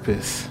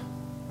purpose,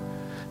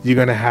 you're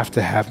going to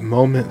have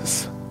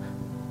moments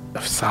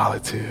of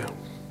solitude.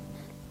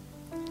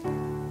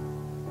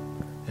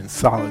 In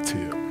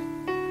solitude,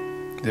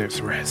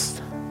 there's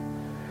rest.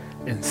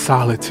 In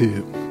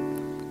solitude,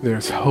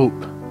 there's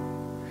hope.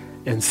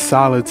 In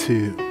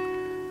solitude,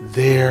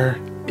 there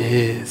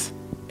is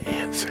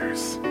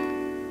answers.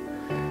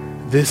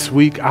 This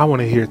week, I want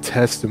to hear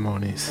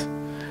testimonies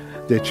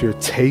that you're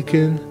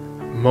taking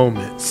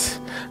moments,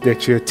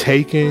 that you're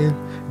taking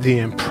the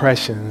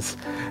impressions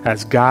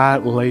as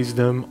God lays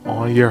them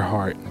on your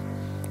heart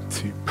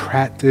to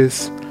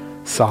practice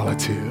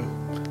solitude.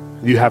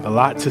 You have a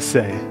lot to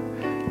say.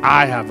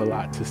 I have a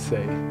lot to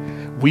say.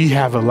 We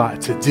have a lot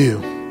to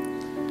do.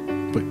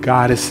 But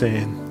God is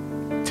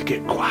saying to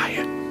get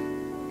quiet.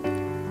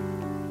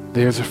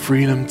 There's a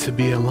freedom to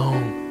be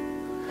alone.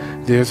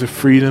 There's a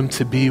freedom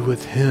to be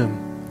with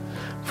him.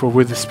 For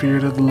where the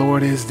Spirit of the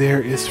Lord is,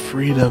 there is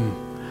freedom.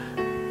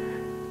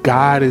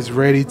 God is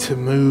ready to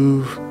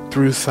move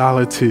through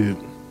solitude.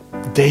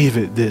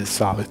 David did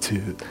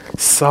solitude.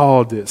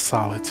 Saul did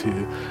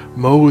solitude.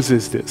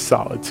 Moses did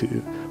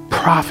solitude.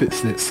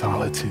 Prophets did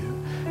solitude.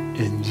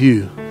 And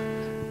you,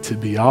 to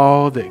be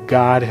all that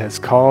God has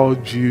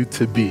called you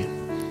to be,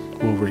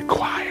 will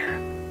require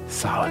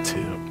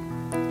solitude.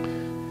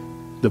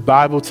 The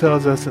Bible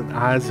tells us in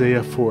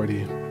Isaiah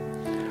 40,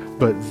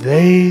 but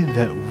they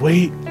that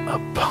wait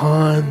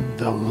upon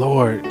the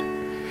Lord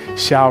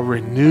shall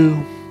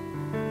renew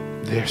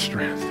their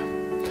strength.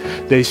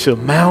 They shall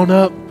mount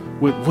up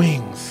with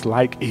wings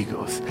like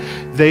eagles.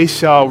 They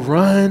shall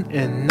run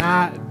and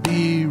not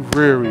be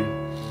weary.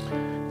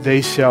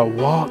 They shall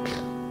walk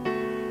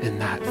and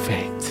not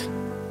faint.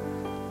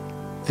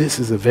 This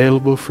is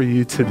available for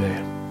you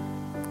today.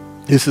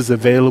 This is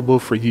available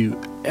for you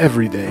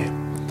every day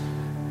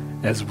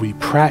as we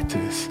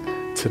practice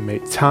to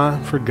make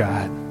time for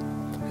God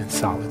in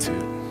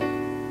solitude.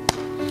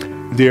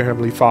 Dear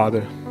Heavenly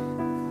Father,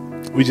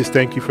 we just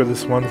thank you for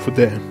this wonderful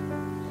day.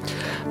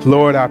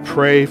 Lord, I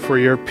pray for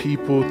your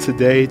people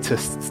today to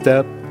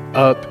step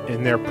up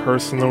in their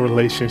personal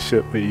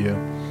relationship with you.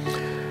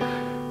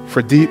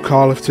 For deep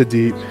calleth to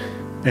deep,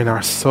 and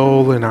our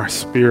soul and our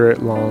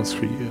spirit longs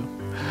for you.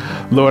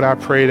 Lord, I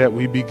pray that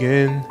we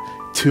begin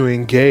to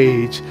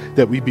engage,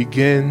 that we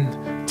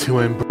begin to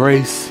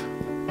embrace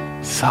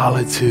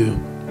solitude.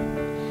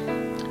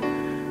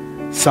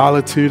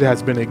 Solitude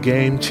has been a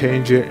game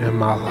changer in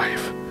my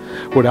life.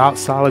 Without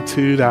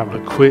solitude, I would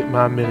have quit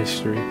my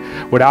ministry.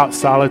 Without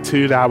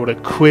solitude, I would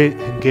have quit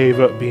and gave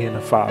up being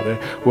a father.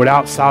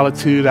 Without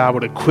solitude, I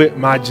would have quit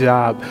my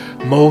job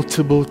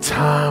multiple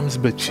times,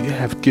 but you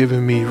have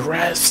given me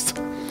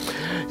rest.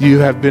 You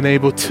have been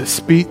able to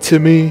speak to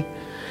me,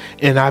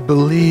 and I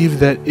believe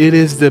that it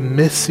is the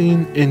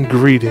missing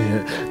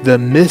ingredient, the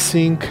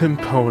missing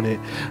component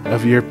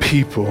of your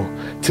people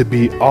to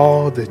be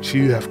all that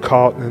you have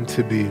called them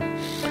to be.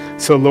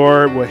 So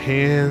Lord, with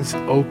hands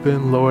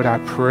open, Lord, I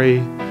pray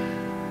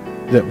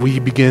that we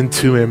begin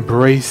to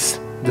embrace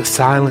the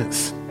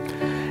silence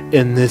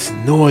in this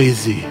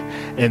noisy,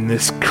 in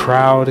this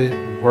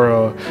crowded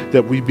world,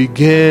 that we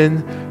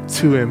begin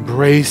to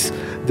embrace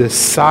the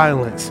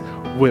silence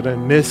with the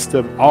midst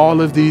of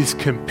all of these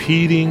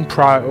competing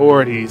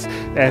priorities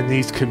and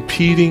these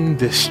competing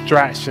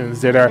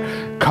distractions that are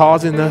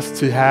causing us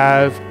to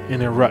have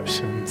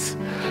interruptions.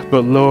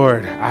 But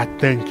Lord, I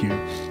thank you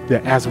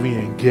that as we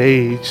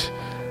engage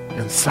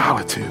in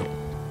solitude,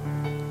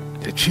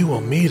 that you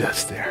will meet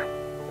us there,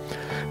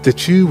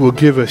 that you will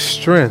give us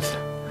strength,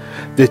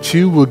 that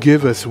you will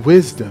give us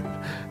wisdom,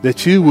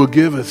 that you will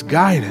give us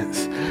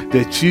guidance,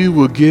 that you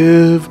will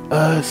give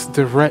us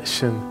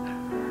direction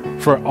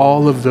for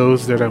all of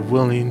those that are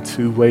willing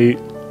to wait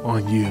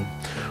on you,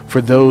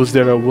 for those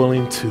that are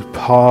willing to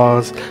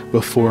pause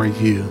before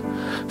you.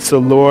 So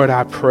Lord,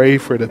 I pray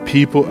for the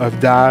people of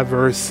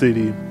Diverse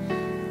City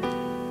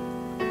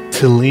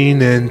to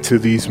lean into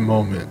these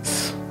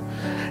moments.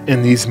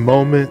 And these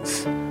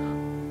moments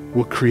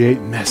will create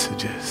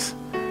messages.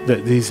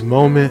 That these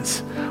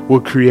moments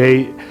will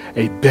create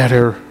a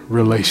better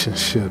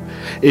relationship.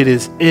 It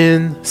is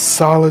in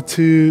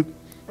solitude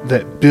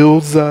that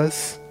builds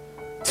us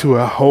to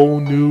a whole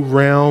new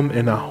realm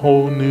and a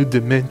whole new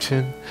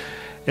dimension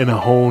and a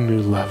whole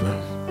new level.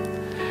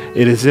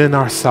 It is in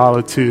our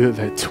solitude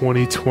that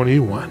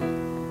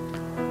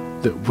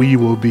 2021 that we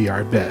will be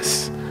our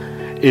best.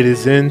 It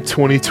is in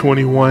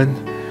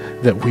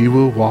 2021 that we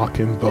will walk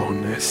in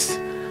boldness,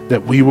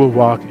 that we will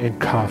walk in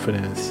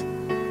confidence,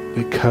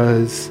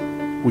 because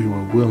we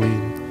were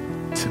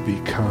willing to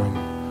become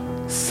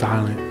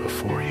silent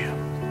before you.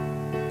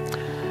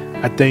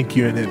 I thank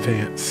you in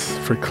advance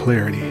for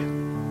clarity,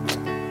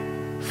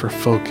 for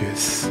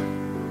focus,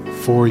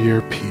 for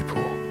your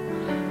people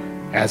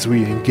as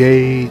we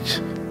engage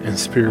in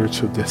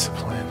spiritual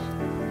discipline.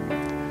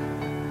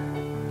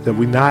 That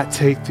we not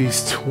take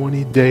these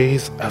 20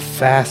 days of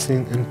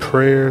fasting and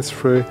prayers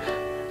for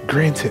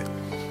granted.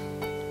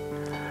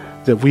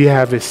 That we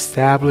have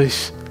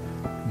established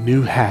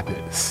new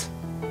habits,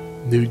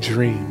 new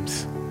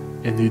dreams,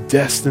 and new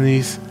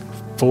destinies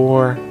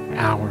for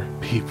our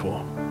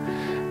people.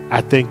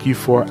 I thank you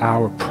for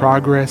our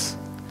progress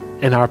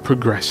and our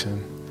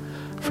progression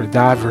for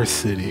Diverse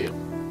City,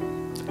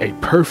 a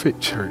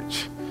perfect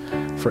church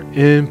for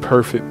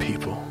imperfect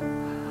people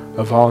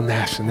of all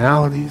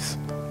nationalities,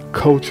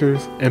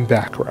 cultures, and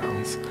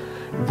backgrounds,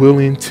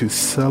 willing to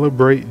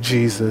celebrate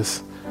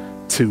Jesus,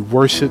 to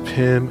worship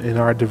him in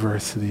our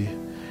diversity,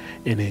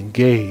 and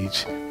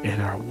engage in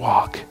our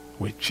walk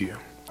with you.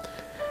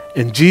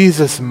 In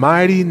Jesus'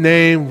 mighty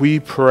name we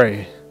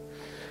pray.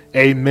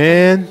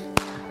 Amen,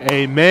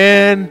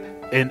 amen,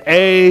 and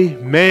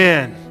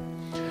amen.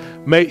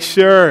 Make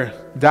sure,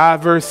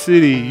 Diverse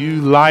City,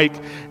 you like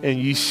and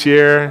you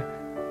share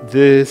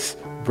this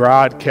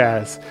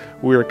broadcast.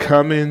 We're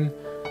coming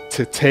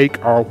to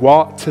take our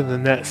walk to the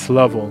next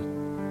level.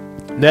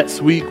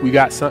 Next week, we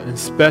got something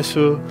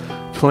special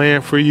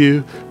planned for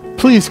you.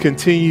 Please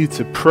continue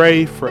to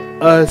pray for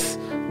us.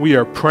 We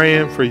are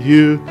praying for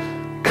you.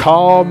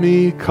 Call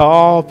me,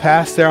 call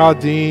Pastor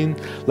Aldine.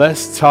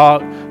 Let's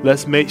talk.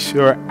 Let's make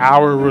sure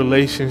our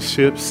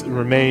relationships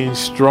remain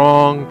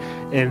strong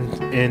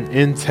and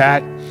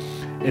intact.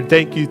 And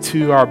thank you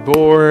to our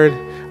board,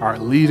 our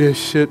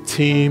leadership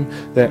team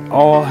that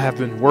all have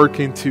been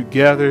working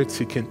together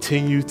to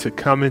continue to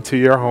come into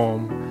your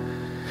home.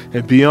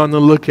 And be on the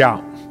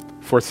lookout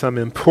for some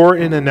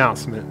important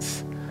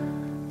announcements.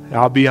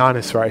 I'll be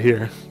honest right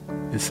here.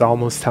 It's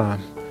almost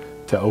time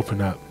to open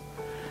up.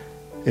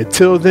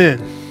 Until then,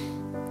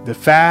 the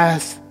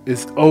fast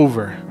is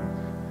over,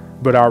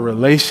 but our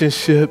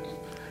relationship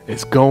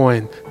is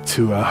going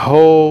to a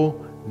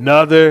whole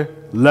nother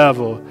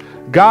level.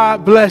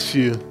 God bless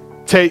you.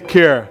 Take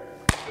care.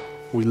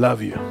 We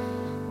love you.